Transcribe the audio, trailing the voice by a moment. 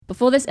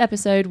Before this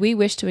episode, we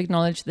wish to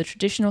acknowledge the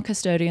traditional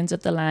custodians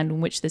of the land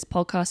on which this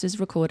podcast is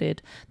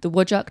recorded, the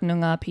Whadjuk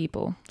Noongar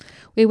people.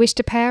 We wish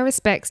to pay our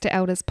respects to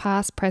elders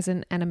past,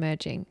 present and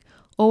emerging.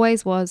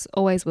 Always was,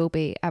 always will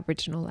be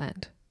Aboriginal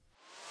land.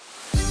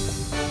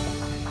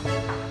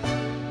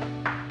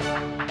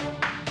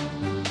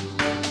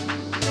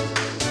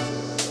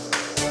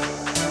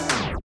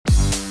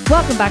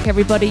 Welcome back,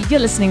 everybody.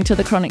 You're listening to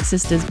the Chronic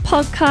Sisters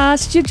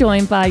podcast. You're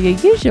joined by your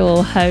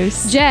usual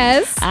hosts,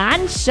 Jess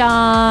and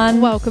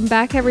Sian. Welcome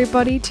back,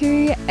 everybody,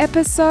 to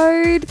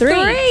episode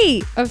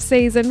 3 of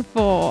season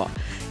 4.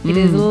 It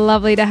is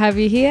lovely to have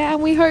you here,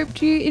 and we hope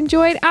you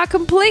enjoyed our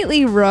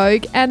completely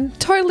rogue and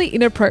totally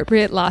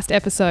inappropriate last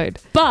episode.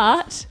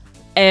 But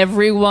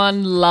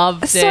everyone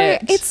loved it. So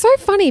it's so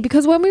funny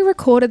because when we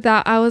recorded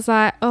that, I was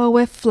like, oh,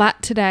 we're flat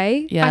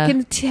today. Yeah. I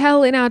can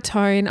tell in our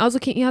tone. I was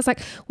looking at you, I was like,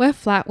 we're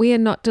flat. We are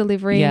not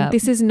delivering. Yeah.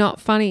 This is not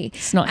funny.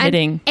 It's not and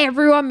hitting.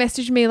 Everyone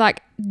messaged me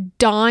like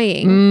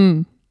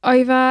dying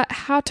over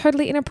how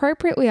totally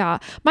inappropriate we are.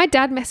 My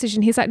dad messaged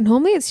and he's like,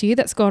 normally it's you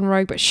that's gone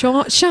rogue, but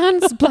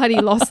Sian's bloody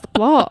lost the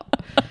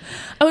plot.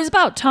 Oh, it was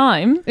about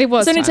time. It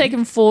was It's only time.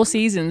 taken 4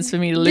 seasons for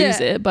me to lose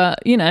it, but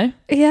you know.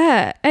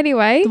 Yeah.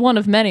 Anyway. One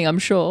of many, I'm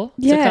sure,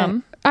 to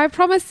come. I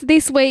promise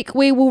this week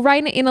we will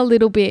rein it in a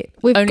little bit.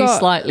 Only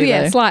slightly,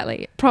 Yeah, though.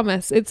 slightly.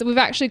 Promise. We've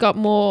actually got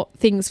more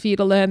things for you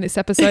to learn this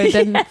episode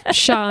than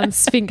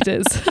Sian's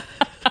sphincters.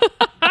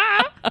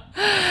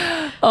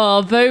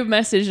 Oh, Vogue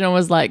messaged and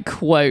was like,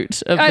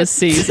 quote of the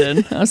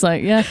season. I was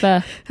like, yeah,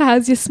 fair.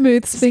 How's your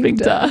smooth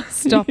sphincter? Sphincter.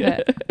 Stop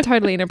it.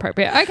 Totally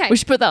inappropriate. Okay. We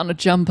should put that on a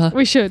jumper.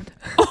 We should.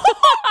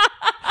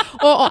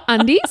 or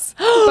undies.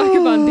 Back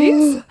of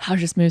undies. How's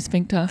your smooth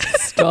sphincter?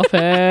 Stop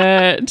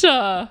it.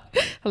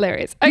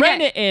 Hilarious. Okay.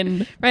 Rein it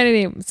in. Rein it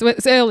in. So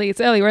it's early. It's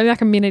early. We're only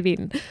like a minute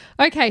in.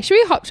 Okay. Should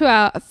we hop to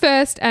our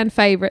first and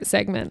favourite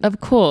segment? Of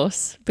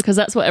course, because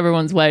that's what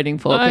everyone's waiting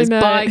for. I Because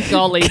know. by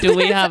golly, do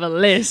we have a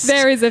list.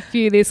 There is a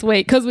few this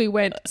week because we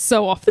went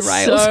so off the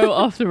rails. So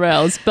off the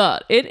rails.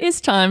 But it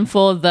is time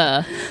for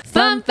the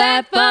Fun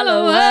Fact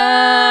Follow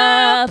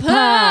Up.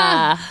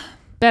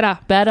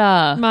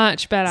 Better.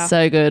 Much better.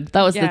 So good.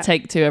 That was Yeah. the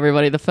take 2,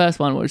 everybody. The first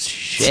one was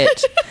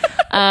shit.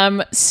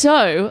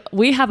 So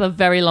we have a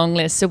very long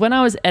list. So when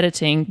I was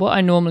editing, what I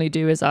normally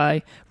do is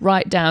I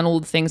write down all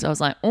the things I was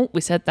like, oh,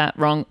 we said that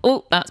wrong.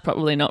 Oh, that's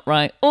probably not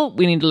right. Oh,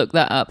 we need to look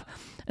that up.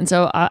 And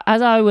so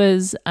as I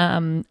was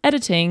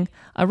editing,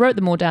 I wrote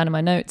them all down in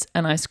my notes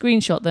and I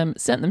screenshot them,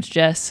 sent them to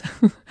Jess,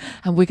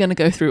 and we're going to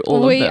go through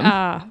all of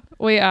them.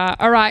 We are.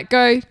 All right,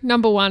 go.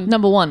 Number 1.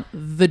 Number 1,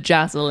 the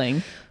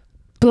jazzling.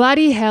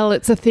 Bloody hell,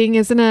 it's a thing,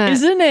 isn't it?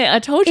 Isn't it? I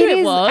told you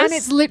it was. And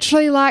it's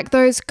literally like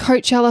those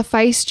Coachella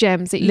face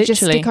gems that you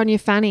just stick on your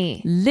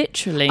fanny.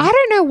 Literally. I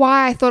don't know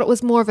why I thought it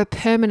was more of a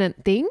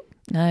permanent thing.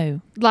 No.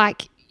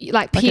 Like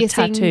a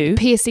tattoo.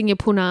 piercing your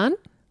punnan.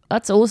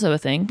 That's also a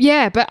thing.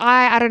 Yeah, but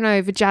I don't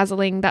know,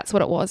 vajazzling, that's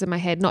what it was in my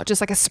head, not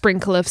just like a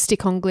sprinkle of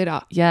stick-on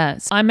glitter.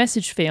 Yes. I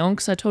messaged Fionn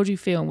because I told you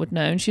Fionn would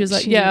know. And she was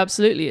like, yeah,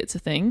 absolutely, it's a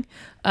thing.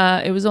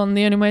 It was on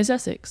The Only Way is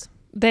Essex.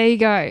 There you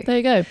go. There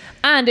you go.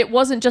 And it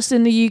wasn't just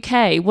in the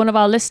UK. One of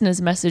our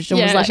listeners messaged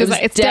and was like,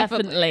 it's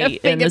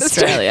definitely in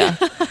Australia.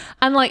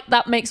 And like,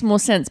 that makes more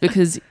sense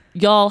because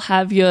y'all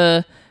have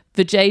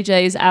the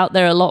JJs out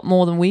there a lot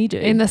more than we do.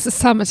 In the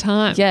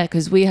summertime. Yeah,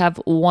 because we have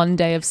 1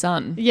 day of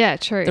sun. Yeah,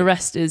 true. The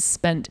rest is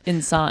spent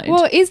inside.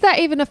 Well, is that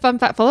even a fun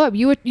fact follow-up?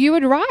 You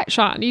would write,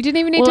 Sian. You didn't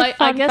even need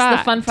to I guess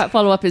the fun fact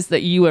follow-up is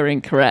that you were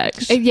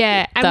incorrect.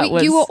 Yeah,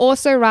 and you were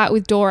also right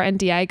with Dora and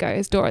Diego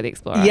as Dora the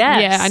Explorer.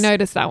 Yes. Yeah, I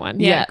noticed that one.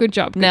 Yeah, good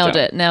job. Nailed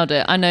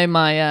it. I know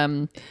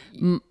my,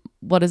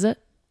 what is it?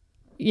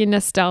 Your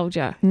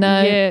nostalgia.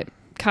 No. Your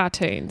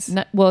cartoons.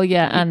 No, well,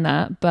 yeah, and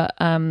that, but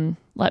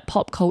like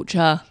pop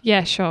culture.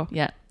 Yeah, sure.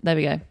 Yeah, there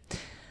we go.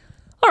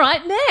 All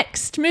right,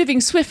 next. Moving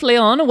swiftly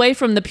on, away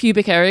from the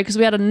pubic area, because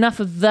we had enough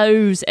of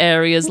those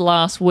areas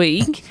last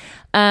week.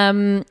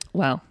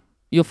 Well,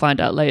 you'll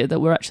find out later that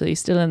we're actually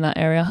still in that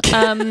area.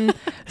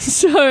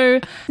 So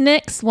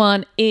next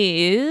one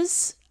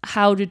is,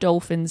 how do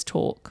dolphins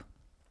talk?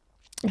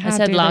 I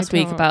said last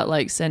week about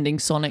like sending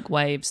sonic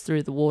waves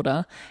through the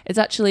water. It's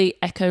actually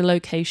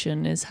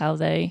echolocation is how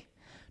they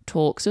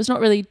talk. So it's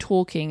not really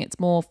talking, it's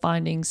more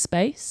finding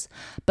space.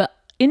 But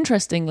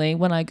interestingly,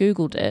 when I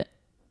Googled it,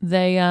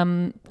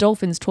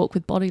 dolphins talk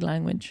with body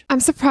language.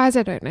 I'm surprised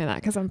I don't know that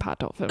because I'm part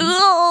dolphin.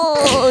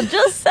 Oh,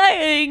 just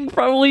saying.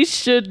 Probably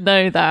should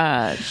know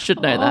that.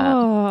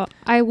 Oh,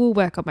 I will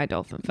work on my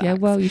dolphin facts. Yeah,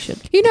 well, you should.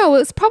 You know,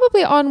 it's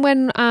probably on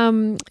when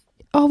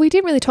we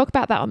didn't really talk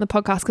about that on the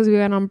podcast because we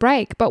went on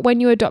break, but when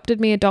you adopted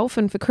me a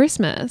dolphin for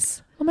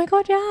Christmas. Oh my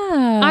God,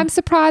 yeah. I'm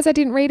surprised I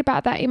didn't read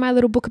about that in my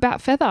little book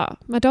about Feather,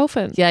 my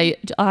dolphin. Yeah,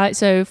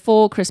 so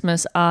for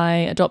Christmas, I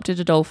adopted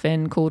a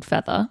dolphin called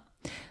Feather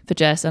for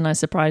Jess, and I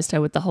surprised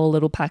her with the whole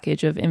little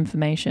package of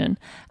information.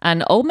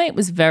 And old mate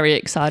was very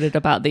excited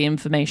about the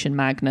information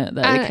magnet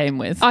that it came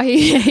with. Oh,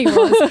 yeah, he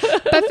was.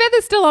 But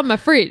Feather's still on my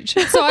fridge,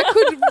 so I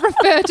could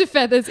refer to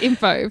Feather's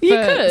info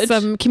for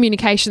some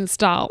communication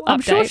style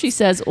I'm updates. sure she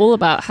says all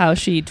about how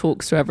she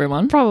talks to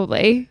everyone.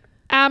 Probably.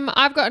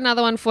 I've got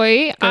another one for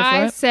you.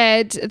 I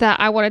said that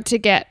I wanted to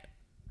get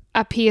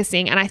a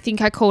piercing, and I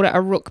think I called it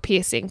a rook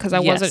piercing because I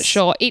wasn't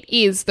sure. It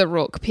is the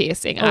rook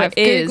piercing. I've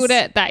Googled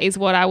it. That is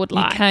what I would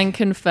like. You can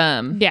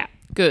confirm. Yeah.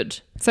 Good.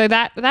 So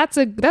that's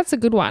a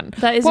good one.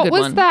 That is a good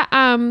one. What was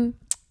that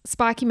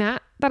spiky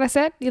mat that I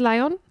said you lay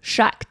on?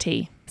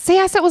 Shakti. See,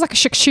 I said it was like a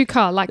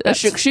shakshuka. Like a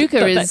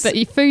shakshuka is that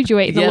food you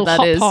eat in the little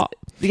hot pot.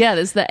 Yeah,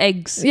 there's the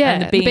eggs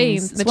and the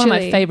beans. It's one of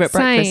my favourite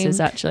breakfasts,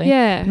 actually.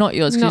 Yeah. Not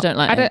yours because you don't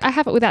like egg. I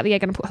have it without the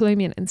egg and I put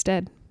halloumi in it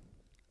instead.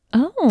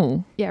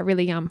 Oh. Yeah,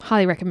 really yum.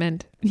 Highly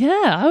recommend.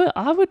 Yeah,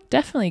 I would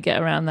definitely get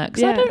around that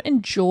because I don't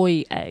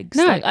enjoy eggs.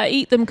 No. Like, I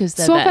eat them because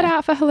they're Swap there. it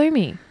out for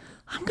halloumi.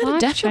 I'm going to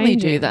definitely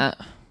do that.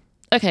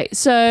 Okay,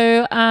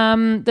 so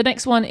the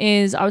next one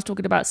is I was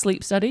talking about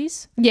sleep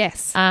studies.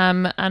 Yes.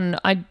 And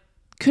I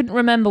couldn't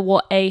remember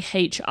what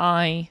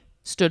AHI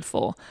stood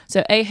for.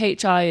 So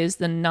AHI is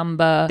the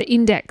number... The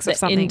index of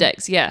something.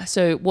 Index, yeah.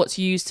 So what's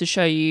used to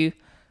show you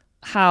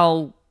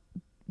how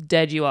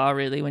dead you are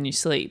really when you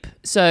sleep.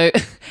 So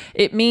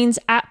it means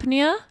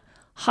apnea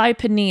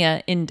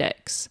hypnea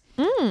index.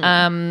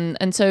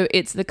 And so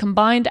it's the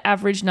combined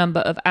average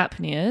number of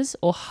apneas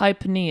or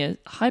hypneas.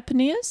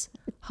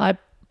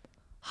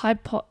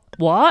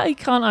 Why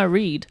can't I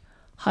read?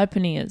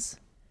 Hypneas.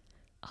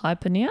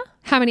 Hypnea?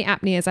 How many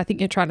apneas I think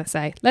you're trying to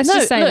say? Let's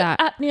just say that.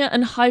 Apnea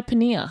and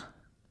hypnea.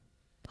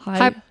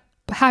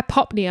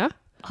 Hypopnea.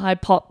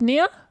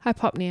 Hypopnea?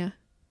 Hypopnea.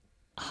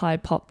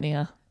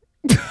 Hypopnea.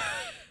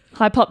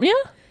 Hypopnea?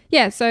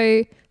 Yeah,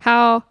 so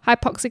how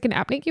hypoxic and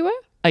apneic you were?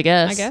 I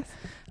guess.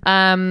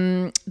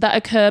 That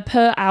occur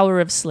per hour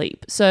of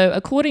sleep. So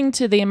according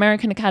to the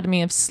American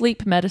Academy of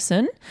Sleep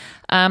Medicine,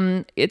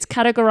 it's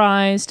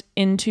categorized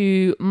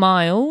into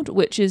mild,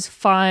 which is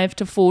 5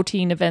 to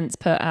 14 events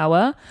per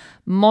hour.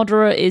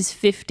 Moderate is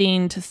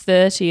 15 to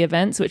 30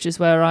 events, which is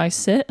where I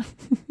sit.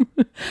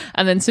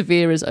 And then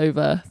severe is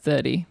over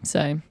 30.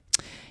 So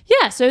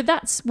yeah, so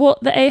that's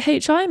what the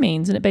AHI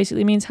means. And it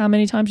basically means how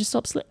many times you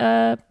stop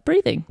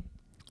breathing.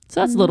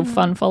 So that's a little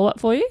fun follow-up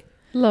for you.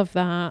 Love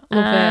that.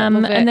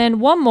 Love it. And then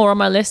one more on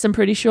my list, I'm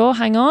pretty sure.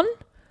 Hang on.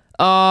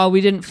 Oh, we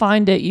didn't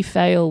find it. You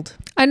failed.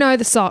 I know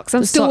the socks.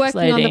 I'm still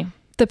working lady. on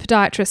the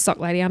podiatrist sock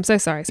lady. I'm so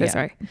sorry.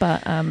 Sorry.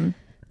 But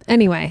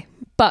anyway.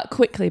 But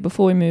quickly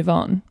before we move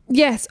on.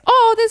 Yes.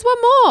 Oh, there's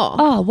one more.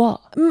 Oh,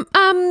 what?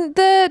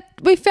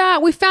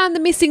 We found the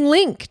missing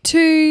link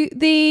to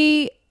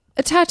the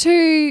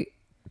tattoo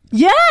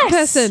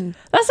person.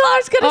 That's what I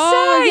was going to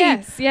say.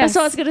 Yes. That's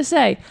what I was going to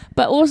say.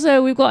 But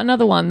also we've got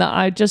another one that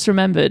I just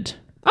remembered.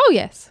 Oh,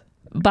 yes.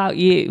 About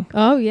you.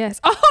 Oh, yes.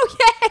 Oh,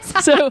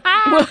 yes. So,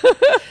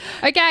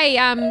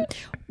 okay.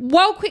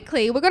 Well,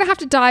 quickly, we're going to have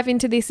to dive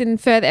into this in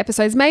further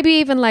episodes, maybe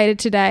even later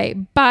today.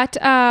 But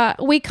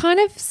we kind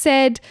of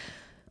said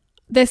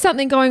there's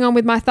something going on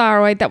with my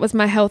thyroid. That was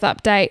my health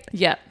update.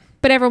 Yeah.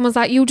 But everyone was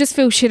like, you'll just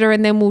feel shitter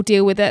and then we'll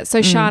deal with it.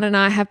 So Sian and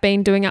I have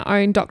been doing our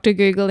own doctor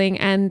Googling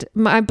and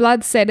my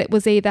blood said it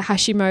was either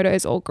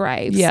Hashimoto's or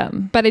Graves. Yeah.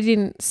 But it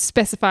didn't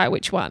specify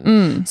which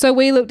one. So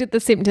we looked at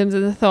the symptoms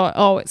and thought,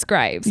 oh, it's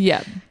Graves.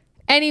 Yeah.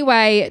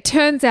 Anyway, it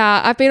turns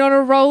out I've been on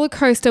a roller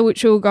coaster,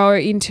 which we'll go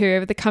into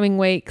over the coming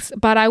weeks.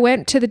 But I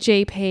went to the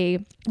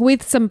GP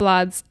with some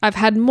bloods. I've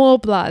had more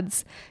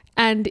bloods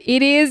and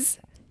it is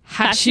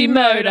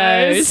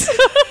Hashimoto's.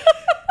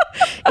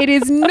 It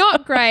is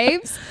not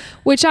Graves,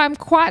 which I'm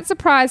quite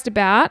surprised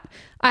about.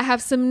 I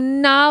have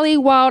some gnarly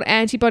wild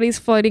antibodies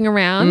floating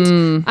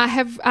around. I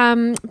have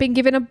been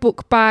given a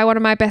book by one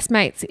of my best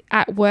mates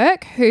at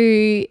work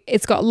who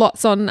it's got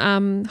lots on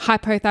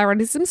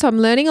hypothyroidism. So I'm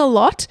learning a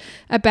lot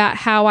about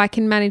how I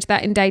can manage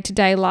that in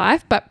day-to-day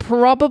life, but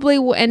probably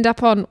will end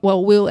up on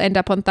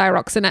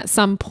thyroxine at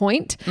some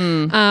point.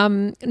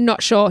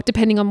 Not sure,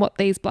 depending on what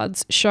these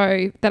bloods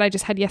show that I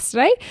just had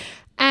yesterday.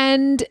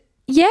 And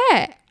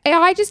yeah,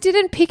 I just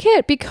didn't pick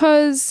it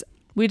because...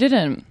 We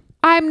didn't.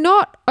 I'm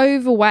not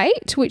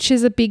overweight, which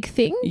is a big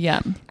thing.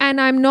 Yeah.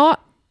 And I'm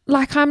not,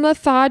 I'm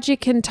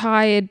lethargic and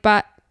tired,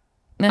 but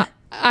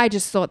I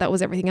just thought that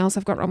was everything else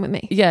I've got wrong with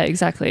me. Yeah,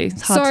 exactly.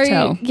 It's hard to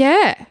tell.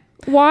 Yeah.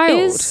 Wild.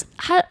 Is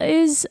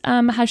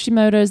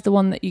Hashimoto's the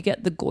one that you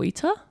get the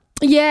goiter?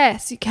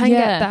 Yes, you can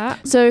get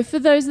that. So for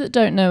those that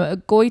don't know, a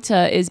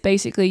goiter is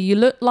basically you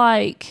look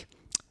like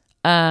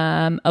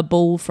a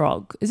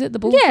bullfrog. Is it the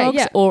bullfrogs?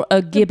 Yeah. Or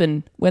a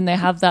gibbon when they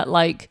have that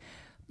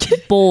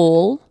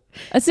ball...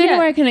 That's the only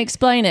way I can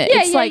explain it.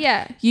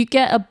 It's you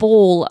get a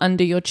ball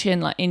under your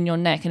chin, in your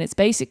neck, and it's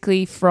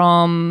basically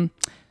from...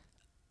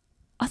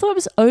 I thought it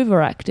was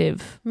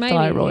overactive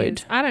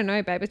thyroid. I don't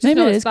know, babe. It's just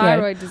not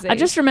thyroid disease. I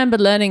just remember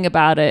learning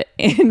about it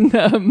in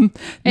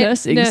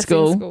nursing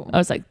school. I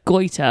was like,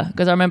 goiter,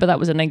 because I remember that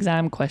was an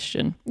exam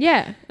question.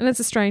 Yeah, and it's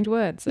a strange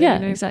word. So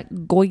exactly.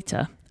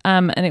 Goiter.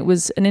 And it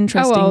was an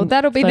interesting... Oh, well,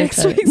 that'll be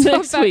next week's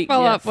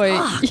follow-up for you.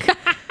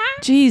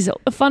 Jeez,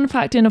 a fun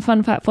fact in a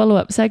fun fact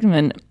follow-up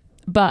segment.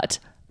 But,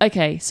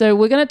 okay, so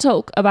we're going to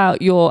talk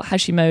about your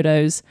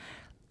Hashimoto's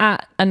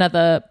at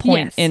another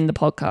point in the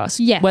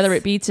podcast, whether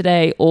it be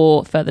today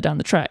or further down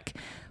the track.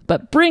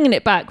 But bringing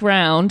it back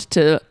round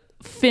to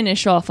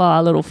finish off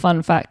our little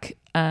fun fact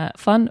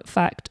fun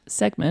fact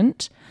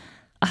segment,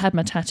 I had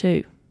my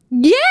tattoo.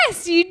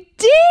 Yes, you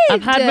did.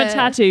 I've had my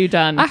tattoo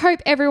done. I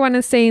hope everyone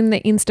has seen the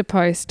Insta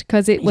post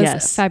because it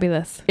was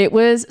fabulous. It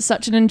was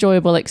such an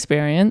enjoyable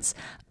experience.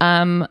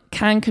 Can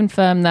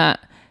confirm that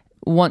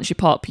once you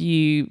pop,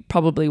 you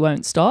probably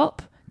won't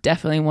stop.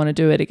 Definitely want to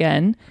do it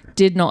again.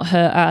 Did not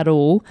hurt at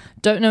all.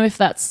 Don't know if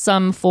that's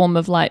some form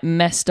of like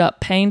messed up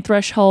pain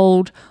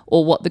threshold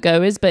or what the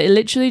go is, but it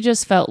literally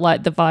just felt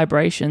like the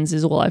vibrations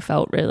is all I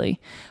felt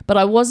really. But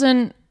I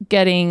wasn't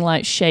getting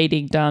like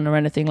shading done or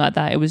anything like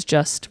that. It was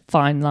just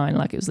fine line,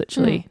 like it was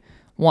literally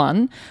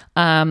one.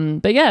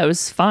 But yeah, it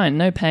was fine,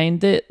 no pain.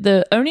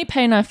 The only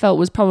pain I felt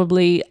was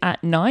probably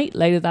at night,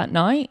 later that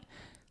night.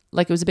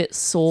 Like it was a bit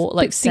sore,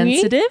 like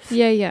sensitive.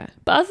 Yeah.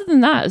 But other than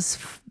that, it's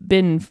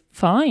been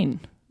fine.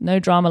 No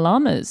drama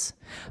llamas.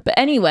 But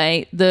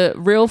anyway, the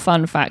real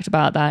fun fact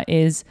about that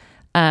is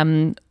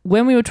when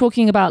we were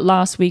talking about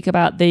last week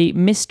about the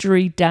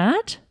mystery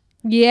dad.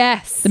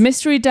 Yes. The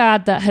mystery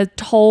dad that had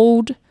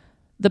told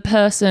the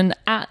person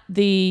at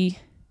the...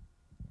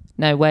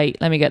 No, wait,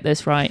 let me get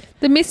this right.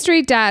 The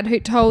mystery dad who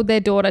told their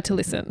daughter to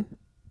listen.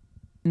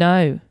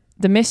 No.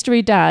 The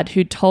mystery dad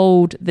who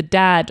told the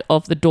dad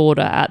of the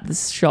daughter at the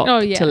shop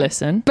to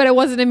listen. But it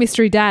wasn't a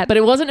mystery dad. But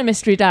it wasn't a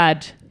mystery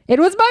dad. It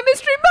was my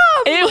mystery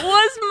mum. It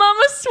was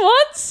Mama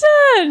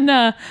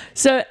Swanson.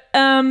 So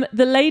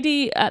the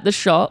lady at the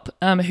shop,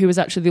 who was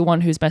actually the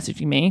one who's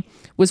messaging me,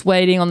 was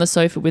waiting on the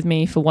sofa with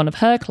me for one of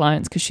her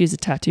clients because she's a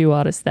tattoo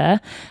artist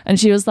there.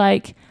 And she was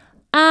like,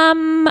 are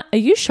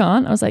you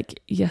Sean? I was like,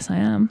 yes, I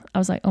am. I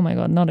was like, oh my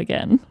God, not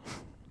again.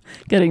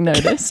 Getting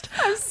noticed.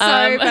 I'm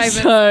so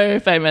famous. So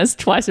famous.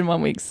 Twice in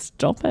 1 week.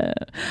 Stop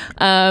it.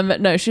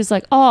 No, she was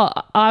like, oh,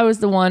 I was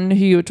the one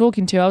who you were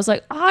talking to. I was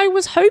like, I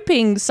was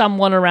hoping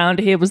someone around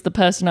here was the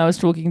person I was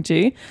talking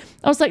to.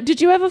 I was like,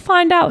 did you ever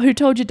find out who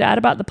told your dad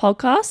about the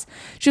podcast?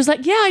 She was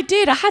like, yeah, I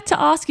did. I had to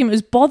ask him. It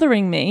was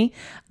bothering me.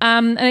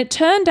 And it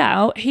turned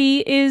out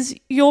he is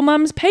your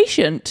mum's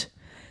patient.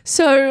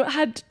 So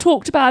had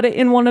talked about it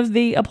in one of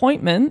the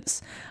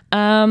appointments.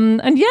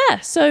 And yeah,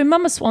 so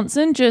Mama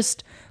Swanson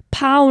just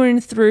powering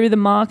through the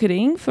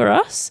marketing for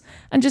us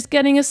and just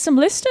getting us some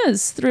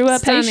listeners through our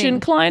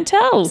patient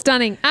clientele.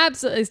 Stunning.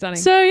 Absolutely stunning.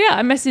 So yeah,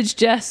 I messaged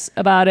Jess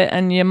about it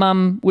and your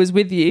mum was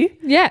with you.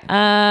 Yeah.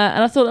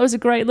 And I thought that was a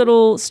great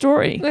little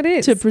story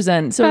to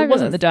present. So Fabulous. It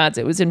wasn't the dad's,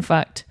 it was in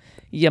fact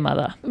your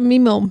mother. Me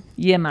mum.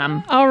 Yeah,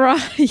 mum. All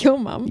right. Your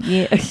mum.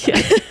 Yeah.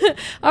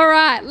 All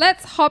right.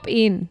 Let's hop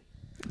in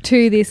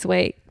to this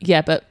week.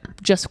 Yeah, but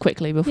just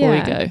quickly before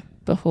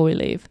we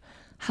leave.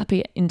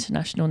 Happy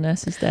International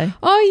Nurses Day.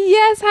 Oh,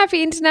 yes.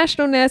 Happy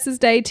International Nurses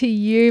Day to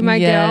you, my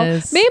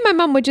girl. Me and my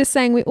mum were just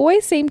saying we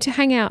always seem to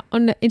hang out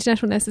on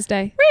International Nurses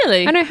Day.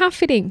 Really? I know, how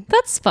fitting.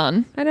 That's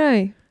fun. I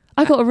know.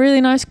 I got a really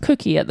nice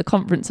cookie at the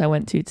conference I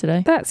went to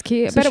today. That's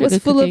cute. But it was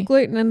full of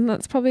gluten and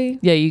that's probably...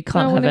 Yeah, you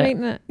can't have it.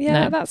 Eaten it.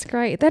 Yeah, that's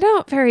great. They're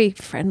not very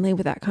friendly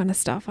with that kind of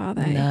stuff, are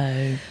they?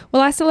 No.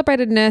 Well, I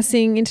celebrated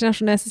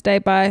International Nurses Day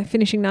by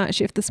finishing night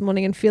shift this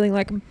morning and feeling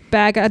like a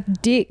bag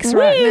of dicks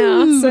right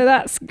now. So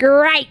that's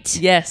great.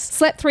 Yes.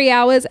 Slept 3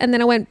 hours and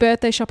then I went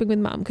birthday shopping with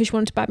mum because she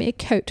wanted to buy me a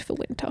coat for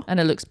winter. And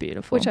it looks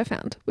beautiful. Which I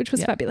found, which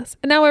was fabulous.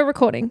 And now we're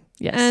recording.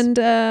 Yes. And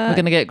we're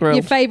going to get grilled.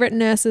 Your favourite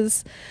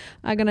nurses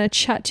are going to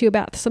chat to you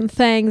about some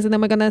things and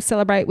then we're going to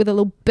celebrate with a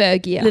little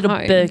burgie at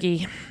home.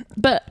 Burgie.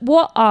 But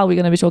what are we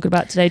going to be talking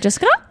about today,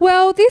 Jessica?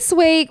 Well, this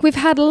week we've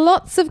had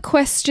lots of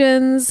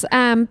questions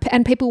and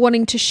people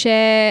wanting to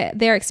share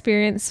their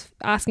experience,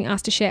 asking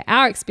us to share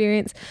our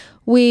experience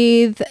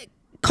with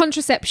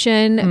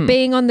contraception,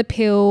 being on the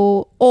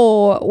pill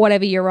or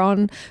whatever you're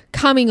on,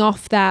 coming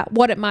off that,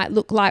 what it might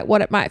look like,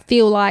 what it might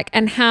feel like,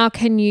 and how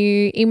can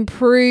you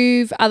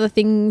improve other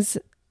things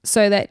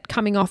so that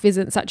coming off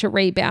isn't such a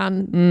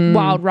rebound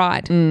wild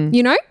ride,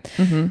 you know?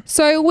 Mm-hmm.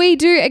 So we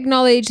do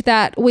acknowledge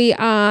that we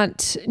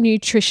aren't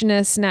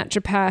nutritionists,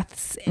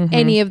 naturopaths,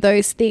 any of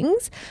those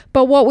things.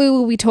 But what we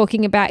will be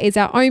talking about is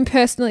our own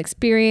personal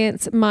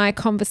experience, my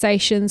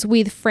conversations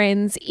with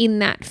friends in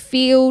that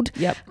field.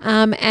 Yep.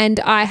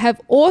 And I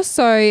have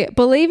also,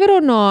 believe it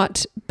or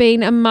not,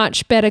 been a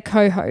much better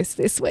co-host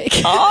this week.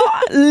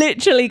 Oh,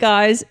 literally,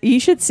 guys, you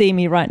should see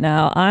me right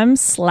now. I'm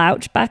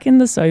slouched back in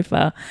the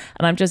sofa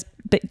and I'm just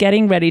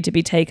getting ready to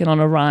be taken on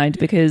a ride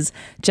because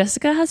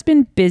Jessica has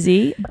been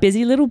busy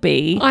little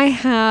bee. I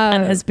have.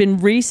 And has been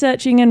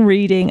researching and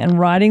reading and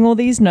writing all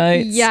these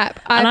notes. Yep.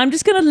 And I'm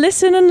just going to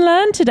listen and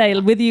learn today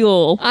with you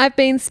all. I've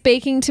been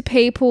speaking to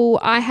people.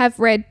 I have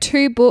read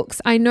 2 books.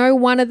 I know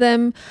one of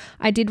them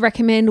I did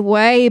recommend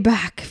way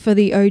back for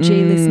the OG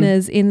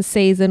listeners in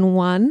season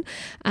 1,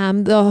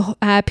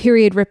 the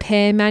Period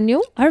Repair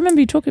Manual. I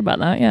remember you talking about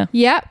that, yeah.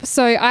 Yep.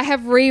 So I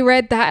have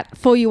reread that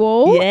for you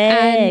all. Yeah,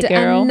 and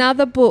girl.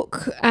 Another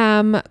book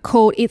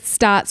called It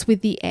Starts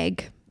With the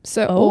Egg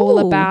So all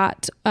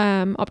about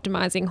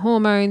optimizing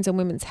hormones and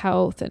women's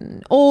health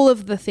and all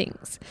of the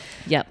things.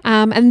 Yep.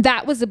 And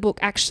that was a book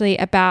actually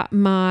about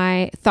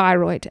my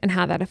thyroid and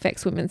how that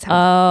affects women's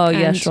health. Oh,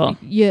 yeah, and sure.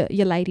 Your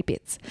lady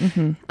bits.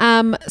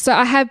 So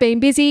I have been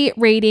busy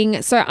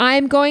reading. So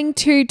I'm going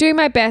to do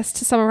my best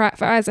to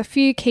summarize a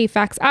few key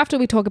facts after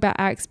we talk about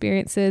our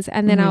experiences,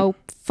 and then I'll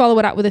follow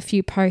it up with a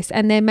few posts,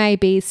 and there may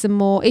be some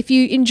more. If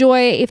you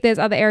enjoy, if there's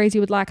other areas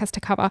you would like us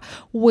to cover,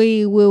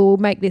 we will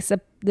make this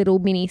a little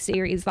mini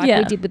series like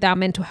we did with our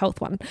mental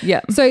health one.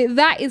 Yeah. So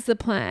that is the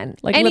plan.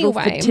 Like a little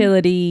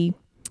fertility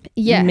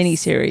mini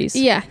series.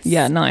 Yes.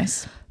 Yeah,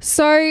 nice.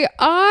 So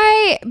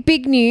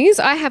big news,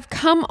 I have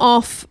come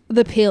off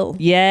the pill.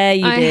 Yeah,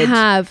 you did. I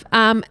have.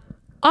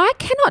 I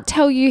cannot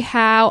tell you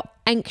how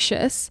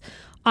anxious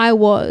I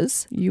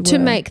was to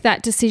make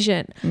that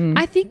decision.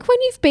 I think when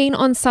you've been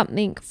on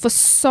something for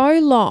so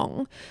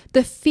long,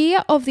 the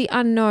fear of the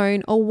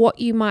unknown or what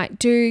you might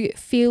do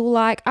feel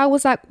like, I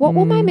was like, what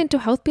will my mental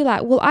health be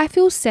like? Will I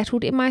feel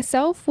settled in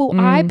myself? Will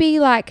I be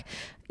like,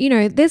 you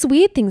know, there's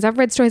weird things. I've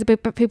read stories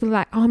about people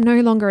like, oh, I'm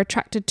no longer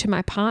attracted to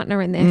my partner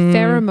and their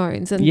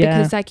pheromones, and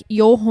because like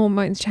your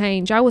hormones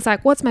change. I was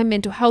like, what's my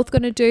mental health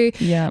going to do?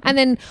 Yeah. And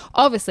then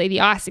obviously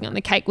the icing on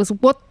the cake was,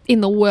 what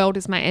in the world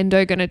is my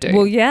endo going to do?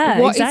 Well, yeah,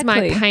 What is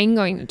my pain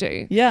going to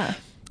do? Yeah.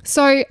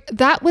 So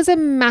that was a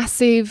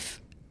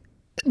massive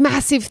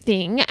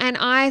thing. And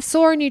I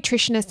saw a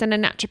nutritionist and a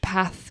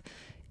naturopath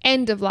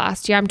end of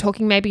last year. I'm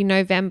talking maybe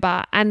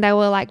November. And they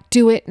were like,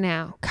 do it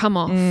now. Come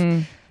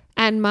off.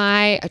 And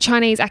my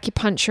Chinese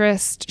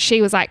acupuncturist,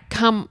 she was like,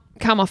 come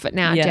off it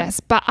now, Jess.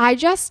 But I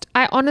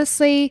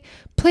honestly,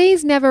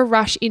 please never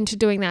rush into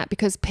doing that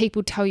because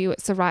people tell you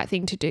it's the right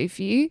thing to do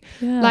for you.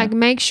 Yeah. Like,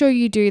 make sure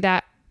you do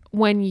that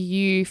when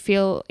you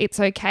feel it's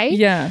okay.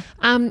 Yeah.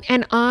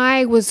 And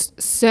I was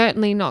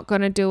certainly not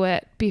going to do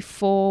it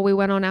before we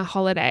went on our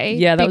holiday.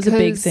 Yeah, that was a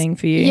big thing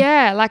for you.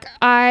 Yeah, like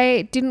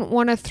I didn't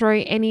want to throw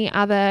any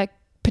other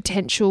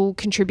potential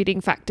contributing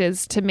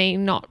factors to me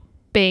not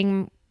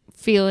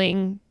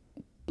feeling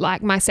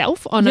like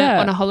myself on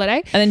a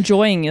holiday and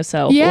enjoying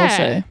yourself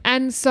also.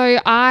 And so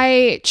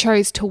I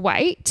chose to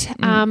wait.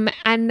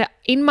 And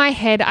in my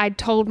head, I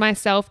told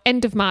myself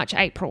end of March,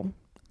 April,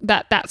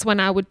 that's when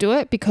I would do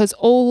it, because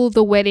all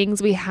the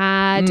weddings we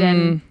had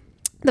and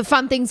the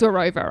fun things were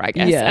over, I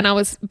guess. And I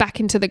was back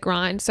into the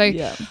grind. So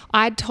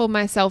I'd told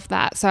myself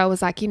that. So I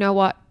was like, you know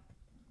what?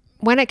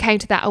 When it came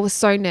to that, I was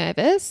so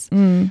nervous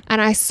and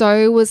I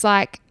was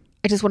like,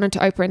 I just wanted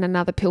to open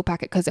another pill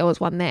packet because there was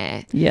one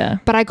there. Yeah.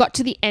 But I got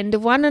to the end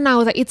of one and I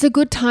was like, it's a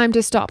good time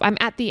to stop. I'm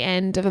at the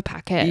end of a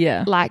packet.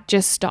 Yeah. Like,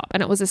 just stop.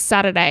 And it was a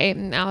Saturday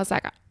and I was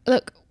like,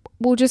 look,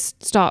 we'll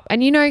just stop.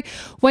 And you know,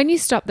 when you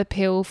stop the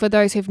pill, for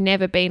those who've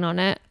never been on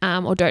it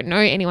or don't know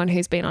anyone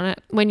who's been on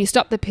it, when you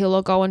stop the pill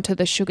or go onto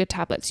the sugar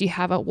tablets, you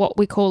have what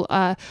we call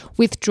a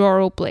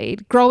withdrawal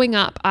bleed. Growing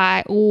up,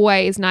 I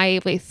always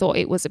naively thought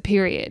it was a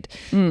period,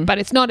 but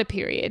it's not a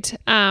period.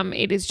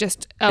 It is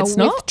just a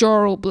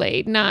withdrawal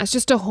bleed. No, it's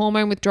just a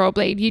hormone withdrawal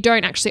bleed. You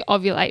don't actually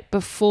ovulate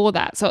before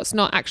that. So it's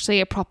not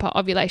actually a proper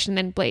ovulation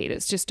then bleed.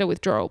 It's just a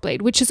withdrawal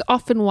bleed, which is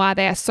often why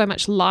they are so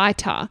much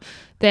lighter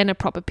than a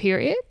proper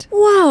period.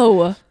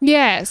 Whoa.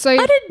 Yeah. So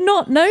I did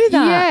not know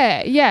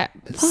that. Yeah.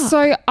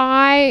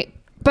 Fuck.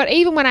 But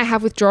even when I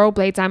have withdrawal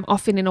bleeds, I'm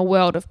often in a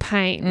world of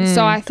pain.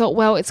 So I thought,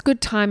 well, it's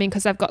good timing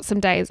because I've got some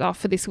days off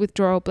for this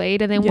withdrawal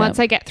bleed. And then once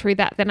I get through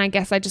that, then I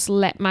guess I just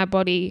let my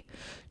body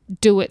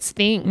do its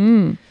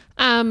thing.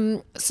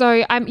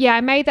 So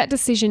I made that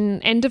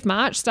decision end of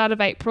March, start of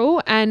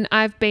April, and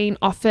I've been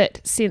off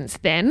it since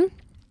then.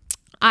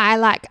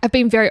 I've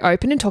been very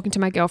open and talking to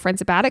my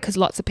girlfriends about it because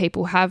lots of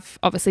people have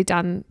obviously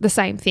done the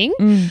same thing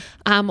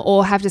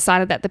or have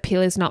decided that the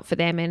pill is not for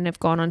them and have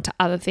gone on to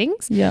other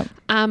things. Yeah.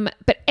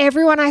 But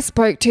everyone I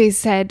spoke to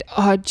said,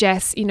 oh,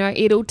 Jess, you know,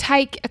 it'll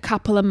take a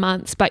couple of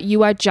months, but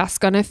you are just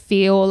going to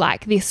feel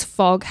like this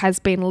fog has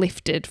been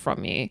lifted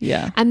from you.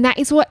 Yeah. And that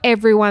is what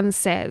everyone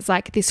says.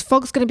 Like, this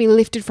fog's going to be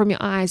lifted from your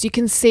eyes. You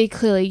can see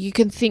clearly. You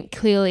can think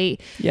clearly.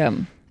 Yeah.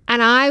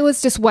 And I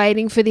was just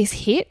waiting for this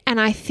hit,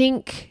 and I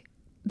think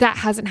that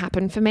hasn't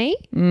happened for me.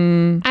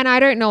 And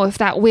I don't know if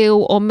that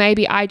will, or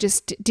maybe I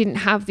just didn't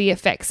have the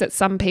effects that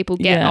some people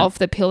get of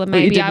the pill, and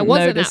maybe I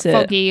wasn't that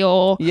foggy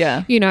or,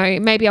 you know,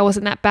 maybe I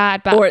wasn't that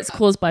bad. But or it's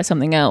caused by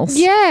something else.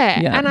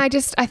 Yeah. And I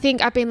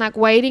think I've been like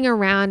waiting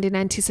around in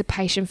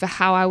anticipation for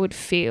how I would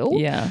feel.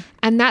 Yeah.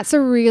 And that's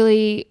a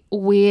really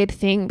weird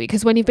thing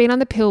because when you've been on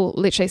the pill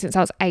literally since I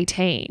was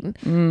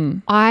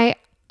 18, I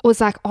was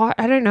like, oh,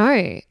 I don't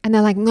know. And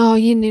they're like, no,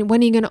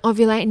 when are you going to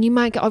ovulate? And you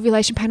might get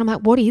ovulation pain. I'm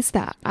like, what is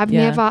that? I've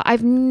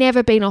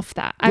never been off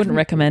that. Wouldn't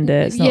recommend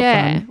it. It's not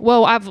fun.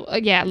 Well, I've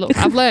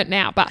learned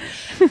now, but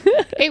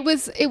it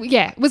was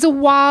a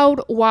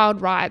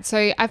wild ride.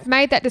 So I've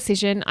made that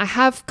decision. I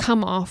have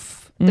come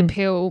off the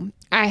pill.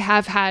 I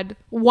have had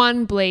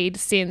one bleed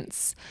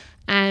since,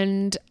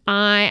 and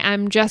I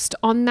am just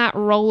on that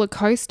roller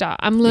coaster.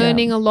 I'm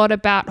learning a lot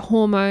about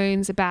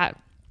hormones, about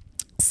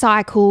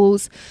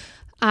cycles.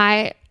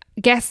 I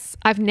guess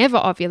I've never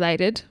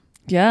ovulated.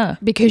 Yeah.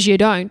 because you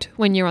don't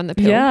when you're on the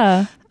pill.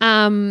 Yeah.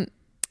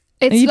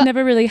 It's And you've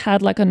never really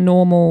had like a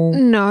normal...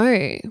 No.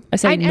 I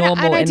say normal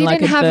and I in didn't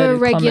like have a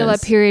inverted regular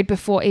commas. period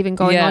before even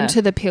going Yeah.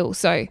 onto the pill.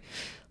 So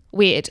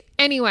weird.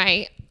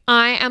 Anyway,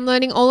 I am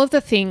learning all of the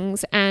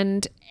things,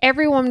 and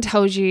everyone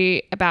tells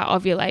you about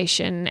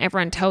ovulation.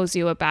 Everyone tells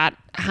you about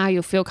how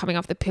you'll feel coming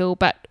off the pill.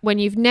 But when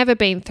you've never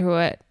been through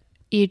it,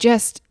 you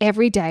just,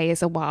 every day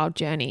is a wild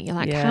journey. You're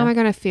like, Yeah. how am I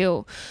going to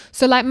feel?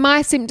 So like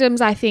my symptoms,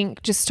 I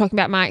think, just talking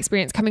about my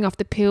experience coming off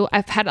the pill,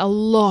 I've had a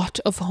lot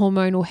of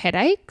hormonal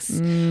headaches,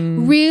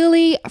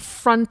 really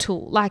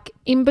frontal, like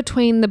in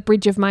between the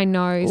bridge of my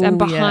nose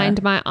and Ooh,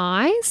 behind my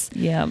eyes.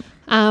 Yeah.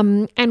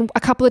 And a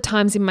couple of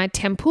times in my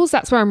temples.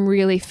 That's where I'm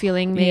really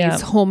feeling these Yeah.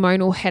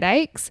 hormonal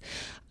headaches.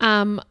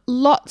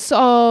 Lots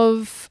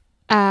of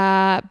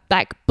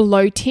like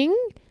bloating.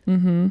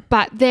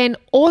 But then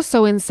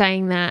also in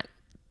saying that,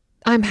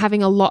 I'm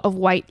having a lot of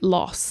weight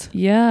loss.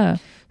 Yeah.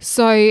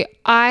 So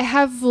I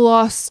have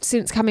lost,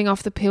 since coming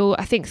off the pill,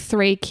 I think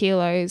 3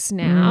 kilos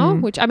now,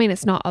 which I mean,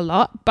 it's not a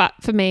lot, but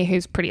for me,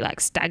 who's pretty like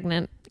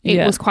stagnant,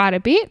 it was quite a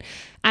bit.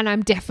 And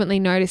I'm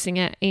definitely noticing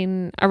it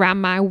in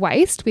around my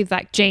waist with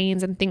like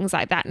jeans and things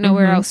like that.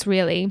 Nowhere else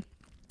really.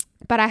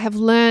 But I have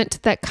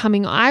learnt that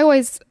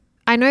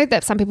I know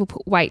that some people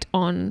put weight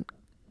on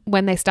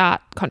when they start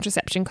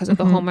contraception because of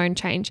the hormone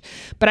change,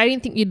 but I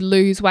didn't think you'd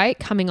lose weight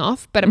coming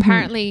off. But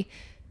apparently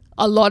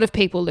a lot of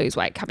people lose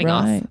weight coming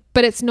off,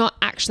 but it's not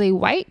actually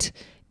weight,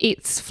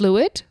 it's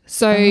fluid.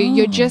 So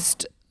you're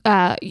just,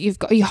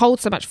 you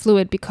hold so much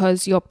fluid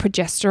because your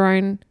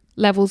progesterone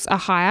levels are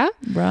higher.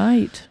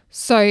 Right.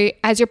 So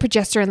as your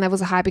progesterone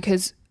levels are high,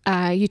 because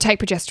you take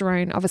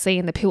progesterone obviously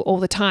in the pill all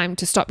the time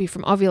to stop you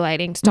from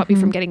ovulating, to stop you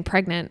from getting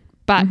pregnant.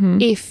 But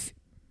if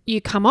you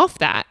come off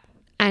that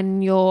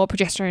and your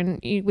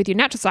progesterone with your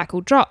natural cycle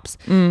drops,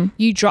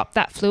 you drop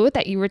that fluid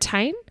that you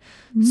retain.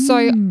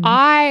 So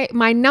my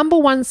number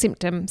one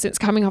symptom since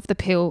coming off the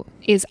pill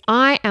is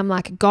I am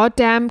like a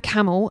goddamn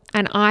camel,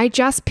 and I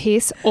just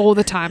piss all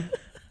the time.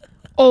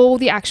 All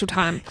the actual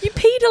time. You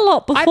peed a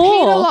lot before. I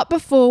peed a lot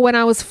before when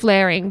I was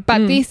flaring,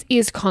 but this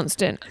is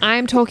constant. I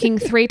am talking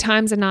 3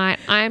 times a night.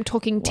 I am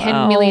talking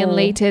 10 million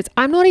litres.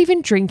 I'm not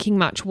even drinking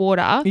much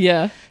water.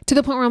 Yeah. To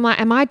the point where I'm like,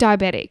 am I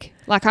diabetic?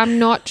 Like, I'm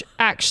not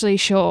actually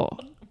sure,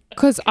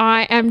 because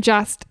I am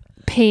just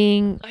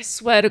peeing. I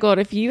swear to God,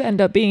 if you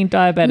end up being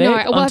diabetic, No,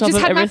 on well, I've top just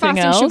of had my everything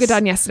fasting else, sugar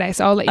done yesterday,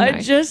 so I'll let you know.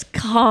 I just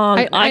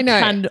can't. I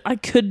know. I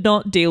could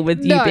not deal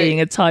with you No. being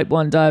a type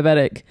 1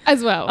 diabetic.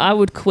 As well. I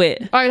would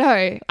quit. I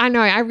know.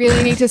 I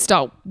really need to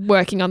stop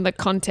working on the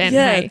content.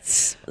 Hey.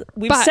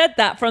 We've said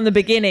that from the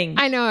beginning.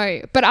 I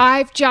know, but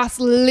I've just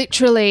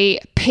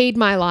literally peed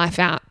my life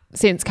out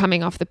since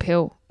coming off the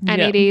pill, and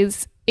Yeah.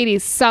 it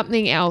is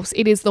something else.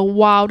 It is the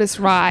wildest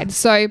ride.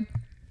 So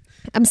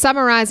I'm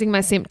summarizing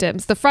my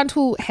symptoms: the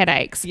frontal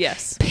headaches,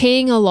 Yes.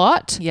 peeing a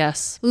lot,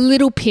 Yes.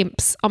 little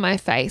pimps on my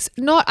face.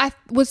 I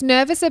was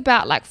nervous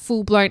about like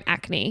full blown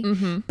acne,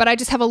 but I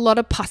just have a lot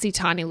of pussy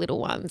tiny little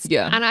ones.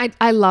 Yeah. And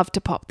I love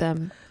to pop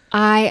them.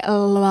 I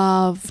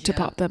love to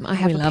pop them. I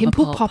have We a love a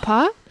pimple pop.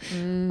 popper.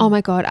 Oh my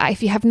God.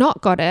 If you have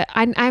not got it,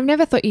 I've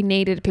never thought you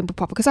needed a pimple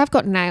popper because I've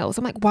got nails.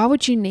 I'm like, why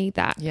would you need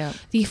that? Yeah.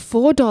 The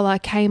 $4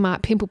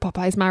 Kmart pimple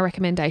popper is my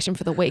recommendation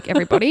for the week,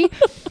 everybody.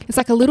 It's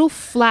like a little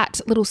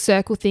flat little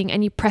circle thing,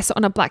 and you press it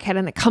on a blackhead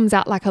and it comes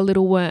out like a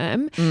little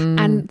worm.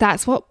 And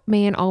that's what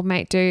me and old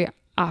mate do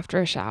after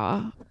a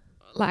shower.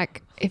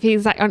 Like if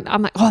he's like,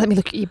 I'm like, oh, let me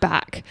look at your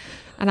back.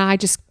 And I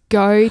just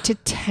go to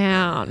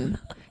town.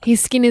 His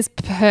skin is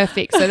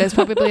perfect, so there's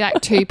probably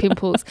like 2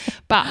 pimples.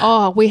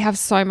 But, we have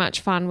so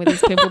much fun with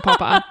this pimple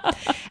popper.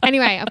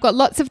 Anyway, I've got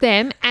lots of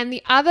them. And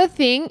the other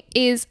thing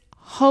is,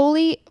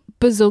 holy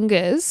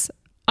bazungas,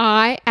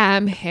 I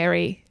am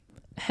hairy.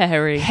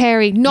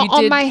 Hairy, not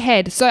on my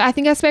head. So I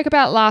think I spoke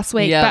about last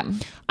week, Yeah.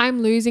 but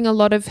I'm losing a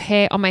lot of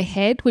hair on my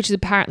head, which is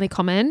apparently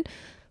common,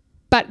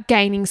 but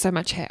gaining so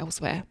much hair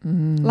elsewhere.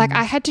 Like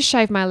I had to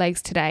shave my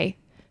legs today,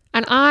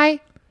 and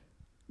I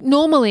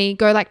normally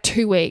go like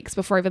 2 weeks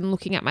before even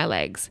looking at my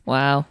legs.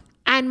 Wow.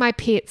 And my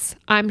pits,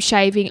 I'm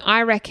shaving,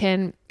 I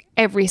reckon,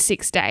 every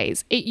 6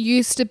 days. It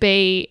used to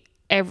be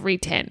every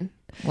 10.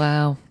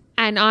 Wow.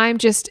 And I'm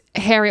just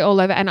hairy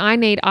all over, and I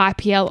need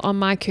IPL on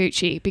my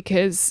coochie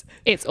because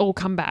it's all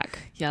come back.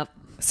 Yep.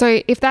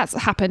 So if that's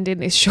happened in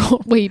this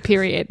short wee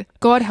period,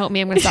 God help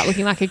me, I'm going to start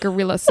looking like a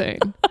gorilla soon.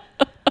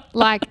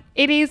 Like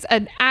it is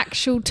an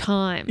actual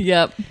time.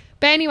 Yep.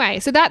 But anyway,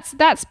 so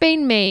that's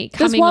been me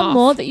coming There's one off.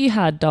 more that you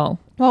had, doll.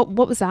 Well,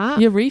 what was that?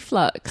 Your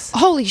reflux.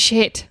 Holy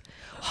shit.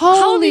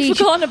 How have you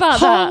forgotten about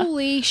that?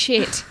 Holy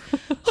shit.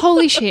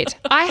 Holy shit.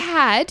 I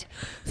had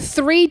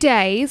 3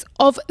 days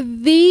of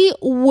the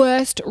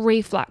worst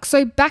reflux.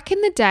 So back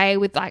in the day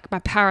with like my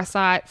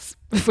parasites,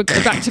 if we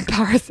go back to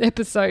Paris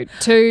episode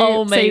 2,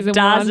 Oh, mate, season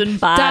Daz 1, and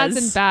Baz.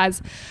 Daz and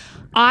Baz.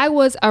 I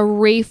was a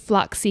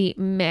refluxy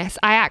mess.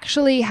 I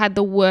actually had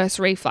the worst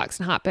reflux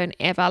and heartburn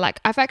ever. Like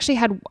I've actually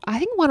had, I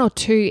think 1 or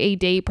 2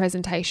 ED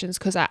presentations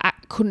because I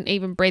couldn't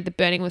even breathe. The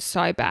burning was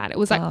so bad. It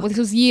was like, well, this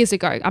was years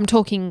ago. I'm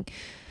talking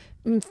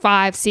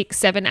 5, 6,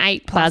 7,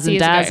 8 plus Baz and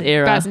years Daz ago.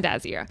 era. Baz and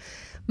Daz era.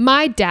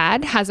 My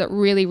dad has it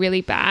really,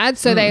 really bad.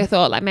 So they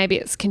thought like maybe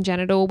it's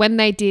congenital. When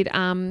they did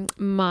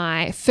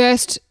my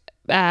first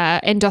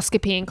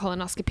endoscopy and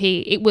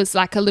colonoscopy, it was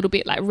like a little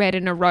bit like red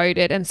and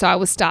eroded, and so I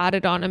was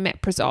started on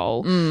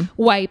omeprazole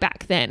way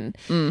back then,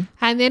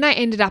 and then I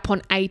ended up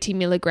on 80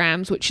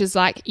 milligrams, which is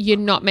like you're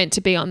not meant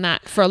to be on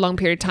that for a long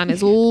period of time.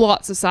 There's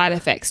lots of side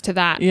effects to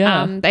that.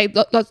 They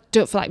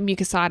do it for like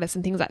mucositis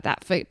and things like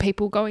that for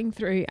people going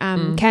through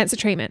cancer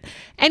treatment.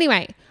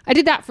 Anyway, I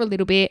did that for a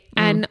little bit,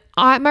 and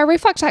my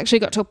reflux actually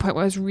got to a point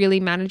where it was really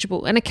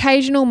manageable. An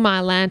occasional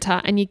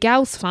Mylanta, and your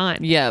gal's fine.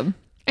 Yeah.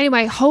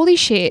 Anyway, holy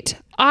shit.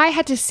 I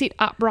had to sit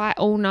upright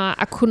all night.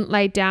 I couldn't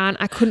lay down.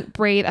 I couldn't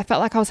breathe. I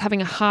felt like I was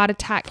having a heart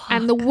attack. Fuck.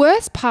 And the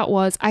worst part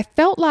was I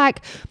felt like,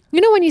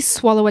 you know when you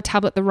swallow a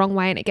tablet the wrong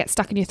way and it gets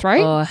stuck in your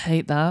throat? Oh, I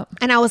hate that.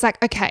 And I was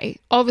like, okay,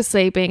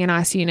 obviously being an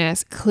ICU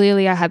nurse,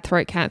 clearly I had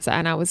throat cancer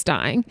and I was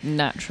dying.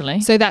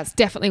 Naturally. So that's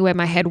definitely where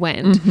my head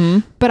went.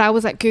 But I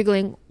was like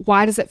Googling,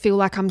 why does it feel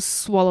like I'm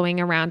swallowing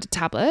around a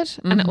tablet?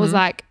 And it was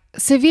like,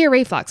 severe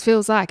reflux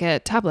feels like a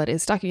tablet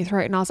is stuck in your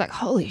throat. And I was like,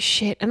 holy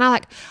shit. And I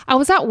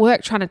was at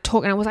work trying to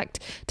talk and I was like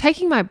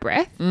taking my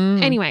breath.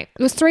 Anyway,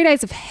 it was 3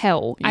 days of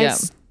hell.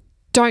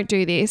 Don't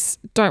do this.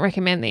 Don't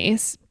recommend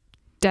this.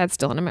 Dad's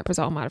still on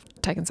omeprazole. Might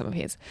have taken some of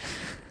his.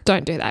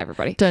 Don't do that,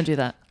 everybody. Don't do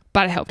that.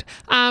 But it helped.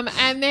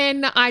 And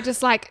then I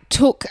just like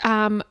took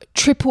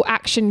triple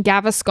action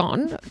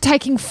Gaviscon,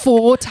 taking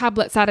 4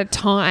 tablets at a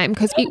time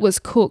because it was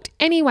cooked.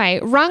 Anyway,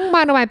 rung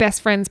one of my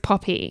best friends,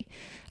 Poppy,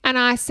 and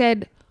I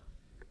said,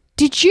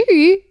 did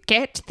you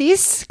get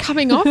this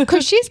coming off?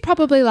 Because she's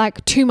probably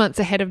like 2 months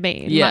ahead of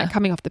me in like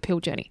coming off the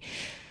pill journey.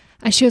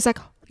 And she was like,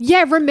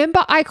 yeah,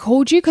 remember I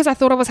called you because I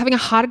thought I was having a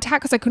heart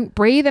attack because I couldn't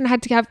breathe and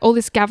had to have all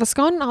this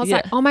Gaviscon. I was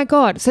like, oh my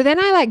God. So then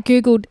I like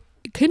Googled,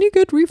 can you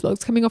get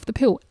reflux coming off the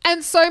pill?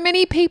 And so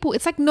many people,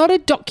 it's like not a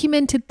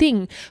documented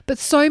thing, but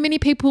so many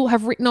people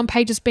have written on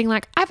pages being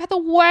like, I've had the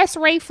worst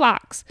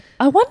reflux.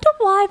 I wonder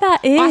why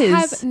that is. I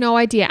have no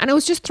idea. And it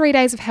was just 3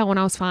 days of hell and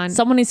I was fine.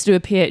 Someone needs to do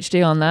a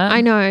PhD on that. I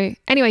know.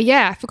 Anyway,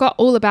 yeah, I forgot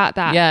all about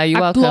that. Yeah, you're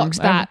welcome. I blocked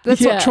that.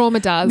 That's what trauma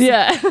does.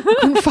 Yeah.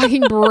 Couldn't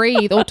fucking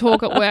breathe or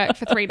talk at work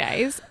for 3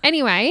 days.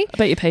 Anyway. I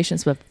bet your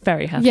patients were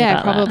very happy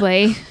yeah, about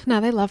probably. that.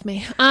 No, they love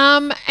me.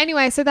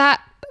 Anyway, so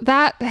that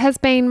has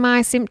been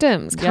my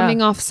symptoms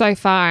coming off so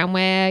far,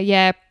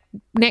 and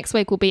next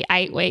week will be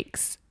 8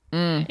 weeks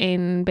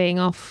in being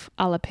off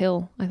a la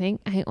pill, I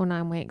think 8 or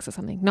 9 weeks or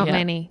something. Not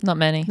many,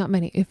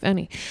 if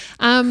any.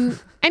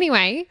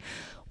 Anyway,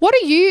 what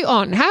are you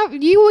on? Were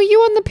you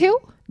on the pill?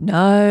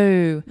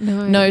 No.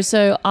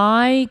 So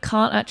I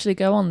can't actually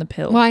go on the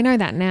pill. Well, I know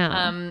that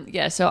now.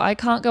 So I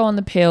can't go on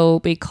the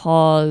pill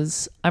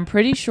because I'm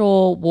pretty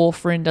sure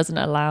warfarin doesn't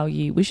allow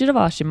you. We should have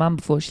asked your mum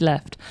before she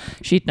left.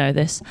 She'd know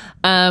this.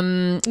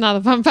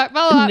 Another fun fact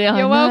follow-up.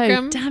 You're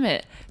welcome. Damn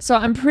it. So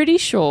I'm pretty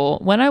sure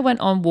when I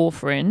went on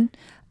warfarin,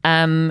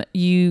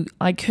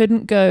 I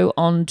couldn't go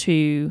on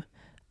to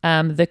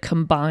the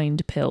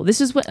combined pill.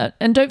 This is what,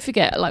 and don't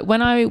forget, like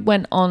when I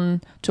went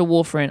on to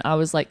warfarin, I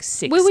was like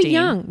 16. We were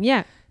young,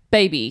 yeah.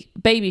 Baby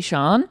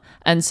Sean,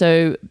 and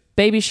so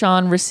Baby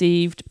Sean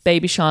received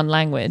Baby Sean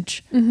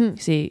language.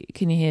 See,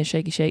 can you hear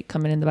shaky shake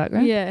coming in the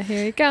background? Yeah,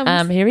 here he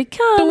comes. Here he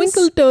comes. The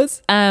Winkle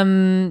does.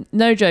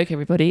 No joke,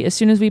 everybody. As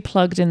soon as we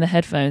plugged in the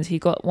headphones, he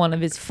got one of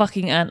his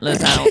fucking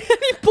antlers out,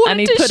 and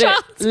he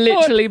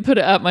put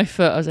it up my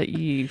foot. I was like,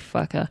 you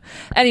fucker.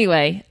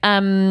 Anyway,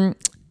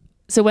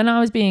 so when I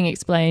was being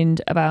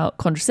explained about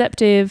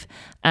contraceptive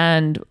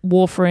and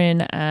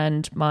warfarin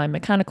and my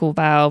mechanical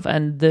valve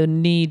and the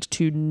need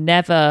to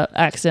never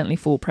accidentally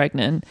fall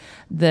pregnant,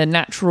 the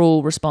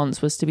natural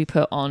response was to be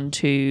put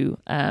onto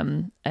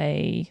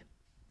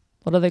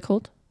what are they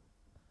called?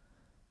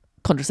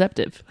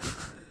 Contraceptive.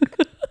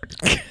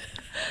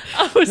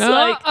 I was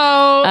like,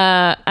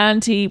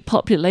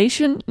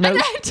 anti-population? No.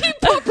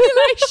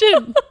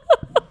 Anti-population.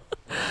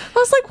 I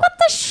was like, what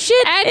the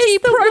shit?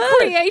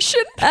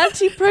 Anti-procreation.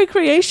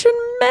 Anti-procreation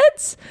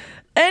meds?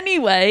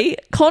 Anyway,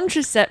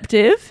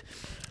 contraceptive.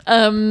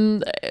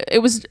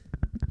 It was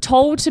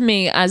told to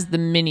me as the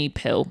mini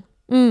pill.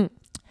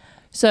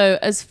 So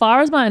as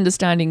far as my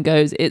understanding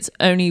goes, it's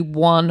only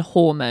one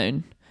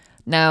hormone.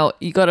 Now,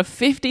 you got a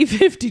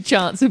 50-50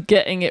 chance of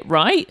getting it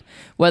right,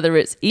 whether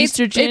it's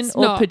estrogen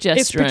or progesterone.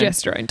 It's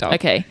progesterone, dog.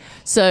 Okay,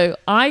 so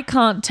I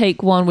can't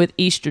take one with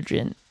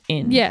estrogen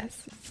in. Yes.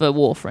 For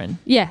warfarin.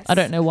 Yes. I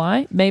don't know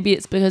why. Maybe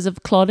it's because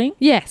of clotting.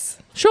 Yes.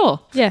 Sure.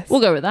 Yes.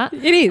 We'll go with that.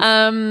 It is.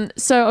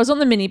 So I was on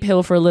the mini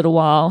pill for a little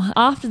while.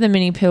 After the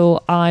mini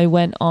pill, I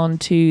went on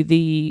to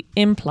the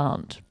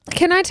implant.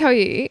 Can I tell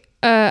you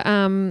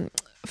a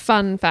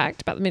fun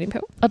fact about the mini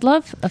pill? I'd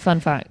love a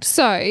fun fact.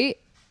 So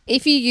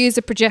if you use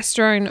a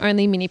progesterone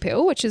only mini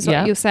pill, which is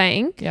what you're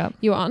saying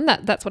you're on,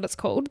 that's what it's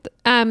called,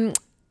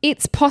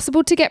 it's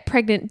possible to get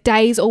pregnant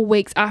days or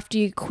weeks after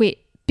you quit,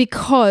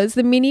 because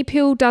the mini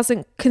pill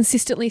doesn't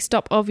consistently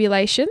stop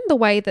ovulation the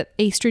way that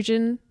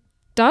estrogen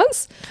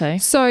does. Okay.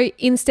 So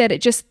instead,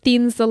 it just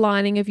thins the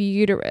lining of your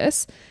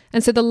uterus.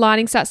 And so the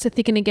lining starts to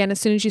thicken again as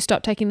soon as you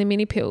stop taking the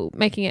mini pill,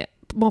 making it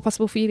more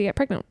possible for you to get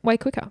pregnant way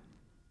quicker.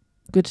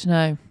 Good to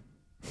know.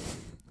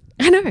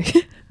 I know. Wow.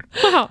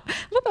 I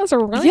thought that was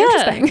really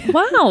interesting.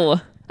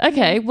 Wow.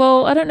 Okay.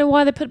 Well, I don't know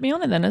why they put me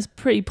on it then. It's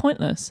pretty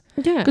pointless.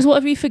 Yeah. Because what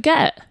if you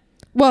forget?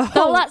 Well,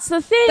 That's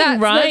the thing,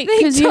 right?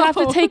 Because you have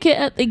to take it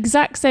at the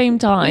exact same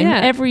time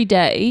every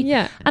day.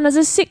 Yeah. And as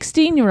a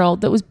 16-year-old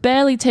that was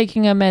barely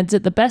taking her meds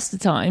at the best of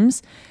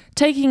times,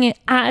 taking it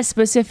at a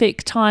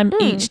specific time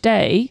each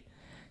day,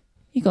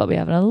 you got to be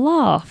having a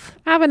laugh.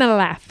 Having a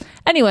laugh.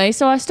 Anyway,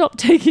 so I stopped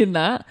taking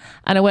that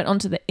and I went on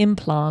to the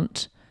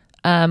implant,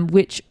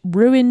 which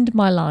ruined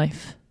my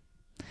life.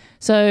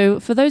 So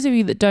for those of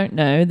you that don't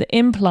know, the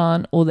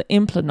implant, or the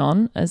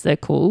implanon as they're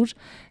called,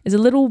 is a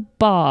little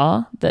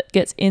bar that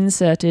gets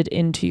inserted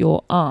into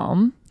your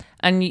arm,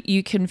 and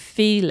you can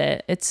feel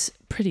it. It's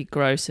pretty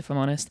gross, if I'm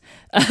honest.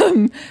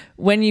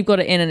 When you've got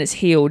it in and it's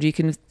healed, you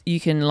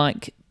can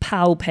like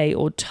palpate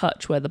or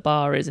touch where the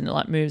bar is, and it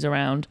like moves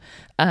around.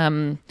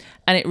 And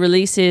it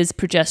releases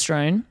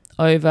progesterone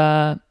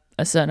over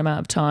a certain amount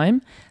of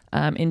time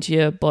into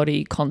your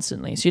body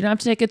constantly. So you don't have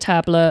to take a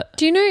tablet.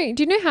 Do you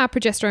know how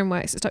progesterone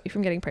works to stop you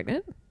from getting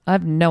pregnant? I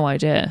have no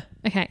idea.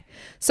 Okay.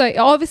 So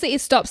obviously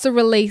it stops the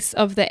release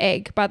of the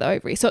egg by the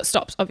ovary. So it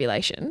stops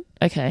ovulation.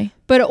 Okay.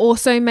 But it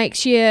also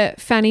makes your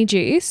fanny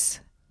juice,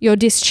 your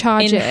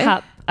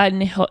discharger.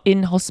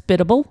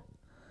 Inhospitable.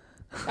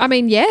 I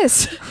mean,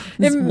 yes.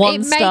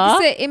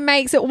 It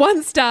makes it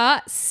 1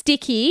 star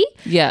sticky.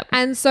 Yeah.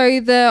 And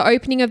so the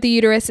opening of the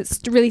uterus,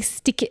 it's really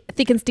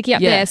thick and sticky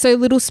up there. So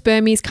little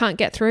spermies can't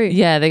get through.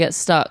 Yeah, they get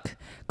stuck.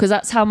 Because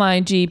that's how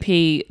my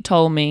GP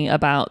told me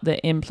about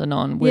the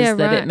implanon, was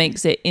that it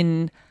makes it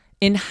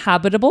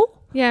inhabitable.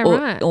 Yeah,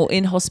 right. Or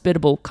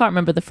inhospitable. Can't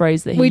remember the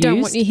phrase that he used. We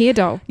don't want you here,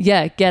 doll.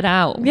 Yeah, get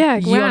out. Yeah,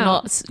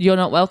 You're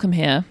not welcome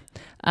here.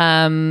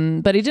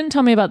 But he didn't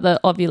tell me about the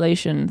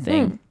ovulation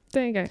thing.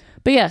 There you go.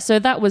 But yeah, so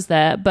that was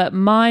there. But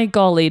my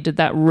golly, did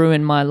that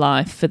ruin my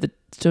life for the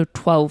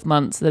 12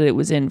 months that it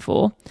was in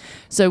for.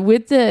 So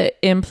with the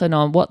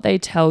implanon, what they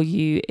tell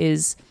you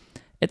is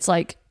it's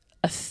like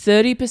a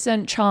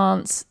 30%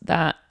 chance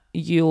that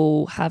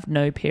you'll have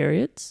no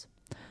periods,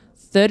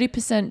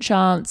 30%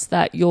 chance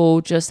that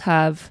you'll just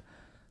have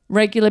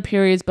regular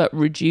periods but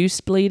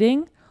reduced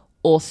bleeding,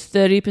 or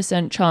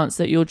 30% chance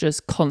that you'll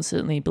just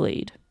constantly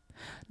bleed.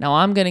 Now,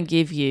 I'm going to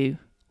give you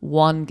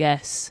one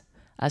guess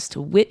as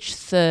to which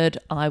third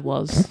I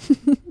was.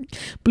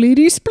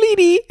 Bleedy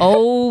spleedy.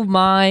 Oh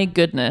my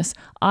goodness.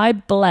 I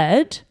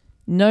bled,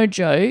 no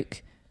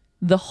joke,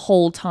 the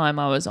whole time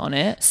I was on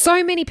it.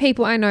 So many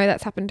people I know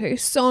that's happened to.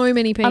 So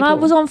many people. And I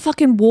was on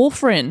fucking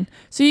warfarin.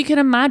 So you can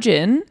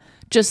imagine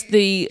just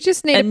the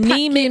need anemic, a pack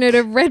unit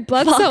of red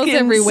blood cells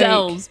every week.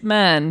 Cells,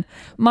 man.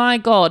 My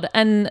God.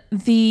 And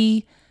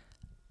the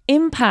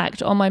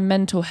impact on my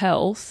mental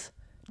health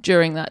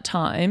during that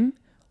time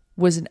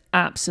was an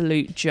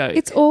absolute joke.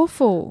 It's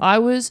awful. I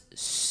was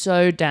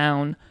so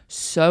down,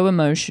 so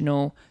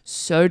emotional,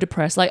 so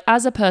depressed. Like,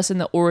 as a person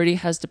that already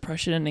has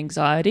depression and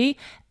anxiety,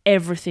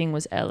 everything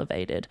was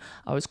elevated.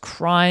 I was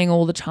crying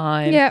all the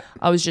time. Yep.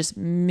 I was just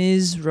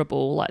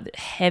miserable, like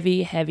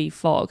heavy, heavy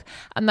fog.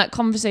 And that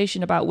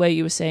conversation about where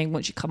you were saying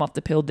once you come off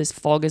the pill, this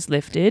fog is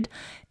lifted.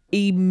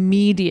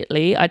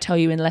 Immediately, I tell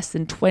you, in less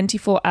than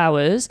 24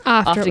 hours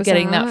after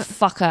getting that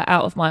fucker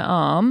out of my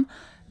arm,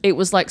 it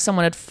was like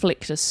someone had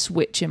flicked a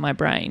switch in my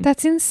brain.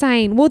 That's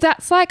insane. Well,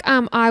 that's like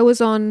I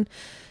was on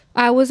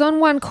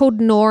one called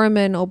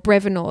Noramin or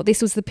Brevinor. This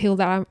was the pill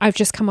that I've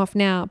just come off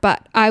now.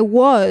 But I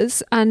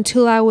was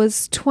until I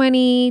was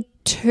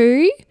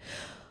 22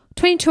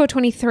 or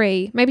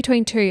 23, maybe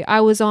 22.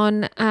 I was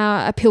on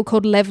a pill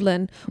called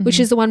Levlin, which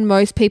is the one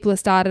most people have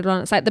started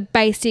on. It's like the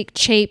basic,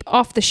 cheap,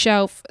 off the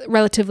shelf,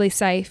 relatively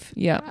safe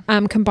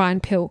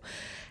combined pill.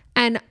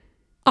 And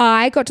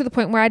I got to the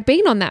point where I'd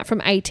been on that from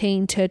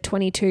 18 to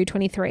 22,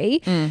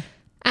 23.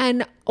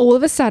 And all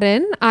of a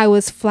sudden I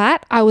was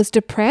flat. I was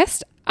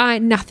depressed.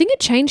 Nothing had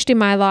changed in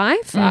my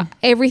life.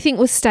 Everything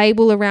was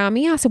stable around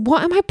me. I said,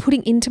 what am I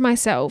putting into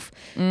myself?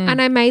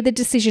 And I made the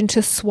decision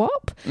to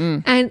swap.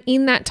 And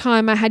in that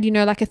time I had,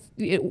 like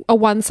a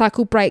 1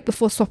 cycle break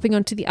before swapping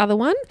onto the other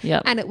one.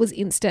 Yep. And it was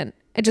instant.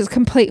 It just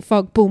complete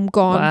fog, boom,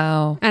 gone.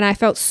 Wow. And I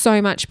felt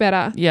so much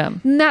better. Yeah.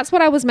 And that's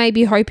what I was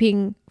maybe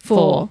hoping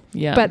for.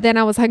 Yeah. But then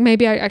I was like,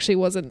 maybe I actually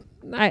wasn't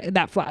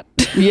that flat.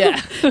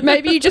 Yeah.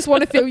 Maybe you just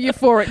want to feel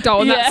euphoric,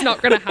 doll, and that's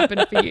not going to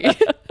happen for you.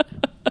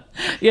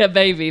 Yeah,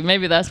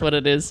 maybe that's what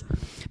it is.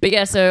 But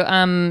yeah, so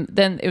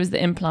then it was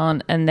the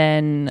implant, and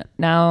then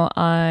now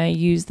I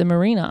use the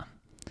Mirena.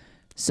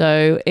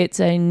 So it's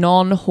a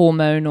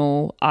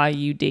non-hormonal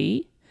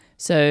IUD.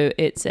 So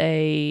it's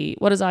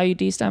what does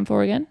IUD stand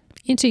for again?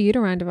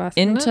 Intrauterine device.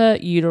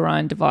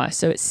 Intrauterine device.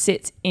 So it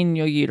sits in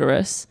your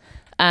uterus.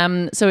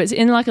 So it's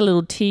in like a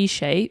little T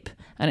shape,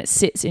 and it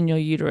sits in your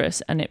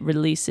uterus, and it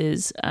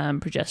releases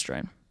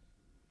progesterone.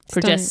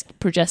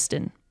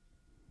 Progestin,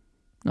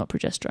 not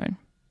progesterone.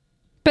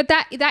 But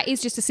that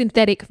is just a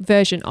synthetic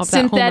version of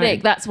that hormone.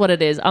 Synthetic, that's what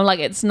it is. I'm like,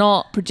 it's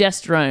not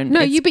progesterone. No,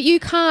 but you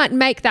can't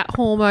make that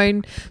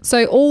hormone.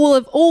 So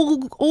all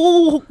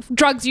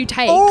drugs you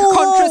take,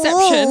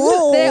 contraception,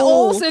 they're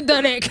all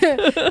synthetic.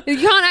 You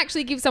can't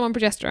actually give someone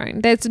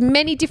progesterone. There's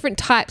many different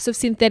types of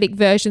synthetic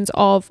versions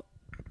of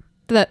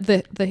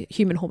the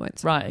human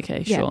hormones. Right,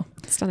 okay, sure.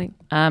 Stunning.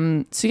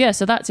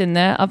 So that's in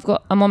there.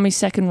 I'm on my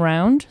second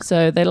round,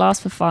 so they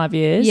last for 5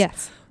 years.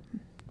 Yes.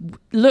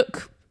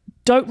 Look,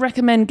 don't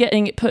recommend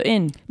getting it put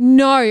in.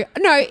 No,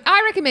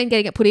 I recommend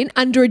getting it put in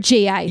under a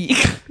GA.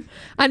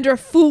 Under a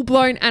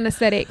full-blown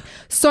anaesthetic.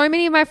 So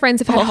many of my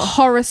friends have had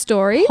horror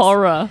stories.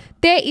 Horror.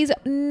 There is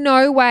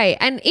no way.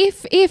 And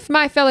if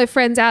my fellow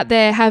friends out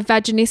there have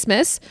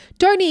vaginismus,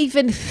 don't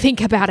even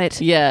think about it.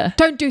 Yeah.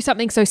 Don't do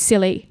something so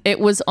silly. It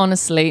was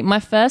honestly my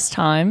first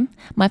time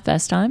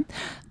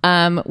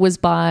was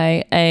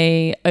by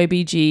a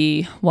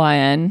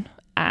OBGYN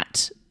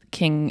at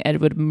King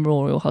Edward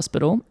Memorial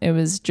Hospital. It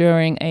was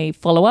during a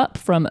follow-up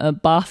from a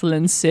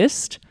Bartholin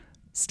cyst.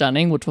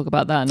 Stunning. We'll talk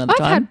about that another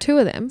time. I've had 2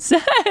 of them.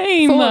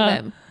 Same. 4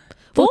 of them.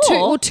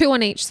 Or two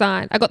on each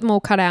side. I got them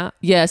all cut out.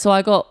 Yeah, so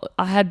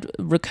I had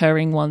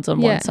recurring ones on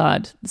one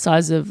side, the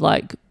size of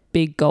like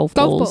big golf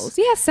balls.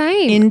 Yeah,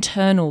 same.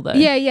 Internal though.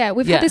 Yeah.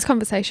 We've had this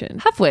conversation.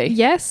 Have we?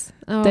 Yes.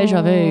 Oh,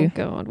 Deja vu.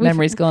 God.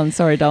 Memory's gone.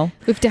 Sorry, doll.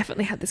 We've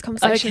definitely had this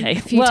conversation a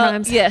few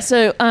times. Yeah,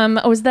 so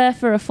I was there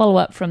for a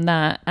follow-up from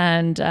that,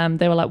 and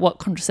they were like, what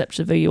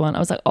contraceptive are you on? I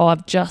was like,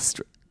 I've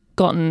just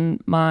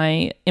gotten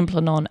my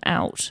Implanon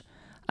out,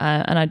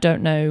 and I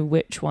don't know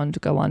which one to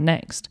go on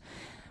next.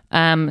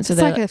 So it's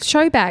like a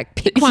show bag.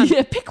 Pick one.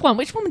 Yeah, pick one.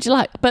 Which one would you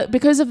like? But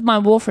because of my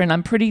warfarin,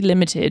 I'm pretty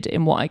limited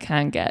in what I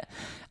can get.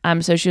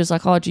 So she was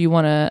like, do you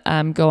want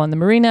to go on the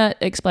Marina?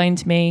 Explain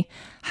to me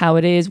how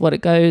it is, what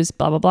it goes,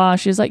 blah, blah, blah.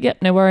 She was like,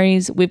 yep, no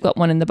worries. We've got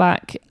one in the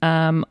back.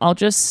 I'll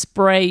just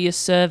spray your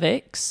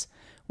cervix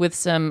with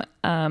some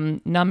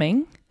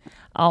numbing.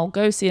 I'll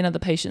go see another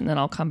patient and then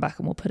I'll come back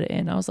and we'll put it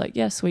in. I was like,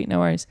 yeah, sweet, no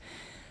worries.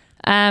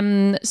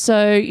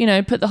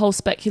 So, put the whole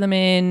speculum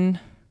in.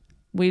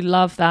 We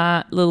love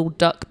that little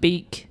duck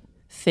beak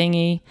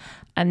thingy.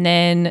 And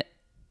then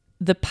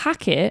the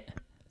packet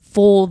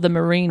for the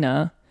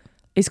Marina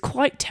is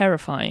quite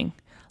terrifying.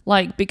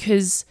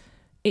 Because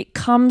it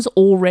comes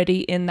already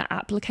in the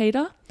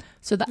applicator.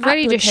 So the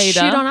ready applicator to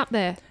shoot on up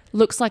there.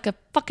 Looks like a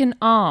fucking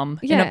arm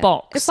in a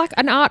box. It's like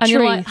an archery and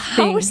you're like, thing.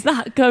 how is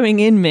that going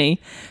in me?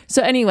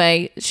 So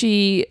anyway,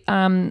 she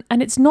and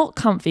it's not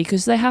comfy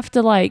because they have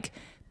to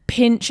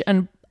pinch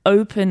and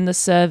open the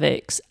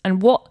cervix.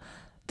 And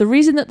the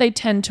reason that they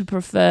tend to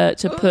prefer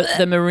to put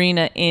the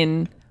Marina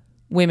in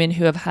women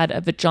who have had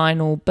a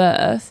vaginal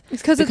birth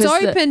it's because it's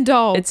open,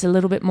 doll. It's a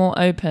little bit more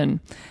open.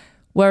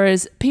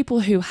 Whereas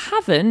people who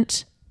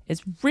haven't,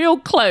 it's real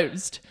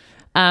closed.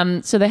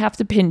 So they have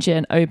to pinch it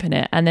and open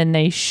it, and then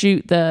they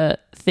shoot the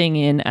thing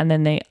in, and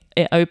then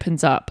it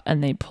opens up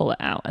and they pull it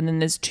out. And then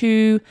there's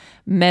 2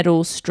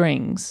 metal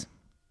strings.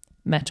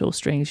 Metal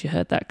strings, you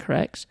heard that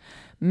correct.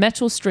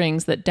 Metal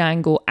strings that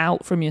dangle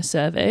out from your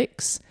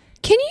cervix.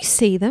 Can you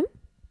see them?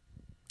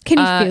 Can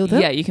you feel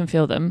them? Yeah, you can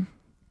feel them.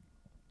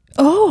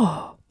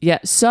 Oh. Yeah,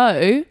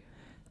 so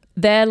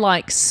they're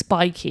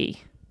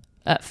spiky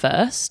at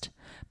first,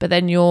 but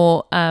then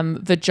your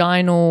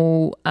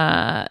vaginal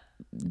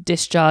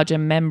discharge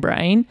and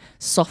membrane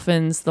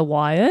softens the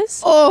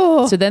wires.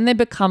 Oh. So then they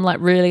become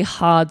really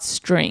hard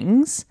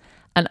strings.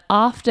 And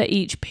after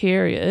each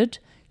period,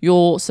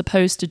 you're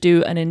supposed to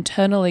do an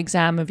internal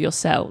exam of your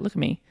cell. Look at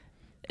me,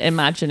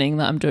 imagining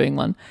that I'm doing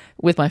one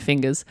with my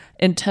fingers.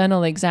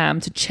 Internal exam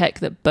to check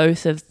that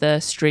both of the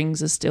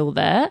strings are still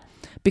there.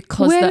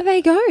 Because where do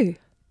they go?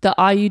 The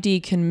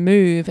IUD can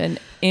move and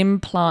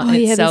implant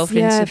itself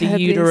into the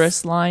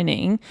uterus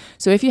lining.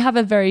 So if you have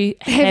a very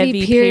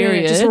heavy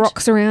period, it just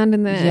rocks around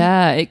in there.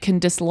 Yeah, it can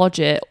dislodge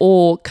it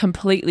or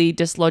completely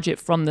dislodge it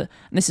from the.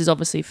 And this is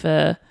obviously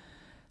for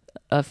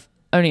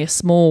only a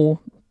small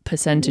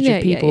percentage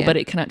of people, but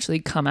it can actually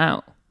come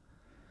out.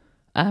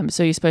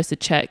 So you're supposed to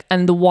check,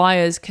 and the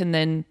wires can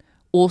then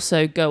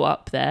also go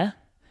up there,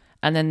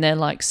 and then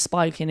they're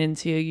spiking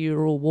into your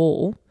uteral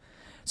wall.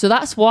 So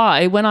that's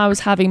why when I was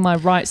having my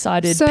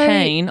right-sided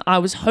pain, I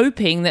was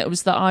hoping that it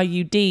was the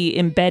IUD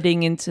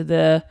embedding into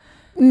the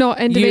not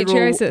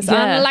endometriosis.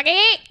 Unlucky.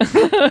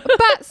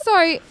 But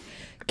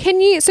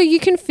so you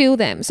can feel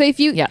them. So if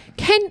you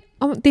can,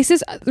 this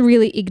is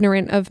really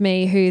ignorant of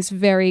me, who's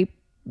very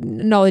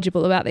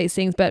knowledgeable about these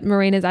things, but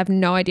Marinas I have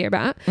no idea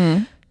about.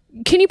 Can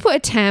you put a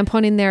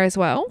tampon in there as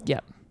well? Yeah.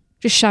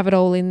 Just shove it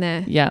all in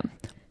there. Yeah.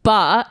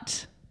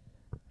 But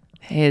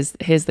here's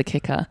the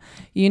kicker.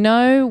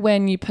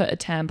 When you put a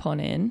tampon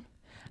in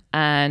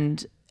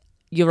and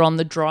you're on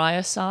the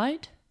drier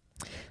side?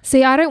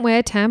 See, I don't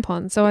wear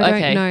tampons, so I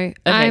don't know. Okay.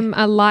 I'm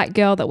a light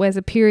girl that wears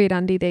a period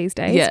undie these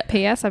days. Yeah.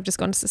 P.S. I've just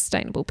gone to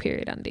sustainable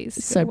period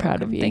undies. So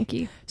proud of you. Thank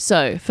you.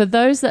 So for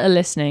those that are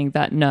listening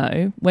that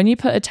know, when you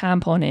put a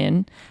tampon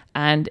in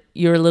and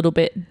you're a little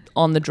bit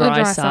on the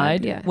dry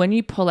side, when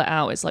you pull it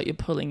out, it's like you're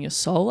pulling your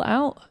soul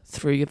out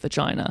through your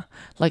vagina.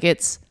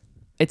 It's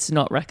it's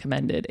not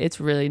recommended. It's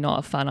really not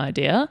a fun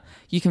idea.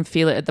 You can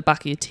feel it at the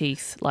back of your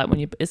teeth, like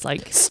when it's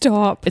like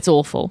Stop. it's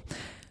awful.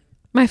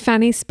 My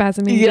fanny's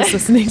spasming just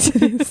listening to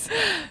this.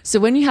 So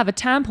when you have a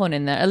tampon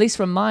in there, at least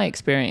from my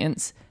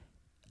experience,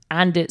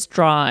 and it's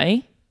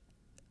dry,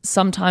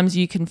 sometimes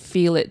you can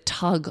feel it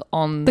tug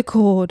on The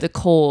cord.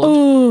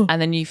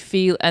 and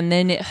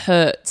then it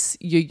hurts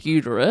your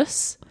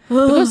uterus.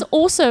 Because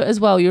also as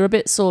well, you're a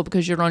bit sore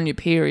because you're on your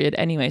period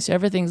anyway, so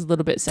everything's a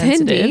little bit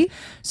sensitive. Tendy.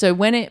 So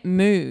when it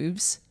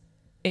moves,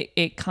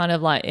 it kind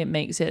of like, it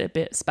makes it a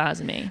bit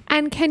spasmy.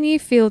 And can you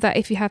feel that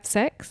if you have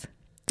sex?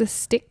 The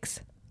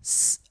sticks?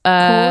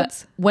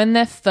 Cords? When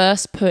they're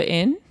first put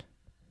in,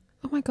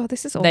 Oh my God,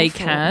 this is awful. they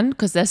can,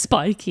 because they're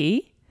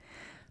spiky,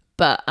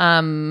 but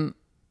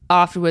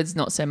afterwards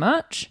not so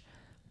much.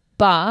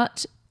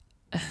 But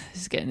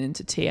this is getting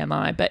into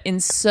TMI, but in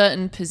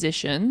certain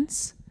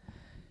positions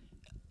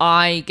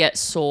I get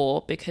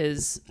sore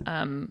because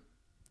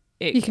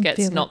it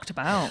gets knocked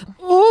about.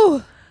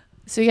 Oh.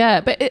 So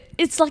yeah, but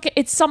it's like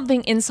it's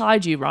something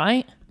inside you,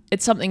 right?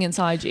 It's something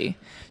inside you.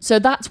 So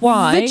that's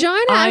why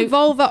Vagina and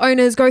vulva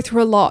owners go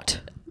through a lot.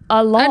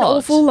 An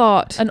awful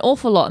lot. An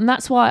awful lot. And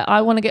that's why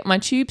I want to get my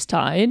tubes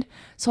tied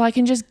so I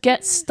can just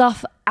get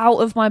stuff out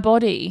of my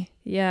body.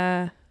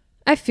 Yeah.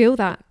 I feel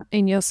that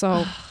in your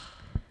soul.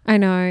 I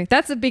know.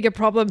 That's a bigger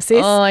problem,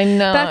 sis. Oh, I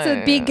know. That's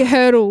a big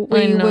hurdle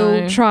we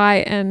will try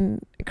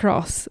and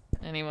cross.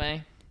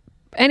 Anyway,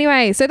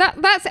 So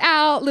that's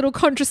our little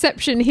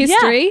contraception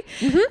history.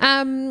 Yeah.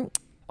 Mm-hmm.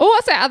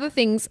 Also, other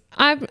things.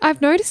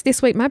 I've noticed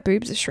this week my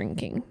boobs are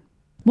shrinking.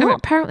 What? And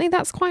apparently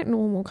that's quite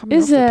normal coming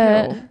Is off the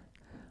it? pill.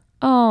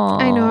 Oh,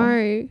 I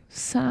know.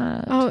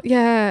 Sad. Oh,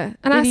 yeah.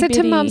 And I Itty said to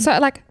bitty. Mum, so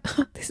like,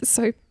 this is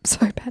so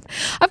bad.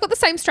 I've got the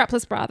same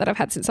strapless bra that I've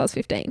had since I was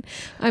 15.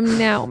 I'm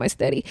now almost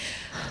 30.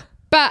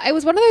 But it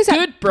was one of those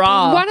good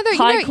bra, one of those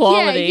high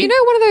quality. Yeah, you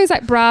know, one of those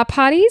like bra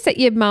parties that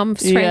your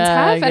mum's friends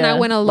have, and I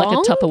went along, like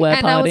a Tupperware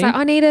and party. I was like,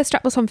 I need a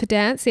strapless one for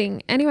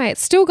dancing. Anyway,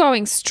 it's still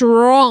going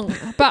strong,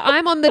 but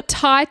I'm on the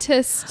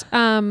tightest,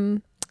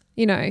 around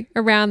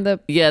the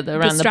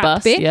the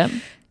bust bit, yeah.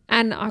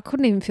 and I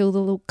couldn't even feel the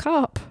little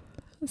cup.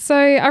 So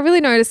I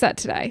really noticed that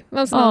today. That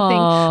was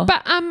another thing.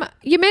 But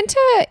you're meant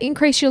to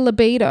increase your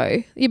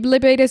libido. Your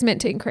libido's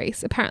meant to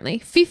increase, apparently.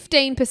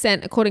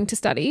 15%, according to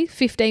study,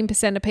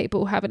 15% of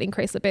people have an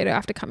increased libido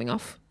after coming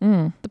off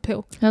the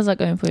pill. How's that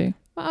going for you?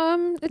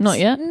 It's Not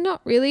yet? Not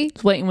really.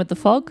 It's waiting with the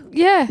fog?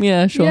 Yeah.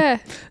 Yeah, sure. Yeah.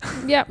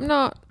 Yep,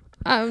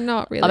 I'm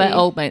not really. I bet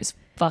old mate's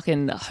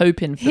fucking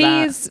hoping for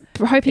that. He's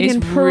hoping He's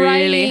and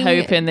praying really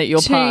hoping that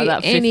you're part of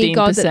that 15%. any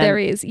god that there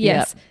is.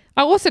 Yes. Yep.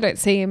 I also don't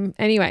see him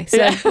anyway, so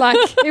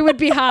it would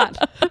be hard.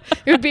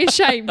 It would be a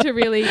shame to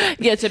really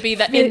to be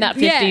that in that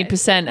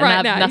 15% and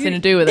have nothing to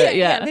do with it.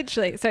 Yeah,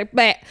 literally. So,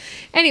 but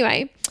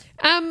anyway,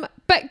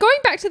 but going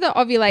back to the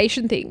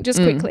ovulation thing,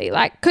 just quickly,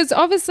 like, because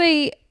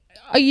obviously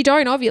you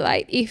don't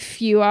ovulate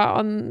if you are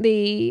on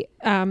the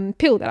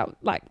pill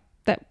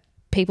that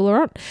people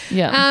are on.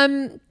 Yeah.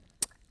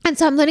 And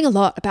so I'm learning a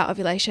lot about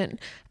ovulation,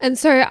 and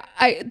so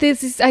I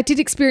did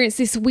experience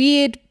this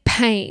weird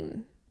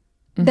pain.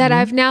 That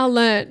I've now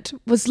learnt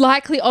was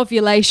likely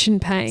ovulation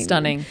pain.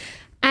 Stunning.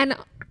 And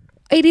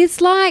it is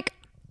like,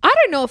 I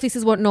don't know if this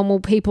is what normal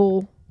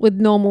people with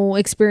normal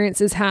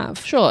experiences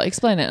have. Sure,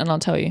 explain it and I'll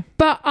tell you.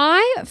 But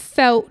I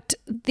felt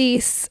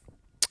this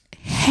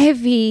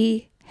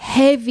heavy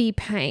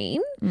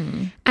pain,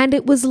 and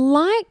it was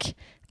like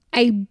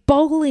a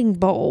bowling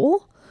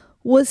ball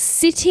was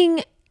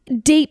sitting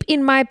deep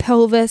in my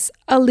pelvis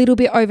a little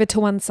bit over to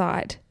one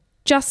side,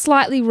 just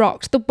slightly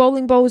rocked. The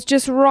bowling ball was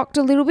just rocked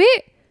a little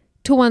bit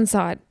to one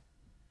side.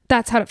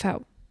 That's how it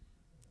felt.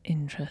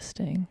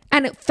 Interesting.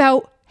 And it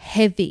felt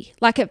heavy.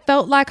 Like it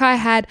felt like I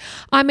had,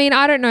 I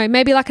don't know,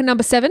 maybe like a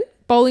number 7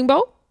 bowling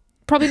ball.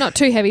 Probably not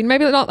too heavy.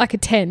 Maybe not like a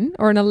 10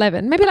 or an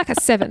 11. Maybe like a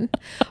 7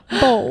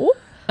 ball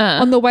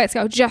on the weight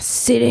scale just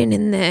sitting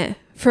in there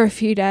for a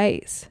few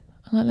days.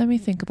 Let me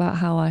think about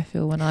how I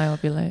feel when I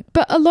ovulate.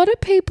 But a lot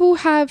of people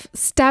have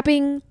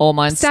stabbing. Or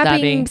mine's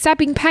stabbing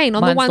pain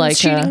on mine's the one like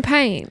shooting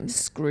pain.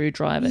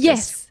 Screwdriver.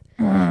 Yes.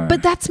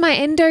 But that's my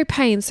endo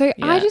pain. So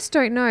I just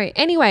don't know.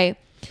 Anyway,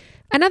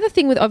 another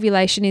thing with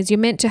ovulation is you're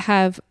meant to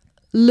have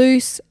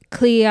loose,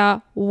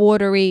 clear,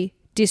 watery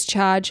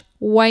discharge,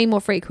 way more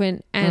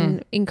frequent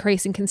and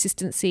increase in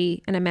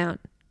consistency and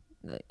amount,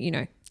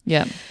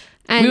 Yeah.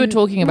 And we were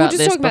talking about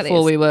this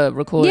before we were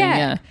recording.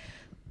 Yeah.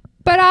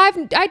 But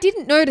I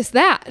didn't notice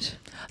that.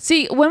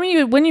 See, when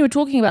you were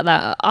talking about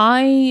that,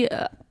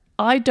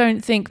 I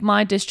don't think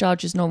my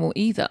discharge is normal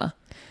either.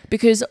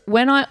 Because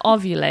when I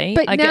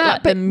ovulate, I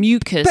get the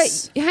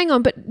mucus. But hang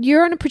on, but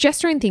you're on a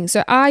progesterone thing,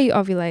 so are you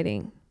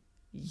ovulating?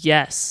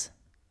 Yes.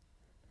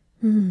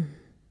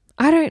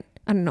 I don't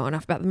know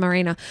enough about the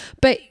Marina,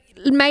 but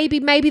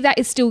maybe that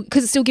is still,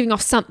 because it's still giving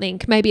off something.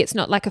 Maybe it's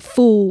not like the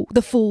full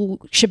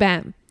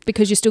shabam,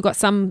 because you still got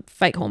some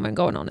fake hormone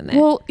going on in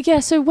there. Well, yeah.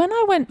 So when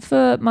I went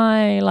for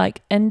my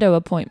endo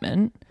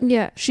appointment,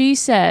 she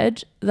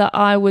said that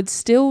I would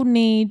still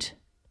need.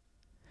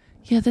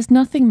 Yeah, there's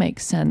nothing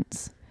makes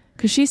sense.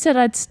 Because she said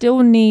I'd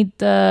still need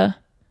the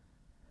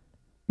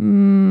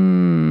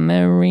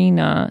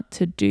Marina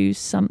to do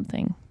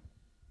something.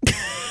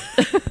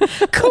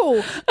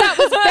 Cool. That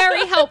was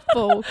very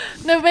helpful.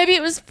 No, maybe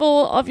it was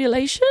for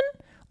ovulation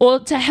or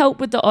to help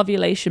with the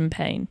ovulation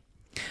pain.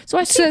 So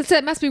I think so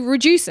it must be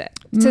reduce it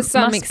to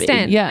some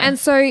extent. yeah. And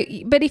so,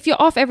 but if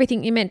you're off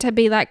everything, you're meant to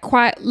be like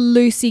quite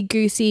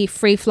loosey-goosey,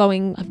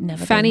 free-flowing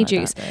fanny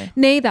juice.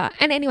 Neither.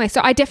 And anyway,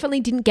 so I definitely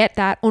didn't get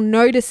that or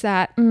notice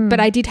that, but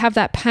I did have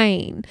that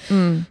pain.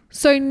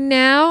 So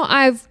now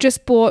I've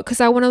just bought, because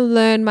I want to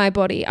learn my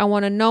body. I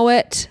want to know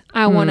it.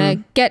 I want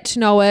to get to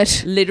know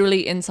it.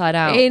 Literally inside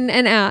out. In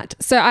and out.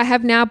 So I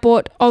have now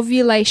bought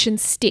ovulation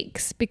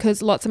sticks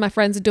because lots of my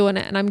friends are doing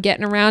it and I'm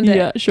getting around it.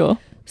 Yeah, sure.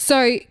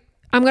 So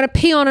I'm going to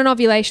pee on an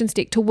ovulation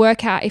stick to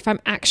work out if I'm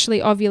actually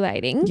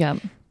ovulating. Yeah.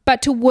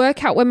 But to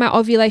work out when my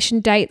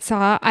ovulation dates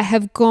are, I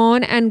have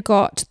gone and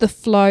got the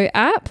Flow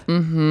app,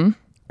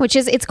 which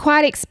is, it's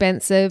quite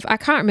expensive. I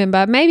can't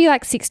remember, maybe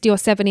like 60 or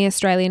 70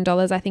 Australian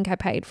dollars I think I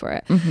paid for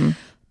it.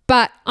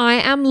 But I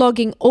am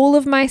logging all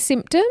of my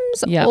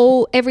symptoms,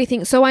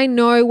 everything. So I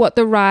know what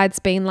the ride's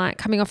been like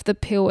coming off the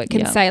pill. It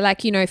can say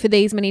like, you know, for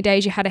these many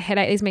days you had a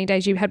headache, these many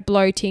days you had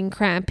bloating,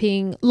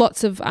 cramping,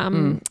 lots of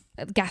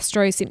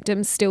gastro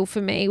symptoms still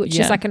for me, which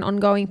is like an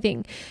ongoing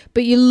thing.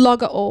 But you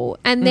log it all,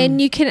 and then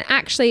you can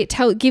actually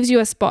it gives you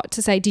a spot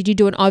to say, did you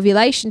do an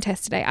ovulation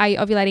test today? Are you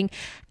ovulating?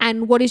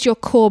 And what is your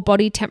core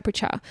body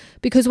temperature?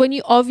 Because when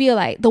you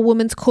ovulate, the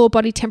woman's core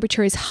body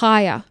temperature is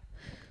higher.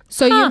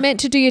 So you're meant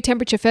to do your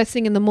temperature first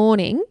thing in the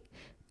morning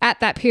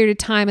at that period of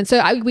time. And so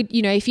I would,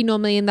 you know, if you're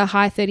normally in the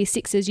high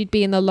 36s, you'd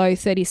be in the low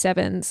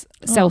 37s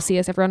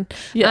Celsius, everyone.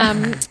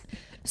 Yeah.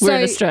 We're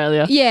in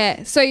Australia.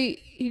 Yeah. So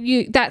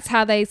that's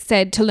how they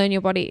said to learn your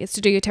body, is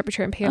to do your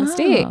temperature and pee on a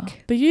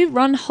stick. But you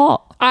run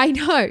hot. I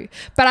know,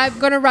 but I'm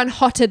going to run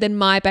hotter than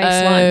my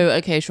baseline. Oh,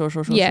 okay. Sure.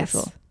 Yes.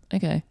 Sure.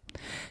 Okay.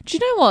 Do you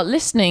know what?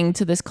 Listening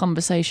to this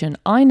conversation,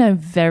 I know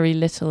very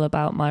little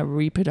about my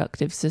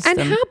reproductive system.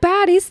 And how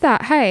bad is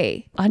that?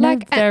 Hey, I know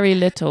very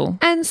little.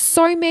 And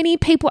so many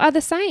people are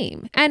the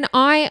same. And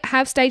I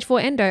have stage 4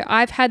 endo.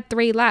 I've had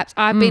 3 laps.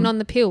 I've been on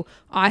the pill.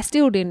 I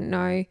still didn't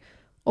know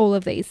all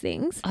of these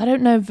things. I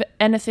don't know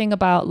anything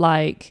about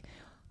like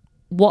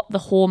what the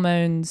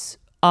hormones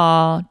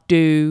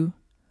do.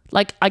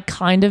 Like I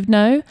kind of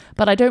know,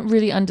 but I don't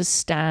really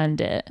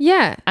understand it.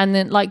 Yeah. And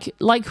then like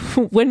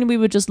when we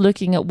were just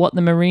looking at what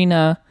the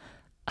Marina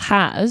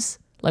has,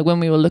 like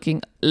when we were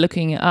looking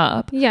it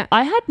up,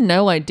 I had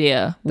no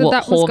idea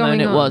what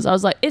hormone it was. I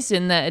was like, it's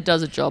in there, it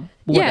does a job,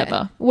 whatever.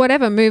 Yeah,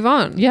 whatever, move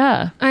on.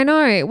 Yeah. I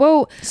know.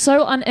 Well,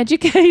 so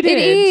uneducated. It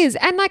is.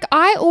 And like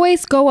I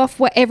always go off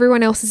what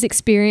everyone else's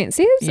experience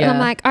is. Yeah. And I'm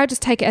like, I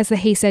just take it as the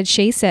he said,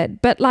 she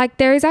said. But like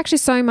there is actually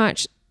so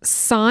much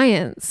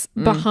science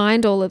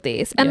behind all of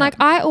this. And like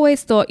I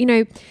always thought, you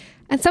know,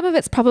 and some of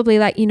it's probably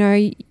like, you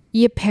know,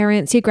 your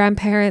parents, your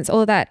grandparents, all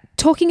of that,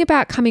 talking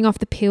about coming off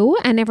the pill,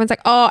 and everyone's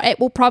like, oh,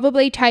 it will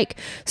probably take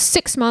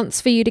 6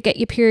 months for you to get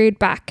your period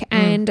back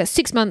and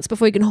 6 months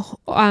before you can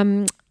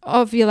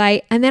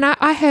ovulate. And then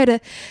I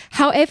heard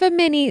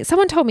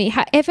someone told me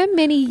however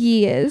many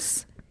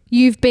years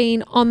you've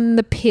been on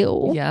the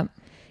pill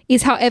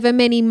is however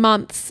many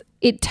months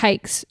it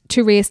takes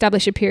to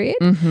reestablish a period.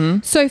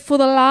 So for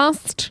the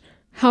last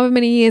however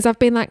many years, I've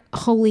been like,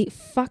 holy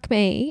fuck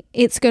me,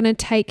 it's going to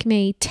take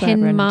me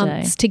 10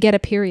 months to get a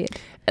period.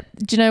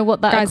 Do you know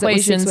what that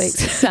equation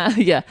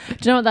Do you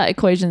know what that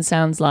equation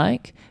sounds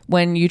like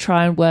when you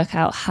try and work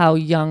out how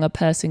young a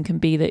person can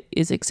be that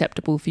is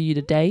acceptable for you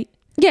to date?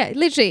 Yeah,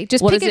 literally.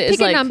 Just pick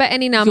a number,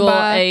 any number.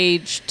 Your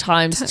age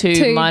times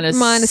 2 minus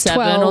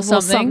 7 or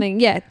something.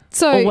 Yeah.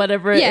 So or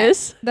whatever it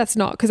is. That's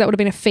not, because that would have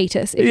been a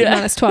fetus if you're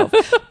minus 12.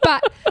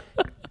 But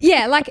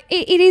yeah, like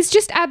it is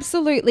just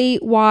absolutely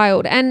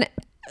wild. And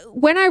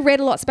when I read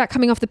lots about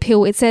coming off the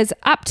pill, it says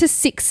up to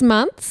 6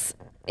 months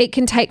it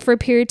can take for a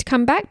period to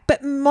come back.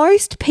 But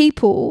most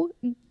people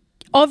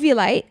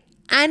ovulate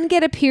and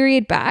get a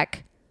period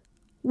back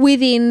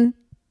within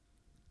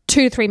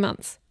 2 to 3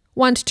 months.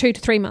 1 to 2 to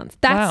 3 months.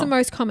 That's the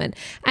most common.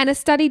 And a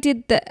study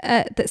did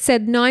that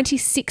said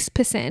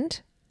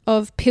 96%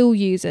 of pill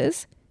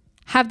users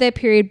have their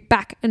period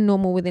back and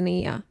normal within a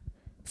year.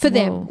 For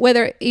them,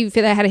 whether if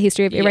they had a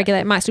history of irregular,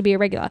 it might still be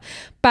irregular.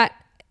 But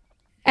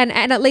and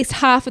at least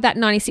half of that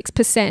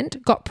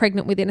 96% got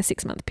pregnant within a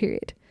 6-month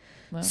period.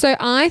 Wow. So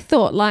I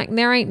thought, like,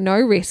 there ain't no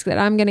risk that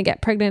I'm going to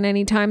get pregnant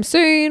anytime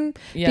soon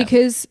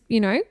because, you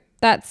know,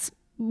 that's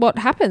what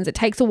happens. It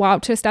takes a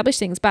while to establish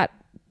things, but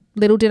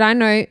little did I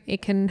know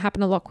it can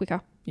happen a lot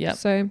quicker. Yeah.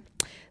 So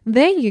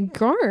there you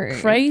go.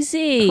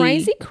 Crazy.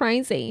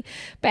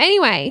 But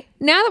anyway,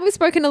 now that we've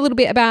spoken a little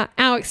bit about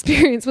our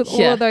experience with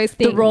all of those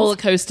things. The roller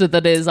coaster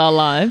that is our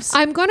lives.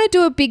 I'm going to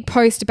do a big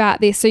post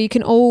about this so you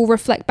can all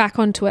reflect back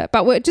onto it.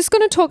 But we're just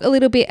going to talk a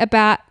little bit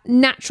about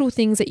natural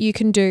things that you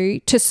can do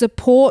to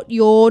support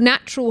your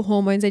natural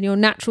hormones and your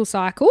natural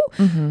cycle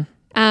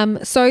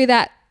so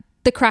that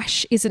the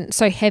crash isn't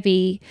so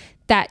heavy,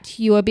 that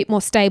you're a bit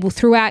more stable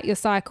throughout your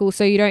cycle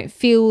so you don't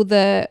feel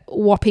the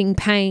whopping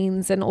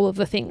pains and all of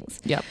the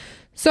things. Yep.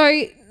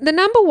 So the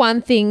number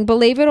one thing,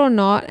 believe it or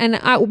not, and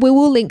we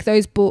will link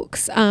those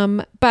books,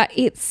 but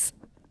it's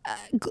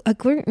a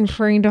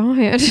gluten-free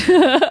diet,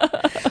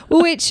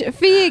 which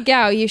for your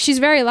gal, she's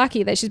very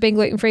lucky that she's been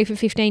gluten-free for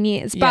 15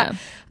 years. But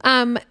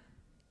and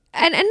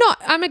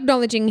not, I'm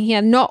acknowledging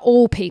here, not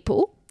all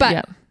people,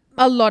 but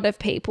a lot of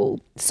people.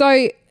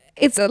 So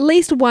it's at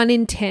least 1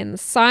 in 10.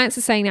 Science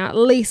is saying now at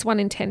least 1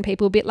 in 10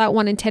 people, a bit like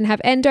 1 in 10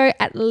 have endo,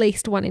 at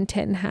least 1 in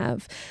 10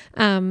 have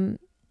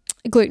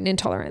gluten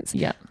intolerance.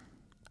 Yeah.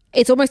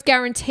 It's almost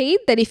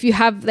guaranteed that if you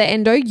have the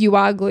endo, you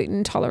are gluten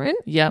intolerant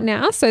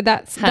now. So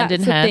that's the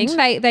thing.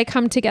 They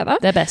come together.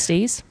 They're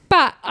besties.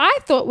 But I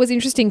thought was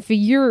interesting for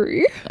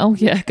you. Oh,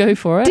 yeah. Go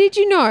for it. Did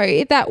you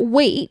know that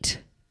wheat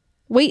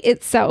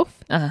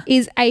itself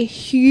is a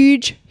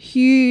huge,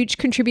 huge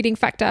contributing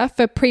factor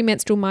for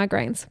premenstrual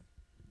migraines?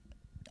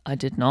 I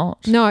did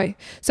not. No.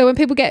 So when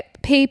people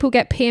get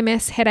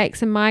PMS,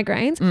 headaches and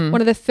migraines,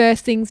 one of the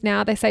first things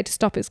now they say to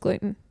stop is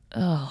gluten.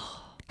 Oh.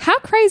 How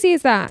crazy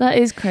is that? That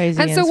is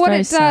crazy. And so what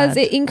it does,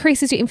 it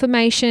increases your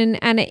inflammation,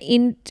 and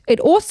it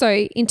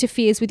also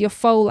interferes with your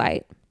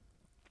folate,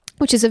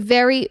 which is a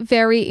very,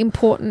 very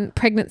important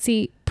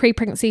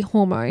pre-pregnancy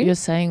hormone. You're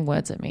saying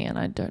words at me and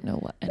I don't know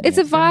what it's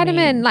a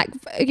vitamin. Mean. Like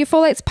your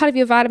folate's part of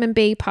your vitamin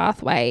B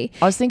pathway.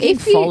 I was thinking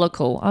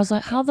follicle. I was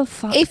like, how the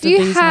fuck if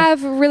you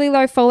have really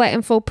low folate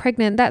and fall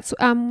pregnant, that's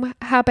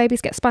how babies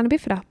get spina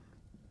bifida.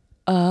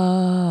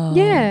 Oh.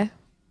 Yeah.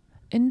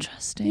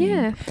 Interesting.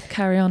 Yeah.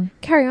 Carry on.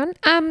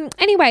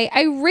 Anyway,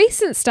 a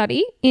recent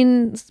study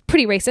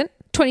pretty recent,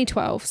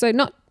 2012. So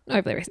not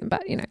overly recent,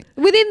 but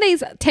within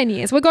these 10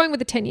 years, we're going with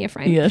the 10-year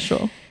frame. Yeah,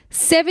 sure.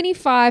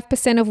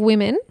 75% of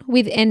women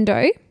with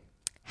endo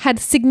had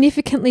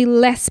significantly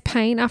less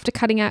pain after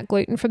cutting out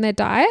gluten from their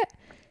diet.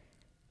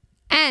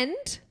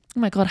 And oh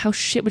my God, how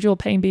shit would your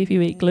pain be if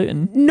you eat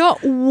gluten?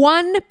 Not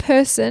one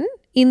person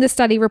in the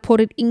study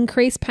reported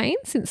increased pain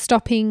since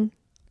stopping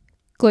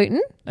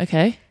gluten.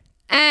 Okay.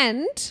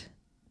 And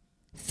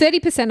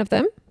 30% of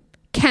them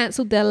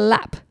cancelled their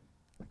laps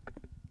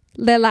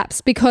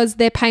because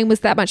their pain was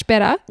that much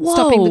better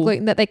stopping the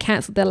gluten that they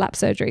cancelled their lap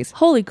surgeries.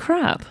 Holy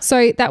crap.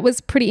 So that was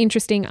pretty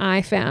interesting,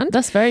 I found.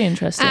 That's very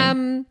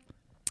interesting.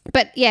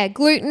 But yeah,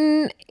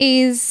 gluten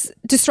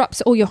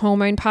disrupts all your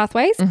hormone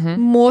pathways,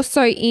 more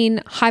so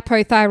in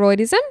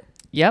hypothyroidism.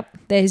 Yep.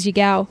 There's your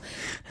gal.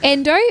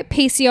 Endo,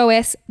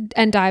 PCOS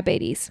and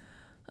diabetes.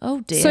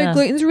 Oh dear. So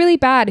gluten's really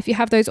bad if you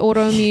have those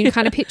autoimmune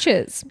kind of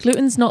pictures.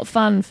 Gluten's not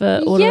fun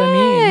for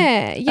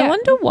autoimmune. Yeah. I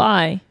wonder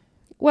why.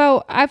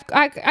 Well, I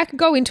could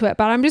go into it,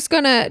 but I'm just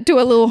going to do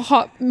a little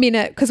hot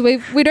minute because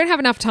we don't have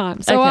enough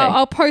time. So okay.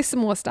 I'll post some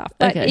more stuff.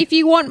 But if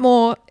you want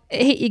more,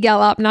 hit your gal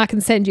up and I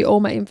can send you all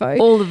my info.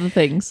 All of the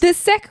things. The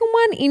second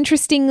one,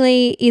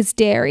 interestingly, is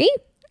dairy.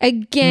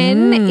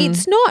 Again,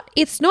 it's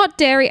not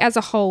dairy as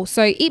a whole.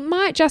 So it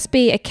might just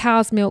be a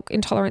cow's milk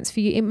intolerance for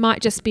you. It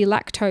might just be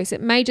lactose.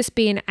 It may just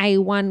be an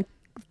A1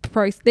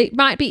 it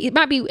might be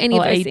any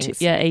of those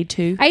things. Yeah,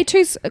 A2.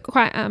 A2's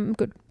quite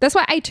good. That's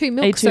why A2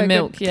 milk's so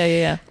milk. good.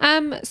 Yeah.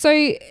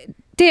 So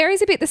dairy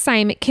is a bit the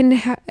same. It can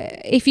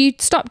if you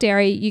stop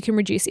dairy, you can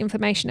reduce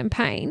inflammation and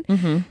pain.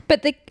 Mm-hmm.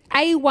 But the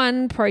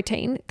A1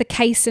 protein, the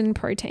casein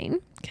protein.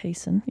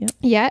 Casein, yeah.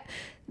 Yeah.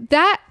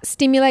 That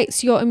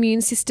stimulates your immune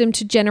system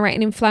to generate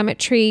an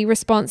inflammatory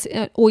response.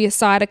 All your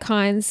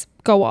cytokines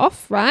go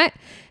off, right?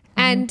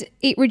 And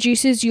it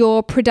reduces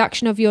your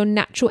production of your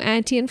natural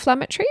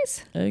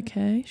anti-inflammatories.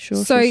 Okay,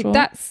 sure. So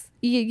that's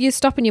you're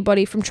stopping your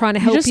body from trying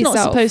to help yourself. You're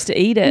just not supposed to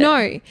eat it.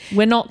 No,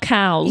 we're not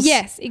cows.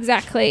 Yes,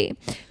 exactly.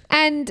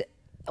 And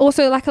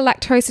also, like a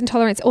lactose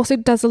intolerance, also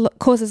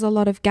causes a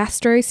lot of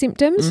gastro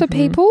symptoms for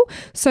people.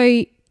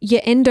 So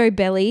your endo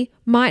belly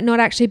might not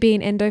actually be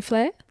an endo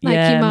flare.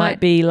 Like you might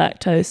be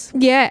lactose.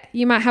 Yeah,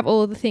 you might have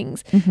all of the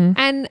things.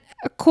 And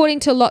according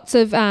to lots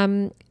of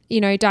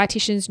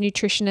dietitians,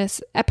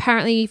 nutritionists,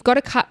 apparently you've got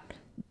to cut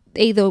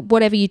either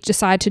whatever you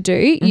decide to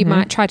do. You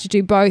might try to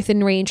do both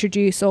and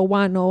reintroduce or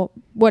one or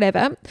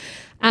whatever.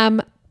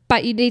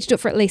 But you need to do it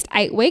for at least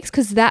 8 weeks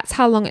because that's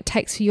how long it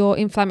takes for your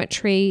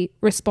inflammatory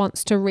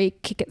response to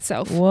re-kick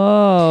itself.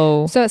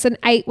 Whoa. So it's an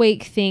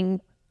 8-week thing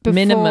before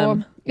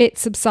minimum it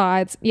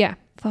subsides. Yeah.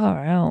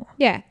 Far out.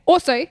 Yeah.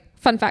 Also,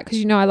 fun fact,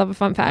 because I love a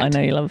fun fact. I know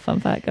you love a fun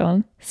fact. Go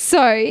on.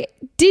 So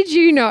did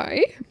you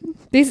know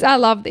this? I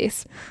love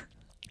this.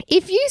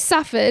 If you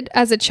suffered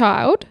as a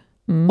child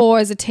or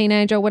as a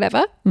teenager or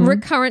whatever,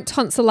 recurrent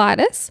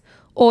tonsillitis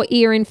or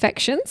ear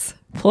infections.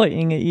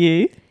 Pointing at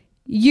you.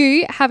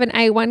 You have an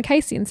A1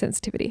 casein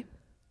sensitivity.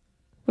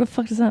 What the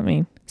fuck does that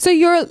mean? So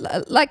you're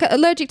like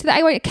allergic to the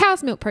A1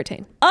 cow's milk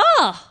protein.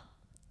 Ah!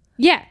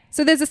 Yeah.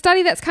 So there's a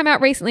study that's come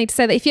out recently to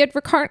say that if you had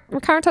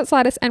recurrent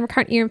tonsillitis and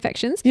recurrent ear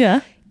infections.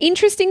 Yeah.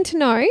 Interesting to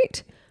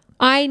note,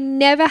 I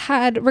never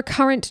had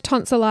recurrent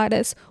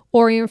tonsillitis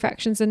or ear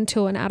infections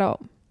until an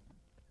adult.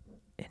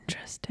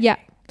 Interesting. Yeah.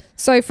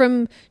 So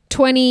from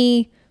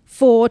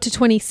 24 to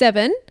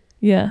 27.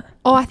 Yeah.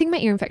 I think my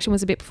ear infection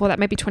was a bit before that,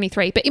 maybe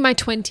 23. But in my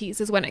 20s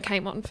is when it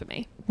came on for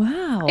me.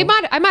 Wow. I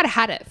might have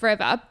had it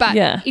forever, but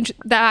Yeah.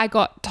 that I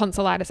got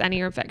tonsillitis and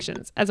ear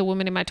infections as a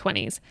woman in my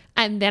 20s.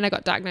 And then I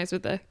got diagnosed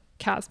with the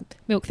cow's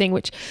milk thing,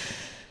 which,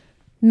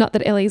 not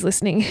that Ellie's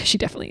listening. She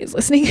definitely is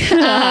listening.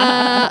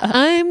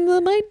 I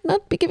might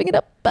not be giving it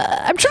up.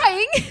 I'm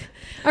trying.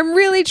 I'm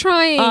really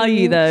trying. Are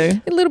you though?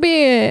 A little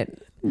bit.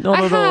 Not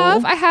at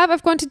all.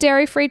 I've gone to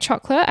dairy-free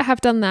chocolate. I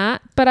have done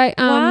that, but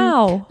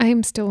Wow.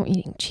 I'm still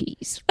eating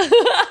cheese.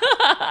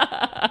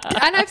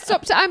 And I've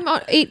stopped.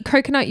 Eat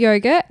coconut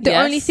yogurt. The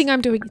Yes. only thing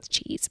I'm doing is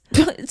cheese.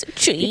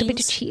 It's Eat a bit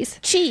of cheese.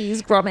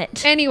 Cheese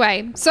grommet.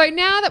 Anyway, so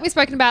now that we've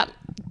spoken about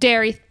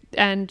dairy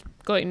and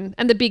gluten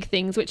and the big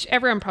things, which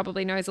everyone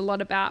probably knows a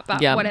lot about,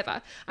 but Yeah.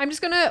 whatever. I'm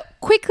just going to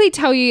quickly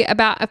tell you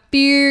about a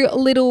few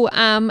little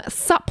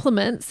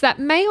supplements that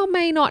may or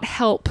may not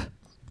help.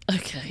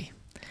 Okay.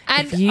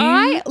 And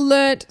I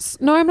learnt,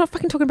 no, I'm not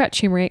fucking talking about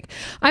turmeric.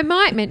 I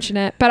might mention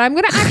it, but I'm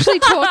going to actually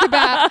talk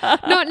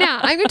about, not now,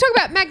 I'm going to talk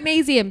about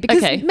magnesium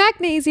because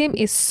magnesium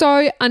is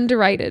so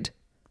underrated.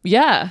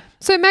 Yeah.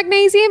 So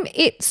magnesium,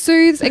 it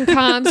soothes and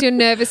calms your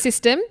nervous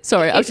system.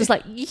 Sorry, I was just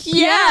like,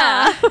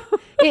 yeah.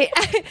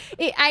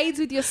 It aids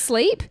with your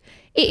sleep.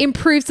 It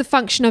improves the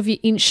function of your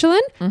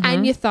insulin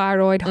and your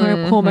thyroid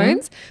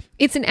hormones.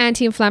 It's an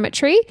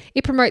anti-inflammatory.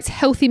 It promotes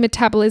healthy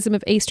metabolism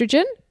of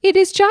estrogen. It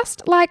is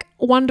just like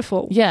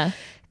wonderful. Yeah.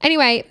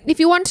 Anyway, if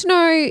you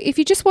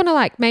just want to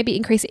like maybe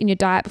increase it in your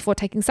diet before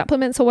taking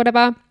supplements or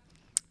whatever,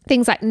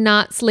 things like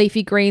nuts,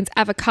 leafy greens,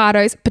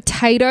 avocados,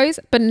 potatoes,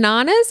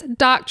 bananas,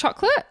 dark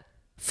chocolate,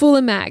 full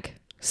of mag.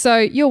 So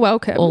you're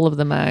welcome. All of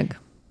the mag.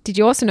 Did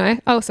you also know?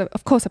 Oh, so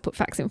of course I put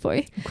facts in for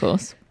you. Of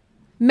course.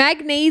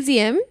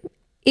 Magnesium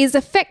is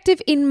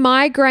effective in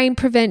migraine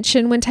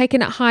prevention when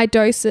taken at high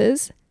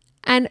doses,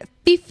 and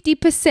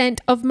 50%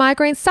 of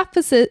migraine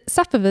sufferers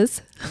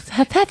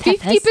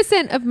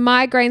 50% of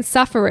migraine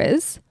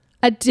sufferers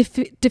are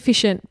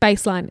deficient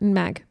baseline in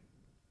mag.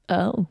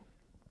 Oh.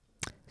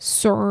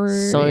 So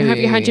have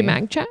you had your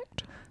mag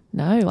checked?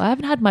 No, I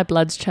haven't had my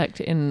bloods checked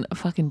in a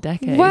fucking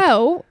decade.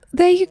 Well,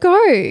 there you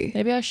go.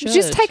 Maybe I should.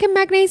 Just take a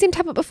magnesium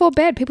tablet before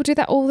bed. People do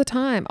that all the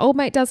time. Old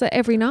mate does it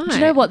every night. Do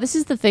you know what? This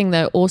is the thing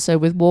though, also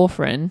with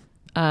warfarin,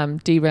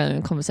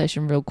 derailing the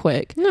conversation real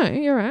quick. No,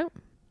 you're right.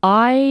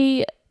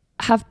 I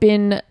have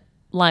been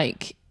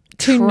like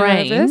Too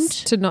trained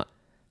nervous to not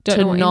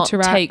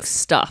take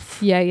stuff.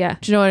 Yeah.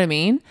 Do you know what I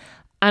mean?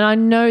 And I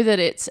know that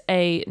it's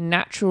a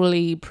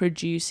naturally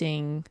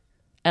producing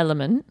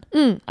element.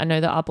 I know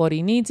that our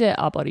body needs it,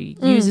 our body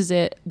uses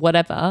it,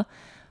 whatever.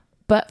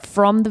 But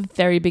from the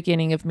very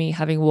beginning of me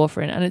having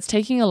warfarin, and it's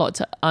taking a lot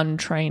to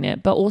untrain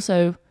it, but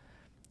also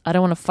I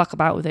don't want to fuck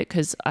about with it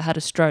because I had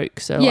a stroke.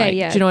 So do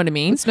you know what I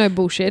mean? It's no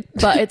bullshit.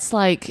 But it's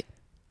like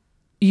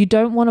you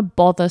don't want to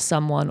bother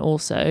someone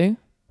also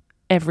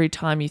every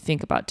time you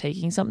think about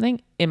taking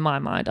something. In my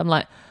mind, I'm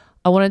like,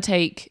 I want to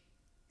take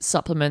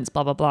supplements,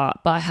 blah, blah, blah,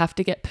 but I have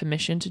to get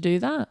permission to do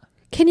that.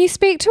 Can you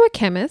speak to a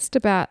chemist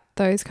about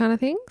those kind of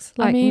things?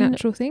 Like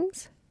natural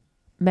things?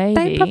 Maybe.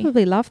 They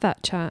probably love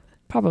that chat.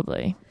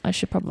 Probably. I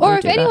should probably Or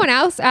if do anyone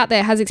that. else out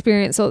there has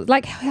experience, or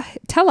like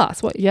tell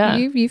us what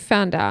you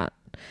found out.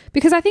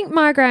 Because I think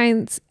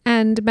migraines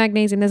and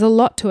magnesium, there's a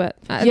lot to it.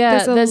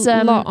 There's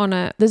a lot on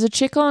it. There's a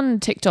chick on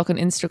TikTok and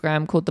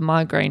Instagram called the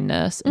Migraine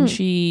Nurse, and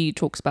she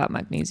talks about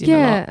magnesium a lot.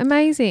 Yeah,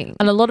 amazing.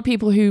 And a lot of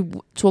people who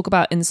talk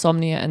about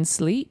insomnia and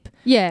sleep,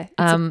 Yeah.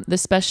 the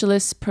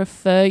specialists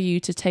prefer you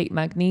to take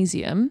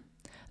magnesium.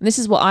 And this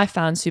is what I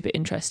found super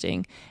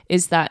interesting,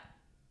 is that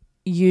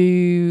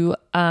you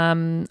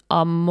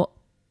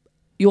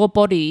your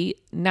body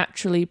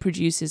naturally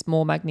produces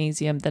more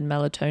magnesium than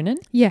melatonin.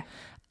 Yeah.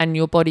 And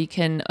your body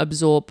can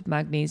absorb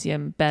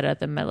magnesium better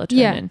than melatonin.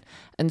 Yeah.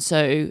 And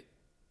so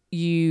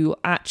you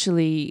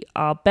actually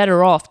are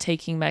better off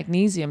taking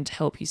magnesium to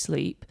help you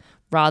sleep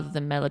rather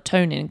than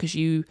melatonin, because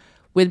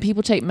when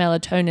people take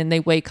melatonin, they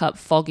wake up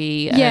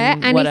foggy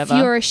and whatever. If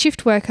you're a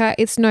shift worker,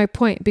 it's no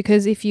point,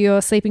 because if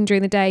you're sleeping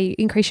during the day, you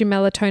increase your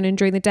melatonin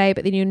during the day,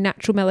 but then your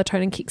natural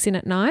melatonin kicks in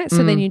at night.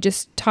 So then you're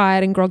just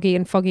tired and groggy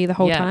and foggy the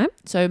whole time.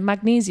 So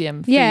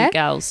magnesium for you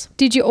gals.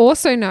 Did you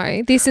also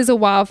know, this is a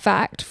wild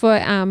fact for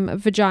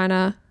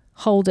vagina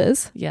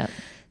holders,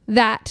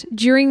 that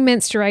during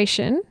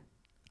menstruation,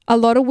 a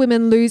lot of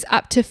women lose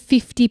up to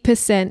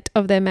 50%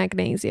 of their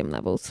magnesium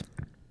levels.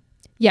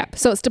 Yep.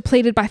 So it's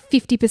depleted by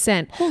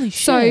 50%. Holy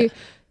shit. So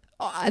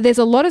there's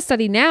a lot of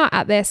study now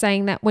out there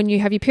saying that when you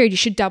have your period, you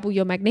should double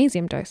your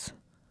magnesium dose.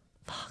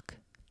 Fuck.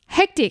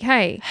 Hectic,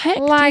 hey?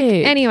 Hectic. Like,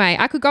 anyway,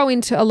 I could go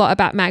into a lot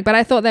about mag, but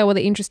I thought they were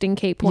the interesting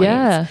key points.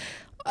 Yeah.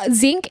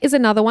 Zinc is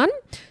another one.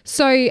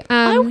 So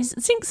I always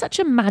think such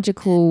a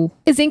magical...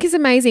 Zinc is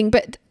amazing,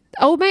 but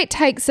old mate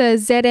takes a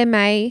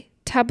ZMA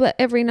tablet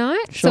every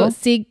night. Sure.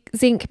 So it's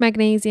zinc,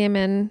 magnesium,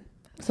 and...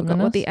 I forgot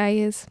what the A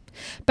is.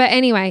 But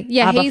anyway,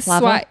 you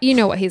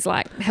know what he's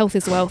like. Health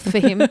is wealth for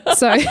him.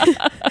 So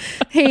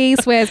he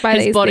swears by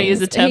these things.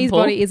 His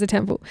body is a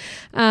temple.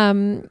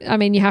 I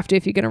mean, you have to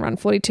if you're going to run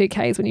 42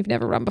 Ks when you've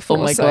never run before.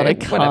 Oh my God, I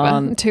can't.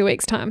 Whatever, in 2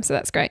 weeks' time. So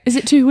that's great. Is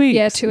it 2 weeks?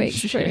 Yeah, 2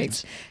 weeks. 3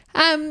 weeks.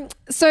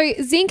 So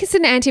zinc is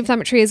an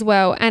anti-inflammatory as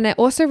well, and it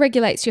also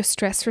regulates your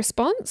stress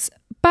response.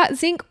 But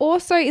zinc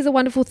also is a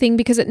wonderful thing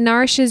because it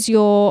nourishes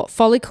your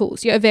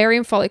follicles, your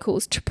ovarian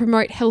follicles, to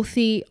promote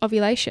healthy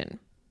ovulation,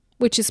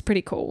 which is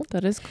pretty cool.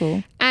 That is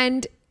cool.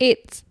 And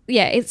it's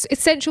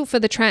essential for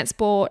the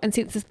transport and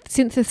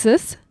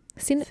synthesis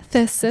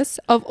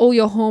of all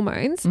your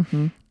hormones.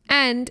 Mm-hmm.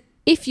 And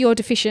if you're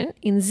deficient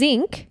in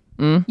zinc,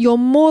 you're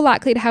more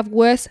likely to have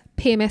worse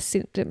PMS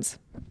symptoms.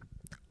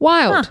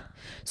 Wild. Huh.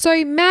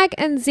 So mag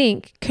and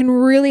zinc can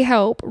really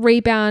help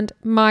rebound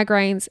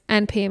migraines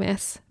and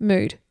PMS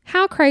mood.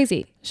 How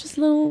crazy. It's just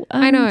a little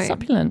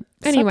supplement.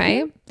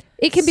 Anyway,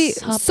 it can be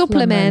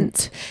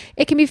supplement.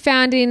 It can be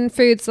found in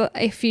foods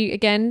if you,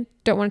 again,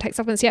 don't want to take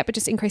supplements yet, but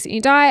just increase it in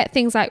your diet.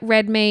 Things like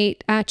red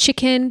meat,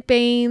 chicken,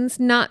 beans,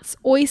 nuts,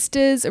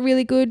 oysters are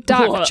really good.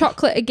 Dark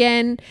chocolate,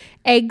 again,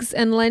 eggs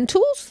and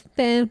lentils.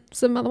 There are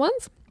some other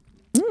ones.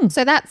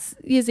 So that's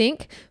your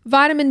zinc.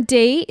 Vitamin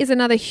D is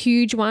another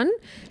huge one.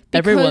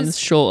 Everyone's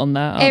short on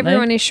that, aren't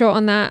Everyone they? is short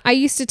on that. I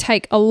used to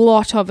take a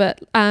lot of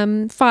it,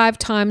 5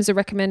 times the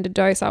recommended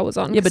dose I was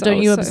on. Yeah, but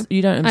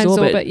you don't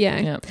absorb it.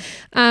 Yeah.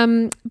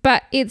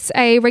 But it's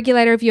a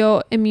regulator of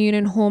your immune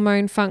and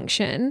hormone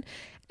function.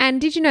 And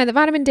did you know that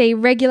vitamin D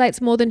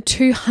regulates more than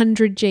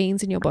 200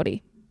 genes in your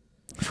body?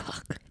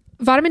 Fuck.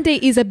 Vitamin D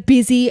is a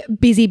busy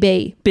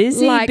bee.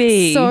 Busy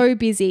bee. So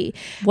busy.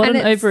 What an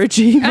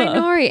overachiever. I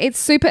know. It's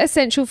super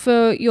essential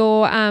for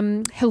your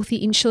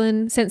healthy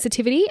insulin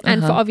sensitivity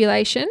and for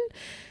ovulation.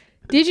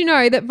 Did you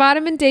know that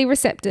vitamin D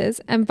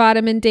receptors and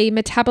vitamin D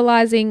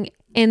metabolizing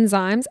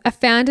enzymes are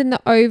found in the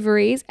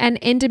ovaries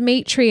and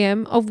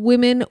endometrium of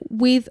women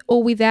with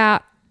or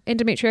without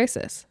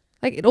endometriosis?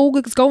 Like, it all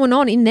is going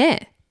on in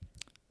there.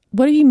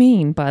 What do you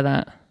mean by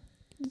that?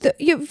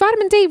 Your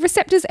vitamin D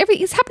receptors,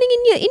 everything is happening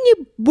in your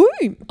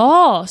womb.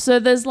 Oh, so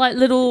there's like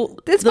the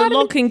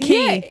lock and key.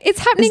 Yeah, it's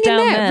happening in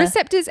there. there.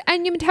 Receptors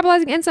and your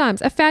metabolizing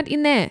enzymes are found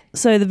in there.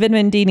 So the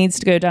vitamin D needs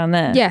to go down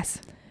there.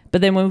 Yes.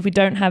 But then when we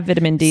don't have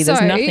vitamin D,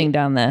 there's nothing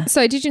down there.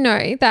 So did you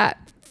know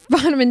that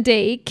vitamin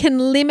D can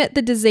limit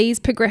the disease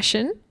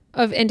progression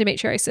of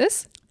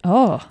endometriosis?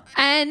 Oh.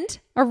 And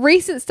a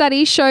recent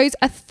study shows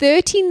a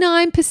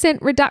 39%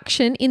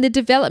 reduction in the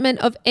development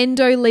of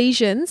endo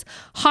lesions,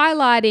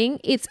 highlighting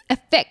its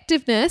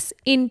effectiveness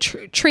in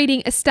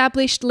treating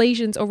established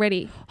lesions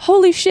already.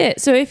 Holy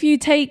shit. So if you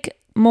take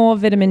more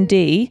vitamin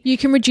D, you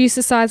can reduce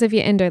the size of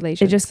your endo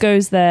lesions. It just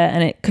goes there,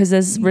 and because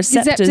there's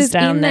receptors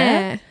down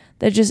there.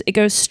 It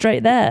goes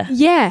straight there.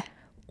 Yeah.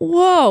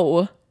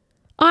 Whoa.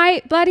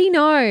 I bloody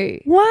know.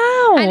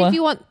 Wow. And if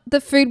you want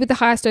the food with the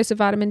highest dose of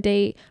vitamin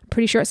D, I'm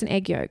pretty sure it's an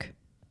egg yolk.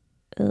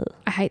 Ugh.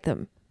 I hate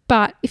them.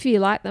 But if you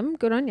like them,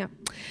 good on you.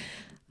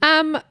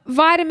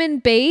 Vitamin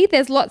B,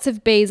 there's lots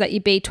of Bs, like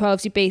your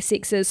B12s, your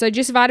B6s. So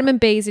just vitamin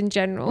Bs in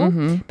general.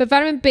 Mm-hmm. But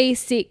vitamin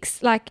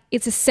B6, like,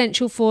 it's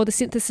essential for the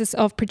synthesis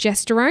of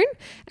progesterone,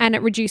 and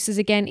it reduces,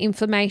 again,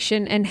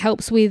 inflammation and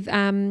helps with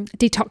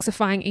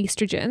detoxifying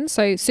estrogen.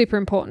 So super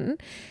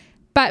important.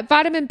 But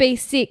vitamin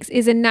B6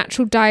 is a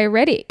natural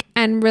diuretic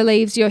and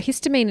relieves your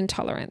histamine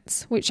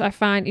intolerance, which I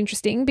find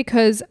interesting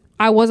because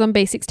I was on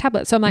B6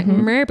 tablets. So I'm like,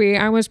 maybe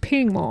I was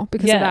peeing more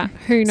because of that.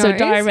 Who knows? So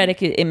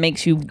diuretic, it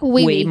makes you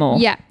wee more.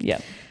 Yeah.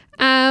 Yeah.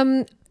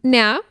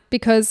 Now,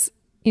 because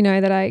you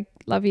know that I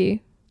love you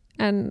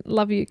and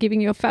love you giving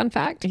you a fun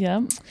fact.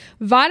 Yeah.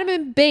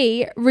 Vitamin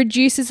B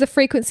reduces the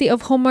frequency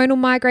of hormonal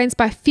migraines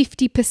by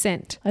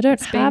 50%. I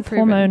don't have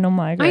hormonal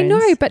migraines. I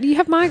know, but you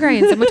have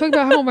migraines and we're talking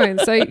about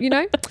hormones. So, you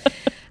know.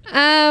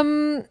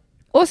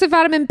 Also,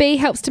 vitamin B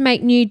helps to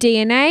make new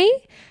DNA,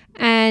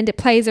 and it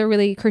plays a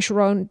really crucial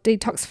role in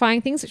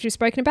detoxifying things, which we've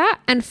spoken about.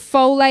 And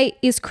folate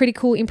is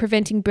critical in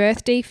preventing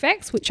birth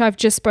defects, which I've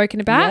just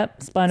spoken about.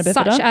 Yep, spina bifida.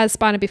 Such as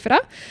spina bifida.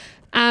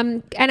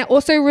 And it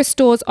also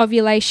restores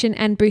ovulation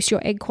and boosts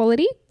your egg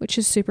quality, which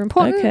is super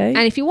important. Okay. And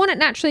if you want it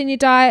naturally in your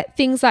diet,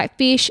 things like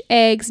fish,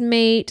 eggs,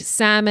 meat,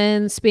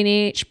 salmon,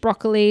 spinach,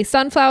 broccoli,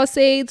 sunflower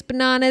seeds,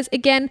 bananas.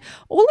 Again,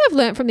 all I've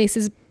learned from this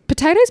is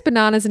potatoes,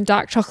 bananas, and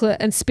dark chocolate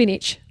and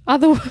spinach.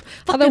 Other ones.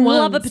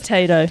 Love a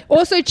potato.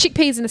 Also,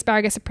 chickpeas and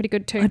asparagus are pretty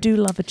good too. I do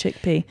love a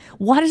chickpea.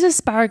 Why does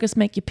asparagus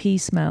make your pee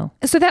smell?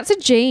 So that's a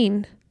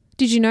gene.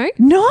 Did you know?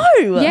 No.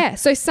 Yeah.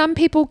 So some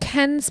people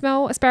can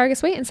smell asparagus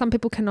sweet and some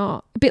people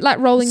cannot. A bit like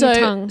rolling your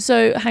tongue.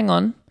 So hang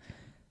on.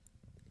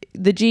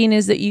 The gene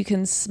is that you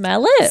can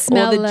smell it,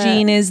 or the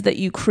gene is that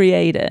you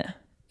create it?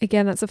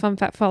 Again, that's a fun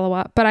fact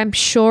follow-up, but I'm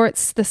sure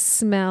it's the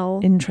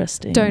smell.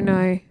 Interesting. Don't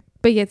know.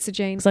 But yeah, it's a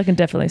gene. Because I can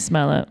definitely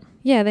smell it.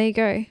 Yeah, there you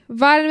go.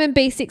 Vitamin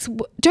B6,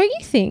 don't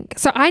you think?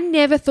 So I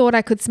never thought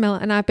I could smell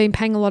it, and I've been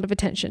paying a lot of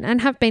attention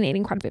and have been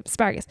eating quite a bit of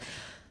asparagus.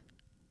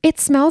 It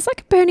smells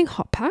like a burning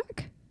hot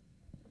pack.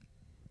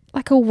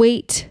 Like a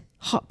wheat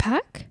hot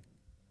pack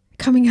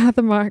coming out of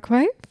the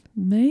microwave.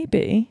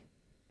 Maybe.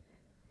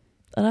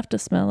 I'll have to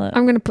smell it.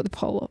 I'm going to put the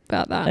poll up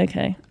about that.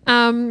 Okay.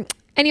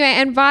 Anyway,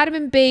 and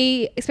vitamin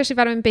B, especially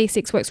vitamin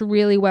B6, works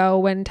really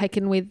well when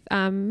taken with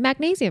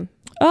magnesium.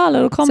 Oh, a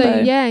little combo. So,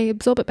 yeah, you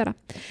absorb it better.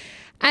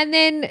 And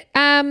then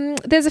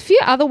there's a few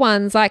other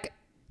ones like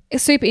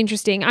It's super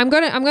interesting. I'm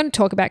gonna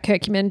talk about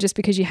curcumin just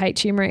because you hate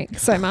turmeric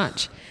so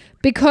much,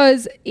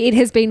 because it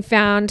has been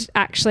found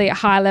actually at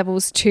high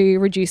levels to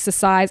reduce the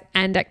size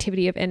and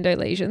activity of endo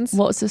lesions.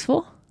 What's this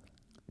for?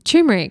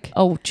 Turmeric.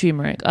 Oh,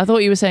 turmeric. I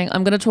thought you were saying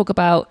I'm going to talk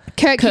about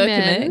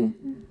curcumin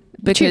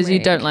because you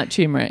don't like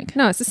turmeric.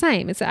 No, it's the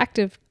same. It's an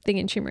active thing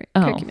in turmeric.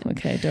 Oh, curcumin.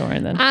 okay. Don't worry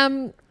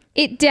then.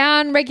 It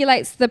down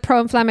regulates the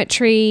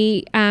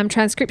pro-inflammatory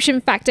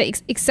transcription factor,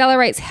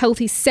 accelerates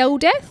healthy cell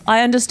death.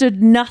 I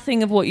understood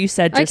nothing of what you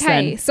said just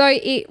then. Okay, so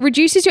it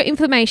reduces your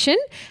inflammation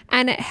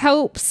and it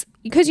helps,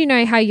 because you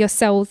know how your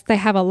cells, they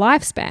have a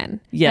lifespan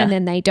and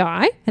then they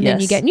die and then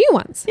you get new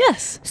ones.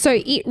 Yes.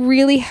 So it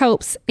really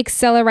helps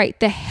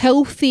accelerate the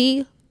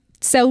healthy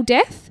cell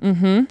death.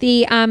 Mm-hmm.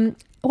 The,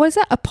 what is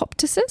that?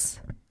 Apoptosis?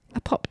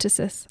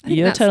 Apoptosis.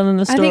 You're telling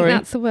the story. I think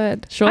that's the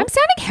word. Sure. I'm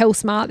sounding hell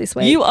smart this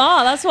week. You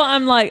are. That's what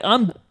I'm like.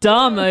 I'm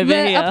dumb over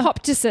the here.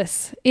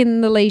 Apoptosis in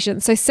the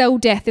lesions. So cell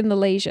death in the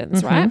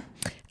lesions, right?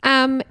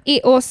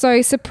 It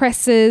also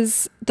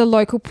suppresses the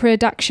local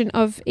production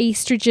of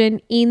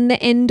estrogen in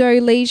the endo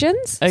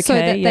lesions so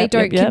that they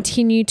don't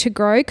continue to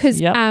grow, because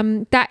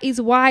that is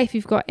why if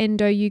you've got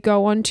endo, you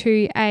go on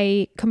to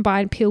a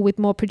combined pill with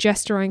more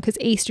progesterone, because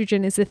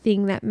estrogen is the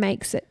thing that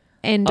makes it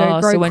endo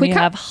grow so when quicker. You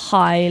have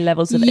high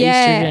levels of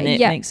estrogen, it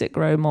makes it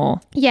grow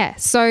more. Yeah,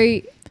 so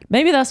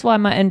maybe that's why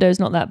my endo's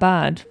not that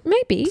bad.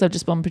 Maybe. Because I've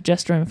just been on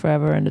progesterone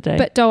forever and a day.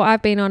 But doll,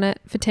 I've been on it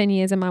for 10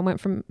 years and mine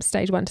went from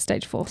stage 1 to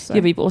stage 4. So.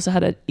 Yeah, but you've also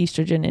had an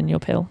estrogen in your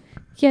pill.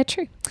 Yeah,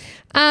 true.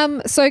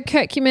 So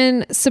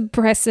curcumin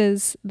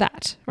suppresses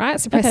that,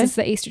 right? Suppresses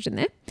the estrogen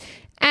there.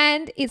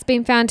 And it's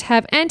been found to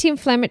have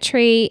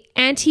anti-inflammatory,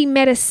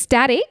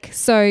 anti-metastatic,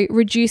 so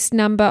reduced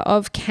number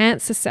of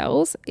cancer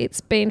cells. It's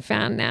been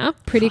found now.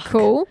 Pretty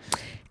cool.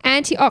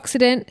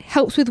 Antioxidant,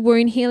 helps with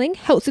wound healing,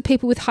 helps with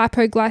people with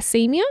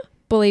hypoglycemia,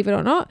 believe it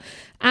or not.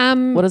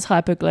 What does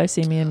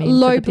hypoglycemia mean?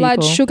 Low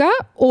blood sugar.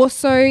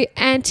 Also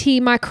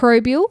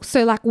antimicrobial,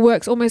 so like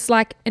works almost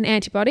like an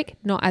antibiotic,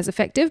 not as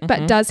effective,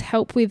 but does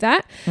help with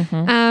that.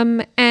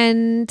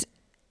 And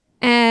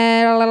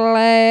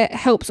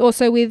helps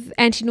also with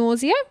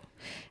anti-nausea,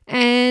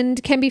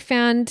 and can be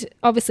found,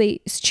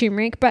 obviously it's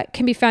turmeric, but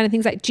can be found in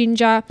things like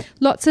ginger,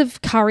 lots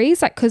of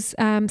curries, like because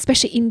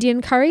especially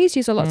Indian curries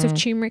use lots of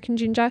turmeric and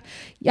ginger,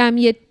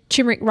 your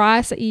turmeric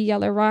rice, like your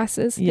yellow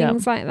rices,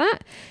 things like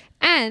that.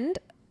 And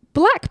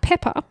black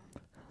pepper.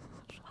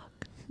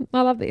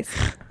 I love this.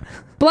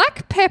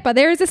 Black pepper.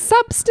 There is a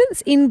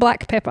substance in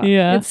black pepper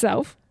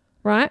itself,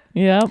 right?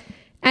 Yeah.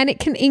 And it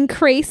can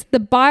increase the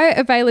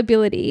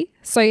bioavailability,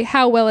 so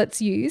how well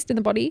it's used in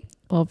the body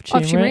of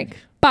turmeric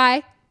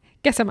by,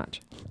 guess how much?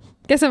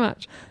 Guess how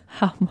much?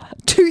 How much?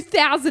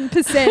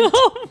 2,000%.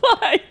 Oh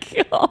my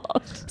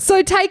God.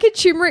 So take a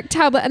turmeric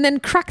tablet and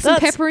then crack some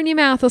pepper in your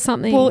mouth or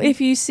something. Well,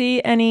 if you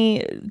see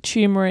any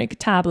turmeric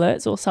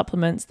tablets or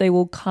supplements, they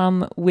will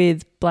come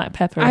with black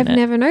pepper in it. I've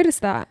never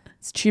noticed that.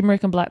 It's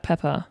turmeric and black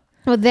pepper.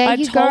 Well, there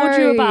you go. I told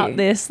you about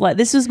this. Like,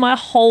 this was my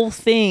whole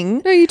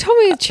thing. No, you told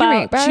me it's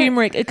turmeric. About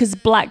turmeric, because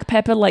black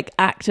pepper like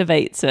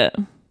activates it.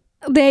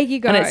 There you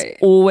go. And it's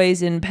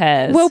always in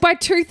pairs. Well, by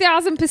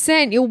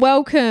 2,000%, you're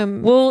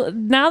welcome. Well,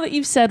 now that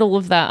you've said all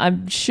of that, I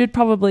should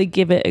probably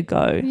give it a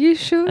go. You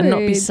should. And not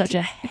be such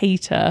a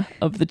hater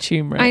of the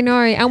turmeric. I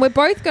know. And we're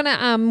both going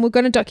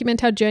to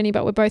document our journey,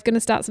 but we're both going to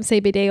start some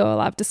CBD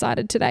oil, I've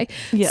decided today.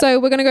 Yep. So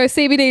we're going to go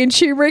CBD and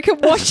turmeric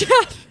and watch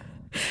out.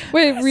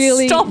 We're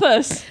really... Stop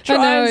us.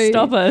 Try and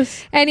stop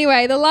us.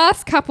 Anyway, the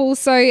last couple.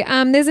 So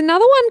there's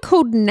another one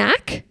called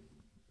NAC.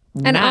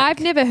 And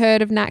I've never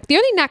heard of NAC. The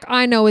only NAC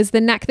I know is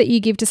the NAC that you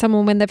give to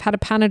someone when they've had a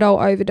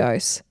Panadol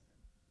overdose.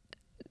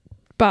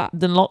 But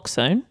the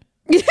naloxone.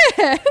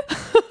 Yeah.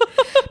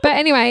 But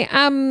anyway,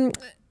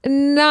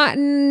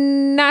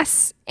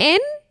 NAS-N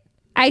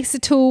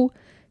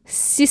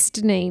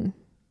acetylcysteine.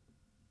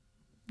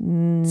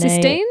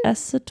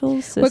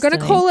 Acetylcysteine. We're going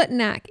to call it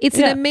NAC. It's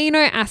an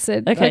amino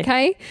acid,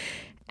 okay?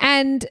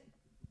 And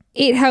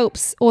it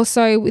helps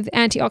also with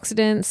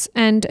antioxidants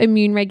and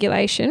immune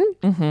regulation.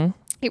 Mm-hmm.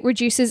 It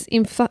reduces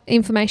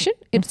inflammation.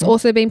 It's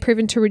also been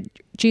proven to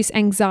reduce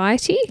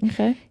anxiety.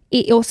 Okay.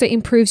 It also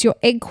improves your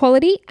egg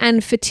quality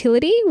and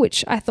fertility,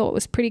 which I thought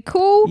was pretty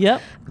cool. Yep.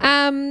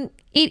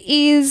 It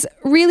is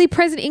really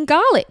present in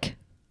garlic.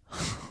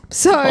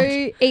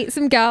 So eat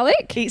some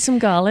garlic. Eat some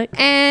garlic.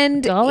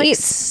 And garlic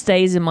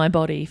stays in my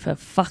body for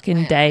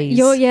fucking days.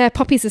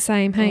 Poppy's the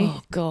same, hey?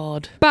 Oh,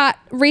 God. But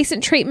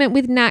recent treatment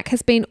with NAC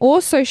has been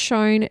also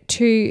shown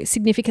to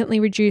significantly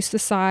reduce the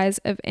size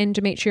of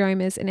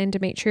endometriomas and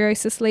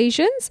endometriosis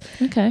lesions.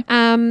 Okay.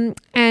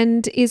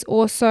 And is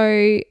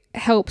also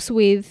helps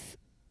with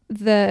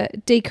the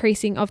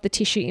decreasing of the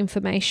tissue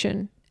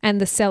inflammation and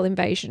the cell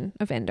invasion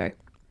of endo.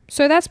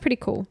 So that's pretty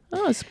cool.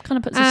 Oh, it kind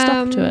of puts a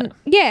stop to it.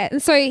 Yeah.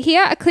 And so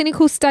here, a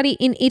clinical study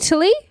in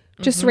Italy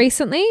just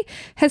recently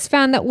has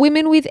found that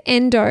women with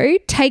endo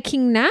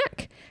taking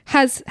NAC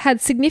has had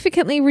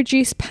significantly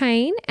reduced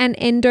pain and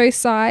endo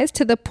size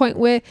to the point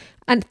where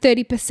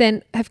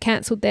 30% have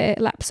cancelled their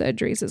lap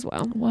surgeries as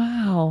well.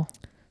 Wow.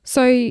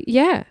 So,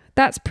 yeah,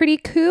 that's pretty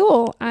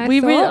cool.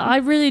 I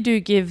really do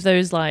give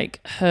those like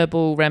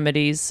herbal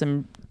remedies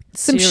some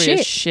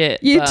serious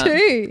shit. You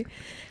do.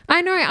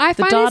 I know. I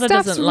find this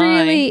stuff's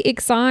really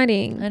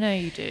exciting. I know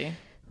you do.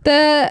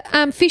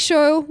 The fish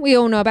oil, we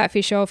all know about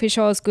fish oil. Fish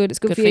oil is good. It's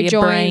good for your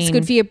joints.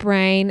 Good for your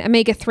brain.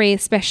 Omega-3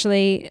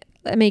 especially.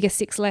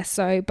 Omega-6 less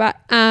so. But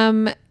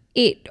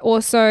it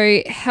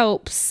also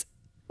helps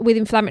with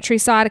inflammatory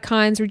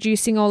cytokines,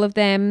 reducing all of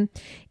them.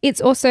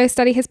 It's also, a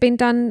study has been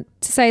done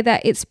to say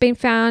that it's been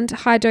found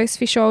high-dose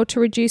fish oil to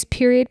reduce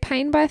period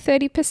pain by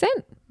 30%.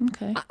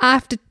 Okay.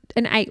 After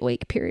an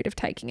 8-week period of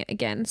taking it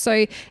again.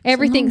 So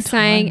everything's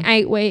saying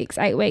 8 weeks.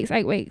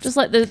 Just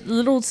like the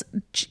little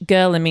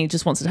girl in me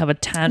just wants to have a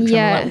tantrum.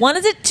 Yeah. Like, why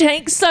does it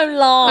take so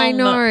long? I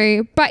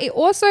know. But it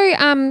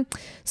also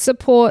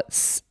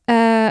supports,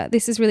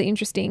 this is really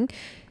interesting,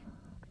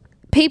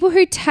 people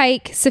who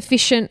take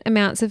sufficient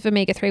amounts of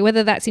omega-3,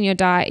 whether that's in your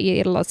diet, you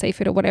eat a lot of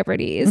seafood or whatever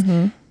it is,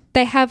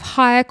 they have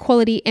higher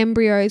quality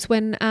embryos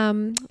when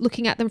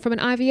looking at them from an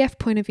IVF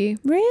point of view.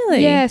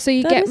 Really? Yeah, so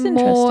you get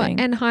more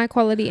and higher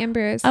quality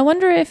embryos. I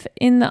wonder if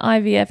in the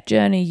IVF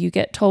journey you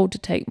get told to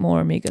take more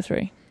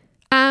omega-3.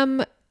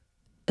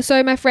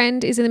 So my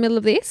friend is in the middle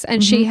of this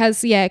and she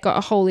has, got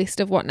a whole list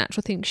of what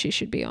natural things she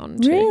should be on.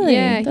 Really?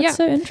 Yeah. That's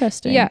so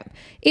interesting. Yeah.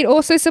 It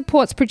also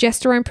supports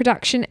progesterone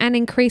production and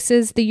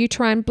increases the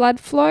uterine blood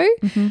flow.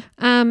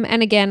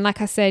 And again,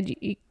 like I said,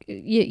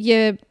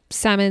 your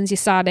salmons, your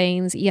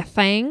sardines, your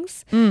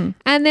fangs. And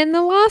then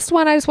the last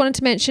one I just wanted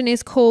to mention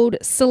is called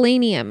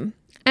selenium.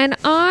 And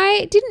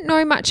I didn't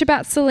know much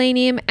about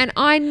selenium, and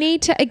I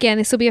need to, again,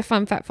 this will be a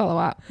fun fact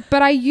follow-up,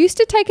 but I used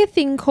to take a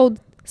thing called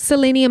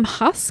selenium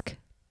husk.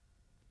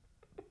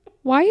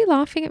 Why are you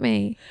laughing at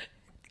me?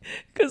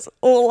 Because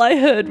all I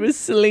heard was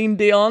Celine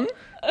Dion.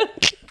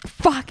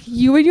 Fuck,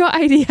 you and your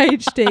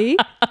ADHD.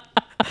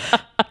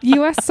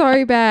 You are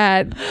so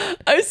bad.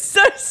 I'm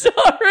so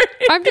sorry.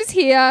 I'm just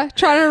here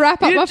trying to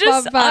wrap up my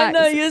fun facts. I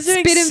know, you're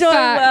doing so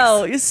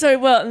well. You're so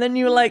well. And then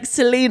you were like,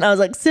 Celine. I was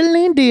like,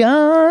 Celine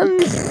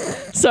Dion.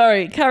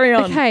 Sorry, carry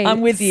on. Okay,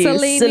 I'm with you.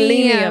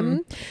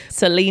 Selenium.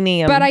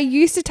 But I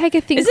used to take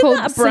a thing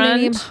called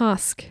selenium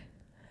husk.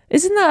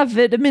 Isn't that a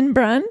vitamin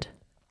brand?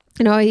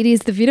 No, it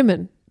is the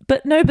vitamin.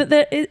 But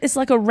it's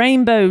like a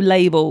rainbow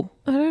label.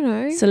 I don't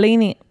know.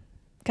 Selenium.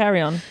 Carry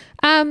on.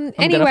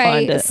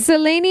 Anyway,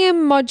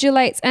 selenium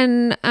modulates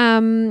and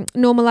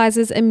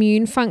normalizes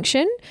immune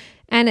function,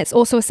 and it's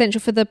also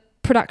essential for the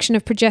production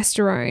of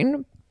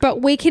progesterone.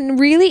 But we can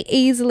really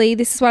easily,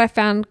 this is what I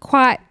found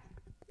quite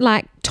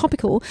like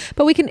topical,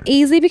 but we can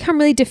easily become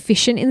really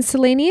deficient in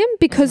selenium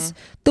because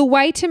the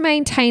way to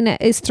maintain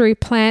it is through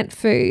plant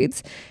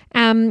foods,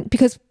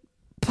 because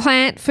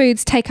plant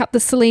foods take up the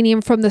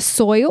selenium from the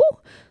soil,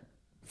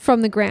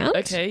 from the ground.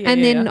 Okay,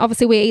 and then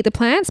obviously we eat the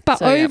plants.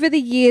 But over the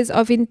years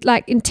of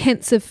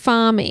intensive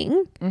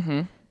farming,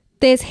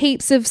 there's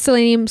heaps of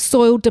selenium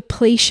soil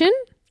depletion.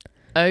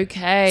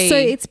 Okay. So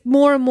it's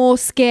more and more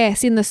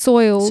scarce in the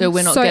soil. So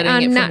we're not getting it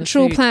from the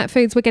natural food. plant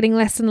foods, we're getting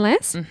less and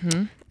less.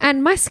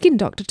 And my skin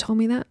doctor told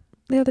me that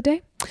the other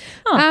day.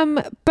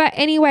 But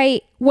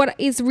anyway, what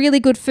is really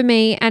good for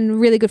me and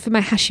really good for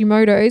my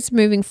Hashimoto's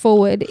moving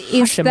forward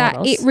is that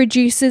it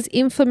reduces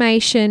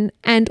inflammation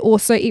and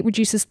also it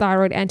reduces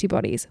thyroid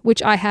antibodies,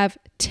 which I have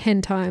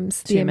 10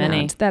 times the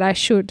amount that I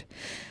should.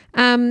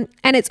 And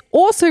it's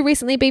also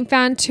recently been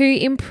found to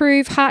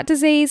improve heart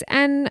disease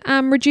and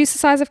reduce the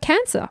size of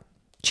cancer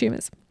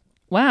tumours.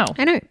 Wow.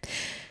 I know.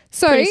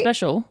 So pretty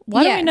special.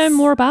 Why don't we know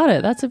more about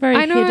it? That's a very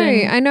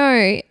hidden... I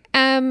know.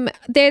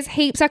 There's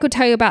heaps I could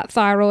tell you about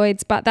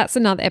thyroids, but that's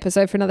another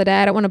episode for another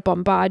day. I don't want to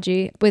bombard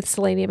you with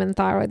selenium and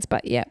thyroids,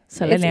 but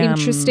it's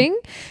interesting.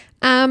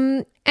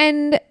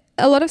 And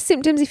a lot of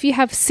symptoms, if you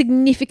have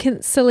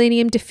significant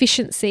selenium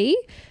deficiency,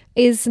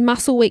 is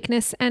muscle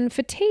weakness and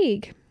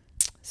fatigue.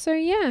 So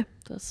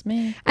that's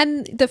me.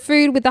 And the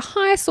food with the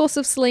highest source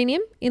of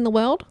selenium in the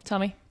world, tell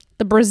me,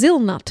 the Brazil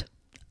nut.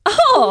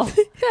 Oh,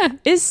 yeah.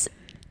 Is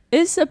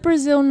a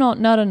Brazil nut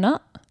not a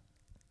nut?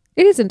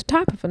 It isn't a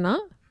type of a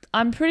nut.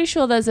 I'm pretty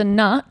sure there's a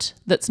nut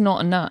that's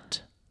not a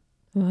nut.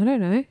 Well, I don't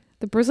know.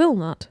 The Brazil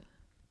nut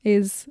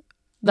is...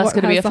 That's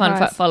going to be a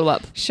fun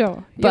follow-up.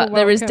 Sure. But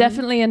there is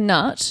definitely a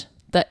nut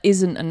that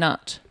isn't a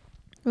nut.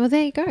 Well,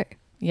 there you go.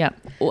 Yeah.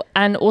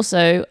 And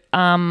also,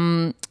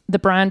 the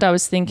brand I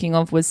was thinking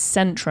of was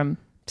Centrum.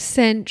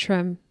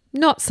 Centrum.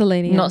 Not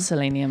selenium. Not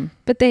selenium.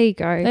 But there you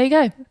go. There you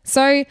go.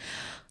 So...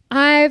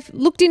 I've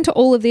looked into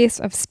all of this.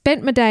 I've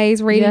spent my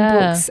days reading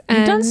books. And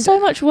you've done so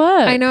much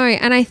work. I know.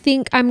 And I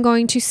think I'm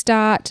going to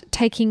start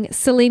taking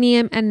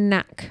selenium and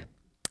NAC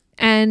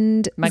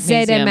and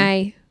magnesium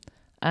ZMA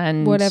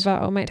and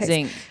whatever.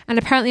 Zinc. And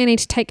apparently I need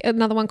to take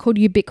another one called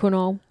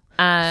ubiquinol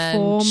and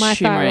for my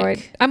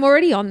thyroid. I'm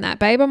already on that,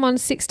 babe. I'm on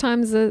 6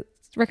 times the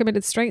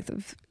recommended strength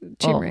of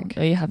turmeric.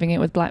 Are you having it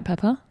with black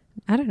pepper?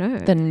 I don't know.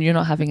 Then you're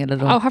not having it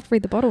at all. I'll have to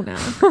read the bottle now.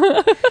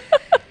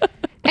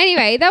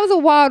 Anyway, that was a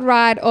wild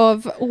ride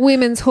of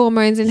women's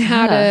hormones and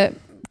how to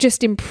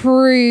just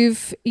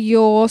improve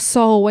your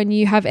soul when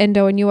you have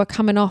endo and you are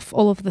coming off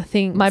all of the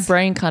things. My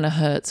brain kind of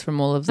hurts from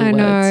all of the I words.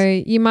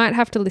 know. You might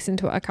have to listen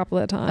to it a couple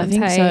of times. I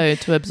think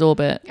so, to absorb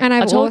it. And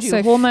I told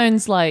you,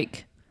 hormones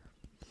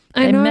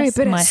I know, mess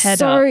but my it's head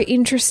so up.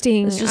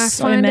 interesting. There's just I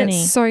so find many.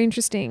 it so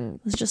interesting.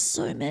 There's just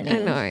so many. I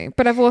know,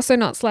 but I've also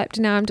not slept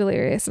and now I'm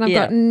delirious and I've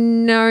Yeah. got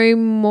no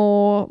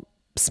more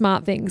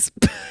smart things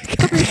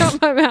coming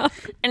out my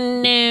mouth.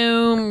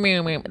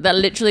 No. That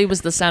literally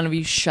was the sound of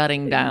you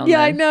shutting down.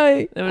 Yeah, then. I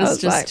know. It was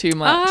just like, too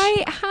much.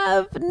 I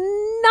have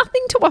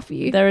nothing to offer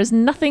you. There is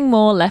nothing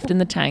more left in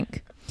the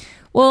tank.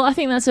 Well, I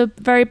think that's a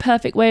very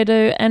perfect way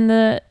to end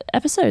the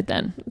episode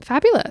then.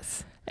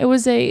 Fabulous. It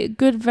was a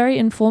good, very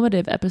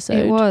informative episode.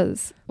 It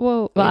was.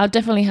 Well, I'll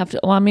definitely have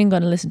to. Well, I'm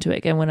going to listen to it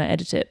again when I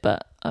edit it,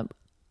 but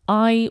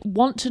I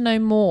want to know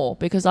more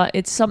because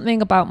it's something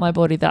about my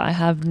body that I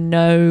have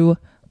no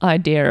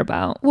idea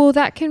about. Well,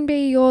 that can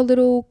be your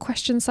little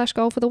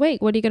question/goal for the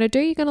week. What are you going to do?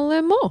 You're going to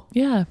learn more.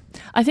 Yeah.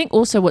 I think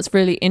also what's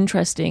really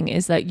interesting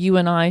is that you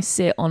and I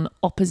sit on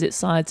opposite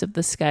sides of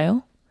the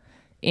scale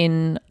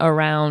in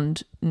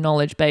around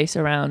knowledge base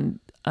around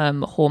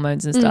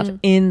hormones and stuff.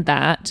 In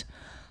that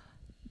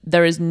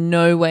there is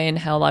no way in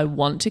hell I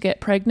want to get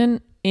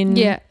pregnant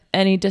in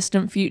any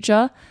distant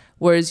future.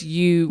 Whereas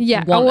you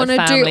want a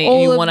family,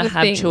 you want to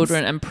have things.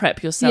 children and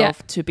prep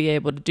yourself to be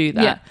able to do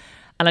that. Yeah.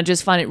 And I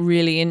just find it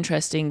really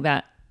interesting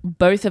that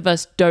both of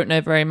us don't know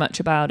very much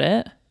about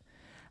it.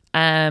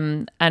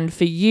 And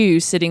for you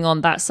sitting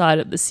on that side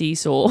of the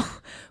seesaw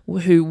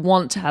who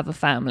want to have a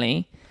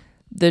family,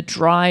 the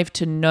drive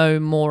to know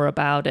more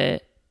about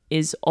it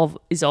is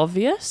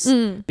obvious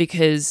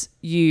because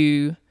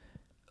you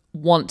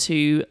want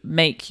to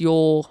make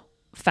your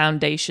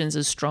foundations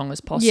as strong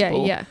as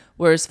possible. Yeah.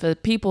 Whereas for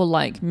people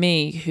like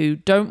me who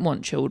don't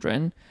want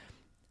children,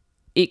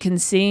 it can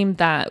seem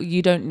that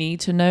you don't need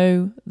to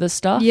know the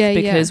stuff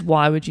because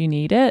why would you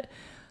need it?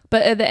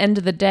 But at the end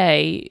of the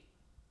day,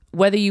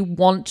 whether you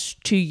want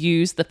to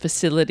use the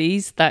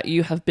facilities that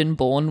you have been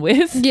born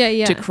with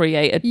to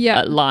create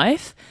a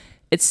life,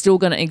 it's still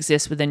going to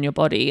exist within your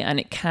body, and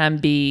it can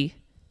be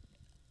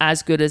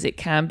as good as it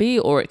can be,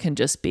 or it can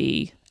just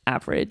be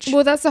average.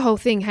 Well, that's the whole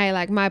thing. Hey,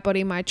 like my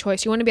body, my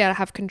choice. You want to be able to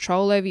have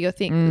control over your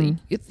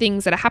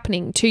things that are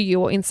happening to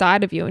you or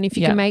inside of you. And if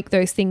you can make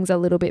those things a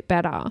little bit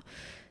better,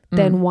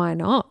 then why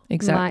not?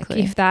 Exactly.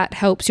 Like if that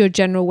helps your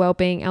general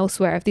well-being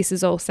elsewhere, if this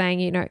is all saying,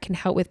 you know, it can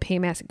help with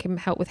PMS, it can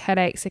help with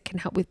headaches, it can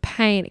help with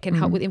pain, it can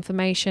help with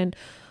inflammation,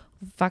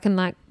 fucking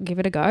like give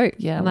it a go.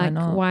 Yeah, like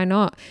why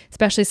not?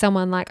 Especially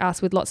someone like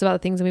us with lots of other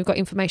things and we've got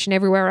information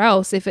everywhere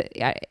else. If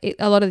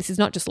a lot of this is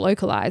not just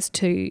localized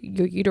to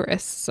your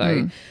uterus.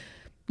 So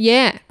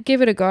yeah,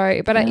 give it a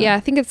go. But I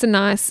think it's a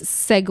nice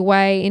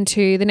segue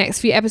into the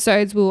next few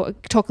episodes. We'll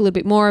talk a little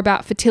bit more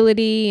about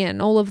fertility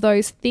and all of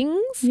those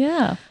things.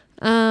 Yeah.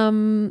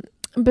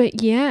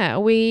 But yeah,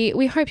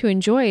 we hope you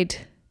enjoyed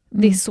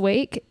this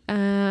week,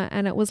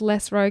 and it was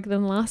less rogue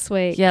than last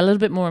week. Yeah, a little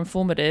bit more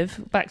informative.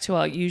 Back to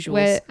our usual.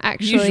 We're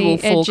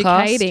actually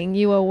educating.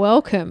 You are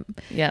welcome.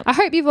 Yeah. I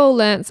hope you've all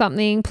learnt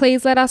something.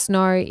 Please let us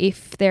know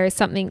if there is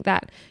something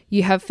that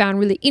you have found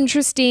really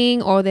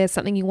interesting, or there's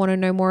something you want to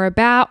know more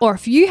about, or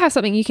if you have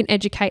something you can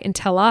educate and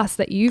tell us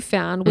that you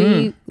found.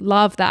 We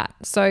love that.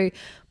 So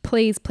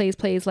please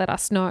let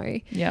us know.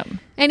 Yeah.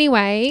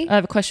 Anyway, I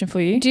have a question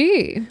for you.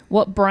 do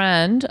What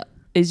brand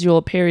is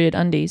your period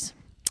undies?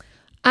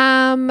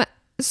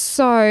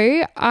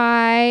 So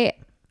I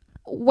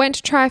went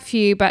to try a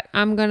few, but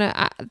I'm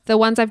gonna the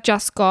ones I've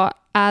just got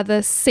are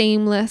the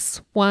seamless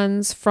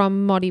ones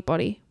from Modi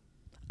Body.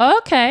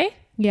 Okay.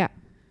 Yeah,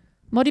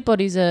 Modi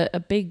Body's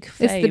a big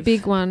fave. it's the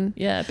big one.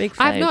 Yeah, a big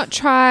fave. I've not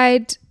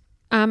tried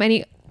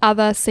any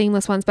other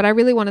seamless ones, but I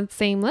really wanted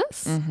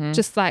seamless.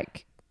 Just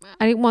like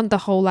I didn't want the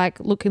whole like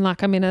looking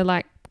like I'm in a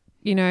like,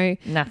 you know,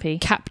 nappy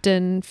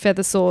Captain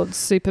Feathersword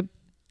super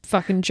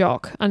fucking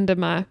jock under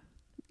my,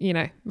 you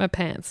know, my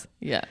pants.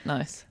 Yeah,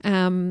 nice.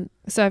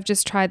 So I've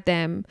just tried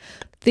them.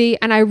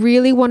 And I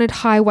really wanted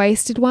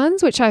high-waisted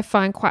ones, which I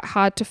find quite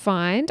hard to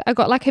find. I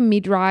got like a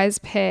mid-rise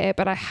pair,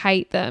 but I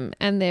hate them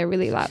and they're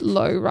really like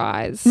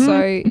low-rise.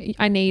 So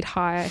I need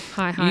high.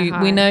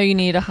 We know you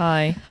need a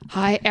high.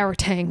 High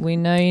Eritang. We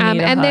know you need a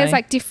high. And there's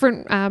like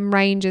different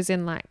ranges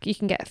in like you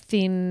can get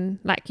thin,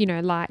 like, you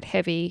know, light,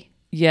 heavy.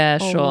 Yeah,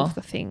 all sure. of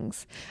the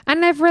things.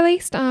 And they've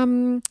released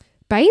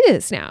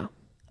bathers now.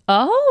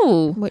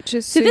 Oh, which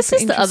is this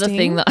is the other interesting.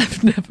 thing that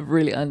I've never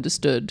really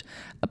understood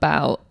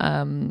about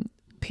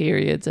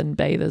periods and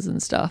bathers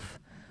and stuff.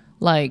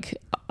 Like,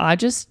 I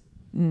just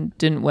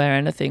didn't wear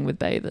anything with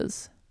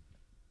bathers.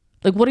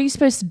 Like, what are you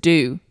supposed to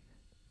do?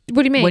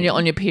 What do you mean? When you're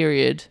on your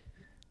period?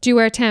 Do you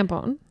wear a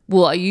tampon?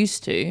 Well, I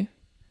used to,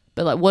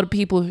 but like, what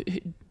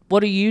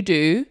do you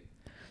do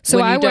so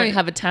when I you don't won't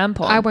have a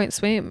tampon? I won't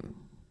swim.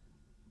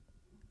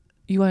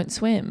 You won't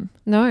swim?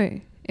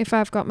 No. If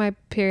I've got my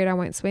period, I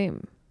won't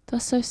swim.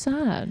 That's so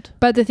sad.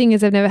 But the thing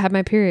is, I've never had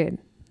my period,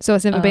 so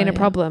it's never been a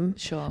problem.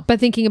 Sure. But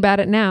thinking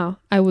about it now,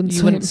 I wouldn't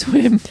swim. You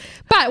wouldn't swim.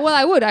 But, well,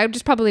 I would. I would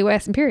just probably wear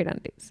some period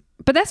undies.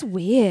 But that's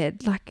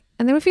weird. Like,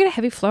 and then if you get a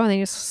heavy flow and then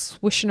you're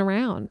swishing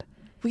around.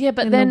 Well, yeah,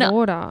 but in then the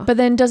water. But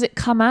then does it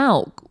come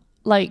out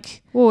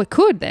like? Well, it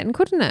could then,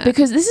 couldn't it?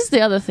 Because this is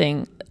the other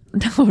thing.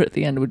 Now we're at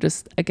the end.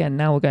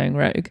 Now we're going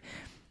rogue.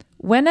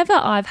 Whenever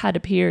I've had a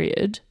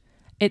period,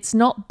 it's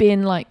not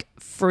been like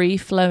free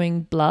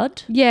flowing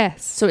blood.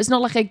 Yes. So it's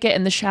not like I get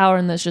in the shower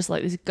and there's just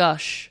like this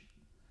gush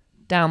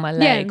down my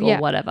leg or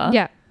whatever.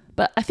 Yeah.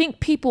 But I think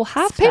people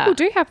have that. People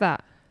do have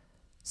that.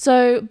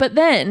 So, but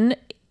then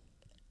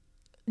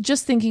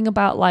just thinking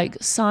about like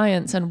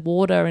science and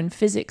water and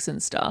physics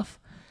and stuff,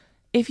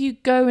 if you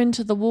go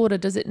into the water,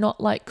 does it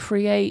not like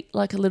create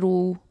like a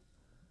little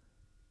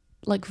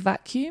like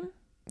vacuum?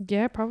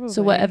 Yeah, probably.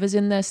 So whatever's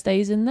in there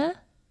stays in there?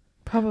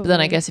 Probably. But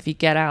then I guess if you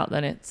get out,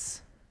 then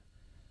it's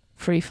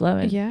free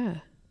flowing. Yeah.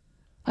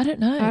 I don't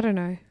know. I don't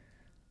know.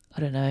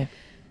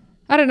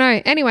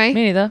 Anyway.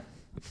 Me neither.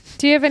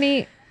 Do you have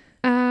any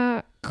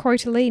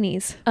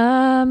crotallinis?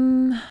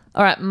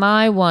 All right.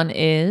 My one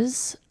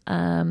is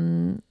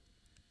mine's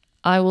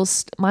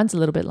a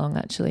little bit long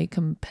actually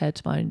compared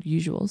to my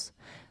usuals.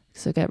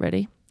 So get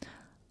ready.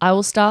 I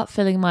will start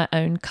filling my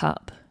own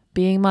cup,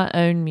 being my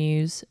own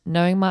muse,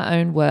 knowing my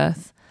own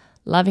worth,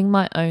 loving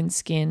my own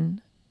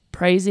skin,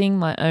 praising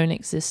my own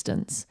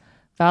existence,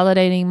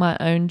 validating my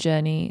own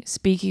journey,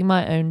 speaking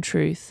my own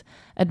truth,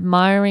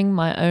 admiring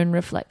my own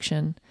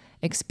reflection,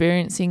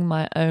 experiencing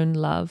my own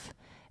love,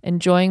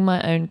 enjoying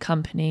my own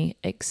company,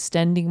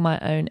 extending my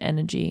own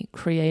energy,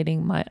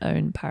 creating my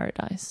own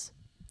paradise.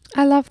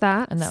 I love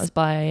that. And that was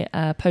by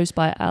a post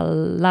by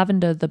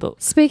Lavender the Book.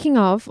 Speaking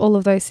of all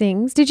of those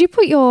things, did you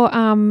put your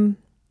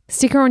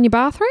sticker on your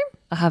bathroom?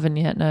 I haven't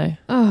yet, no.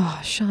 Oh,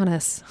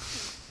 Shanis.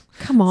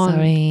 Come on.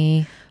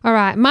 Sorry. All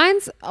right.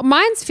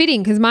 Mine's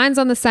fitting because mine's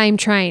on the same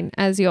train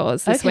as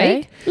yours this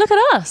week. Look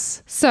at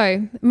us.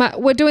 So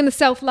we're doing the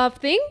self-love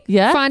thing.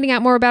 Yeah. Finding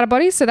out more about our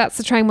bodies. So that's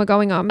the train we're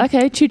going on.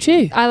 Okay.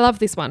 Choo-choo. I love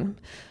this one.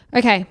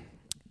 Okay.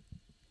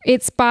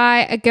 It's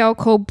by a girl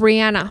called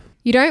Brianna.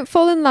 You don't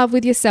fall in love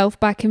with yourself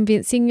by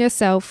convincing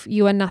yourself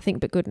you are nothing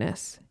but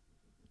goodness.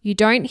 You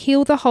don't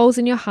heal the holes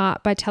in your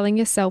heart by telling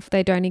yourself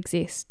they don't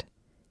exist.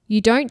 You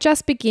don't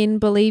just begin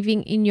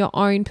believing in your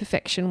own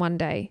perfection one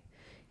day.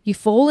 You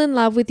fall in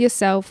love with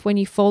yourself when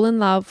you fall in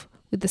love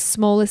with the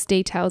smallest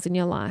details in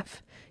your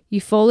life.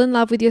 You fall in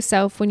love with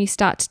yourself when you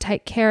start to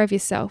take care of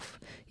yourself.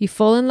 You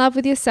fall in love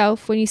with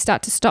yourself when you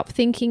start to stop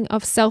thinking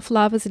of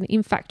self-love as an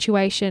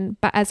infatuation,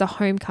 but as a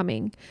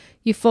homecoming.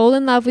 You fall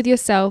in love with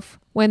yourself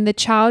when the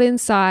child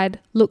inside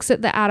looks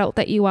at the adult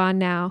that you are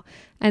now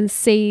and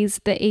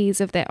sees the ease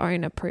of their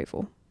own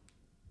approval.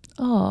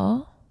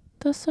 Oh,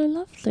 that's so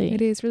lovely.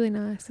 It is really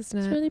nice, isn't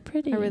it? It's really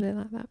pretty. I really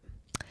like that.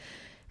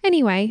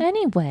 Anyway,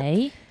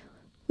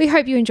 we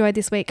hope you enjoyed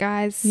this week,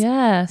 guys.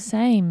 Yeah,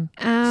 same.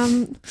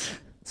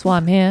 That's why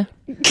I'm here.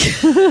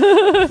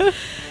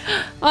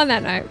 On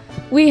that note,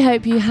 we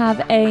hope you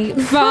have a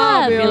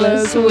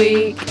fabulous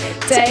week.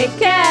 Take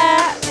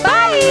care.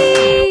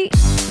 Bye.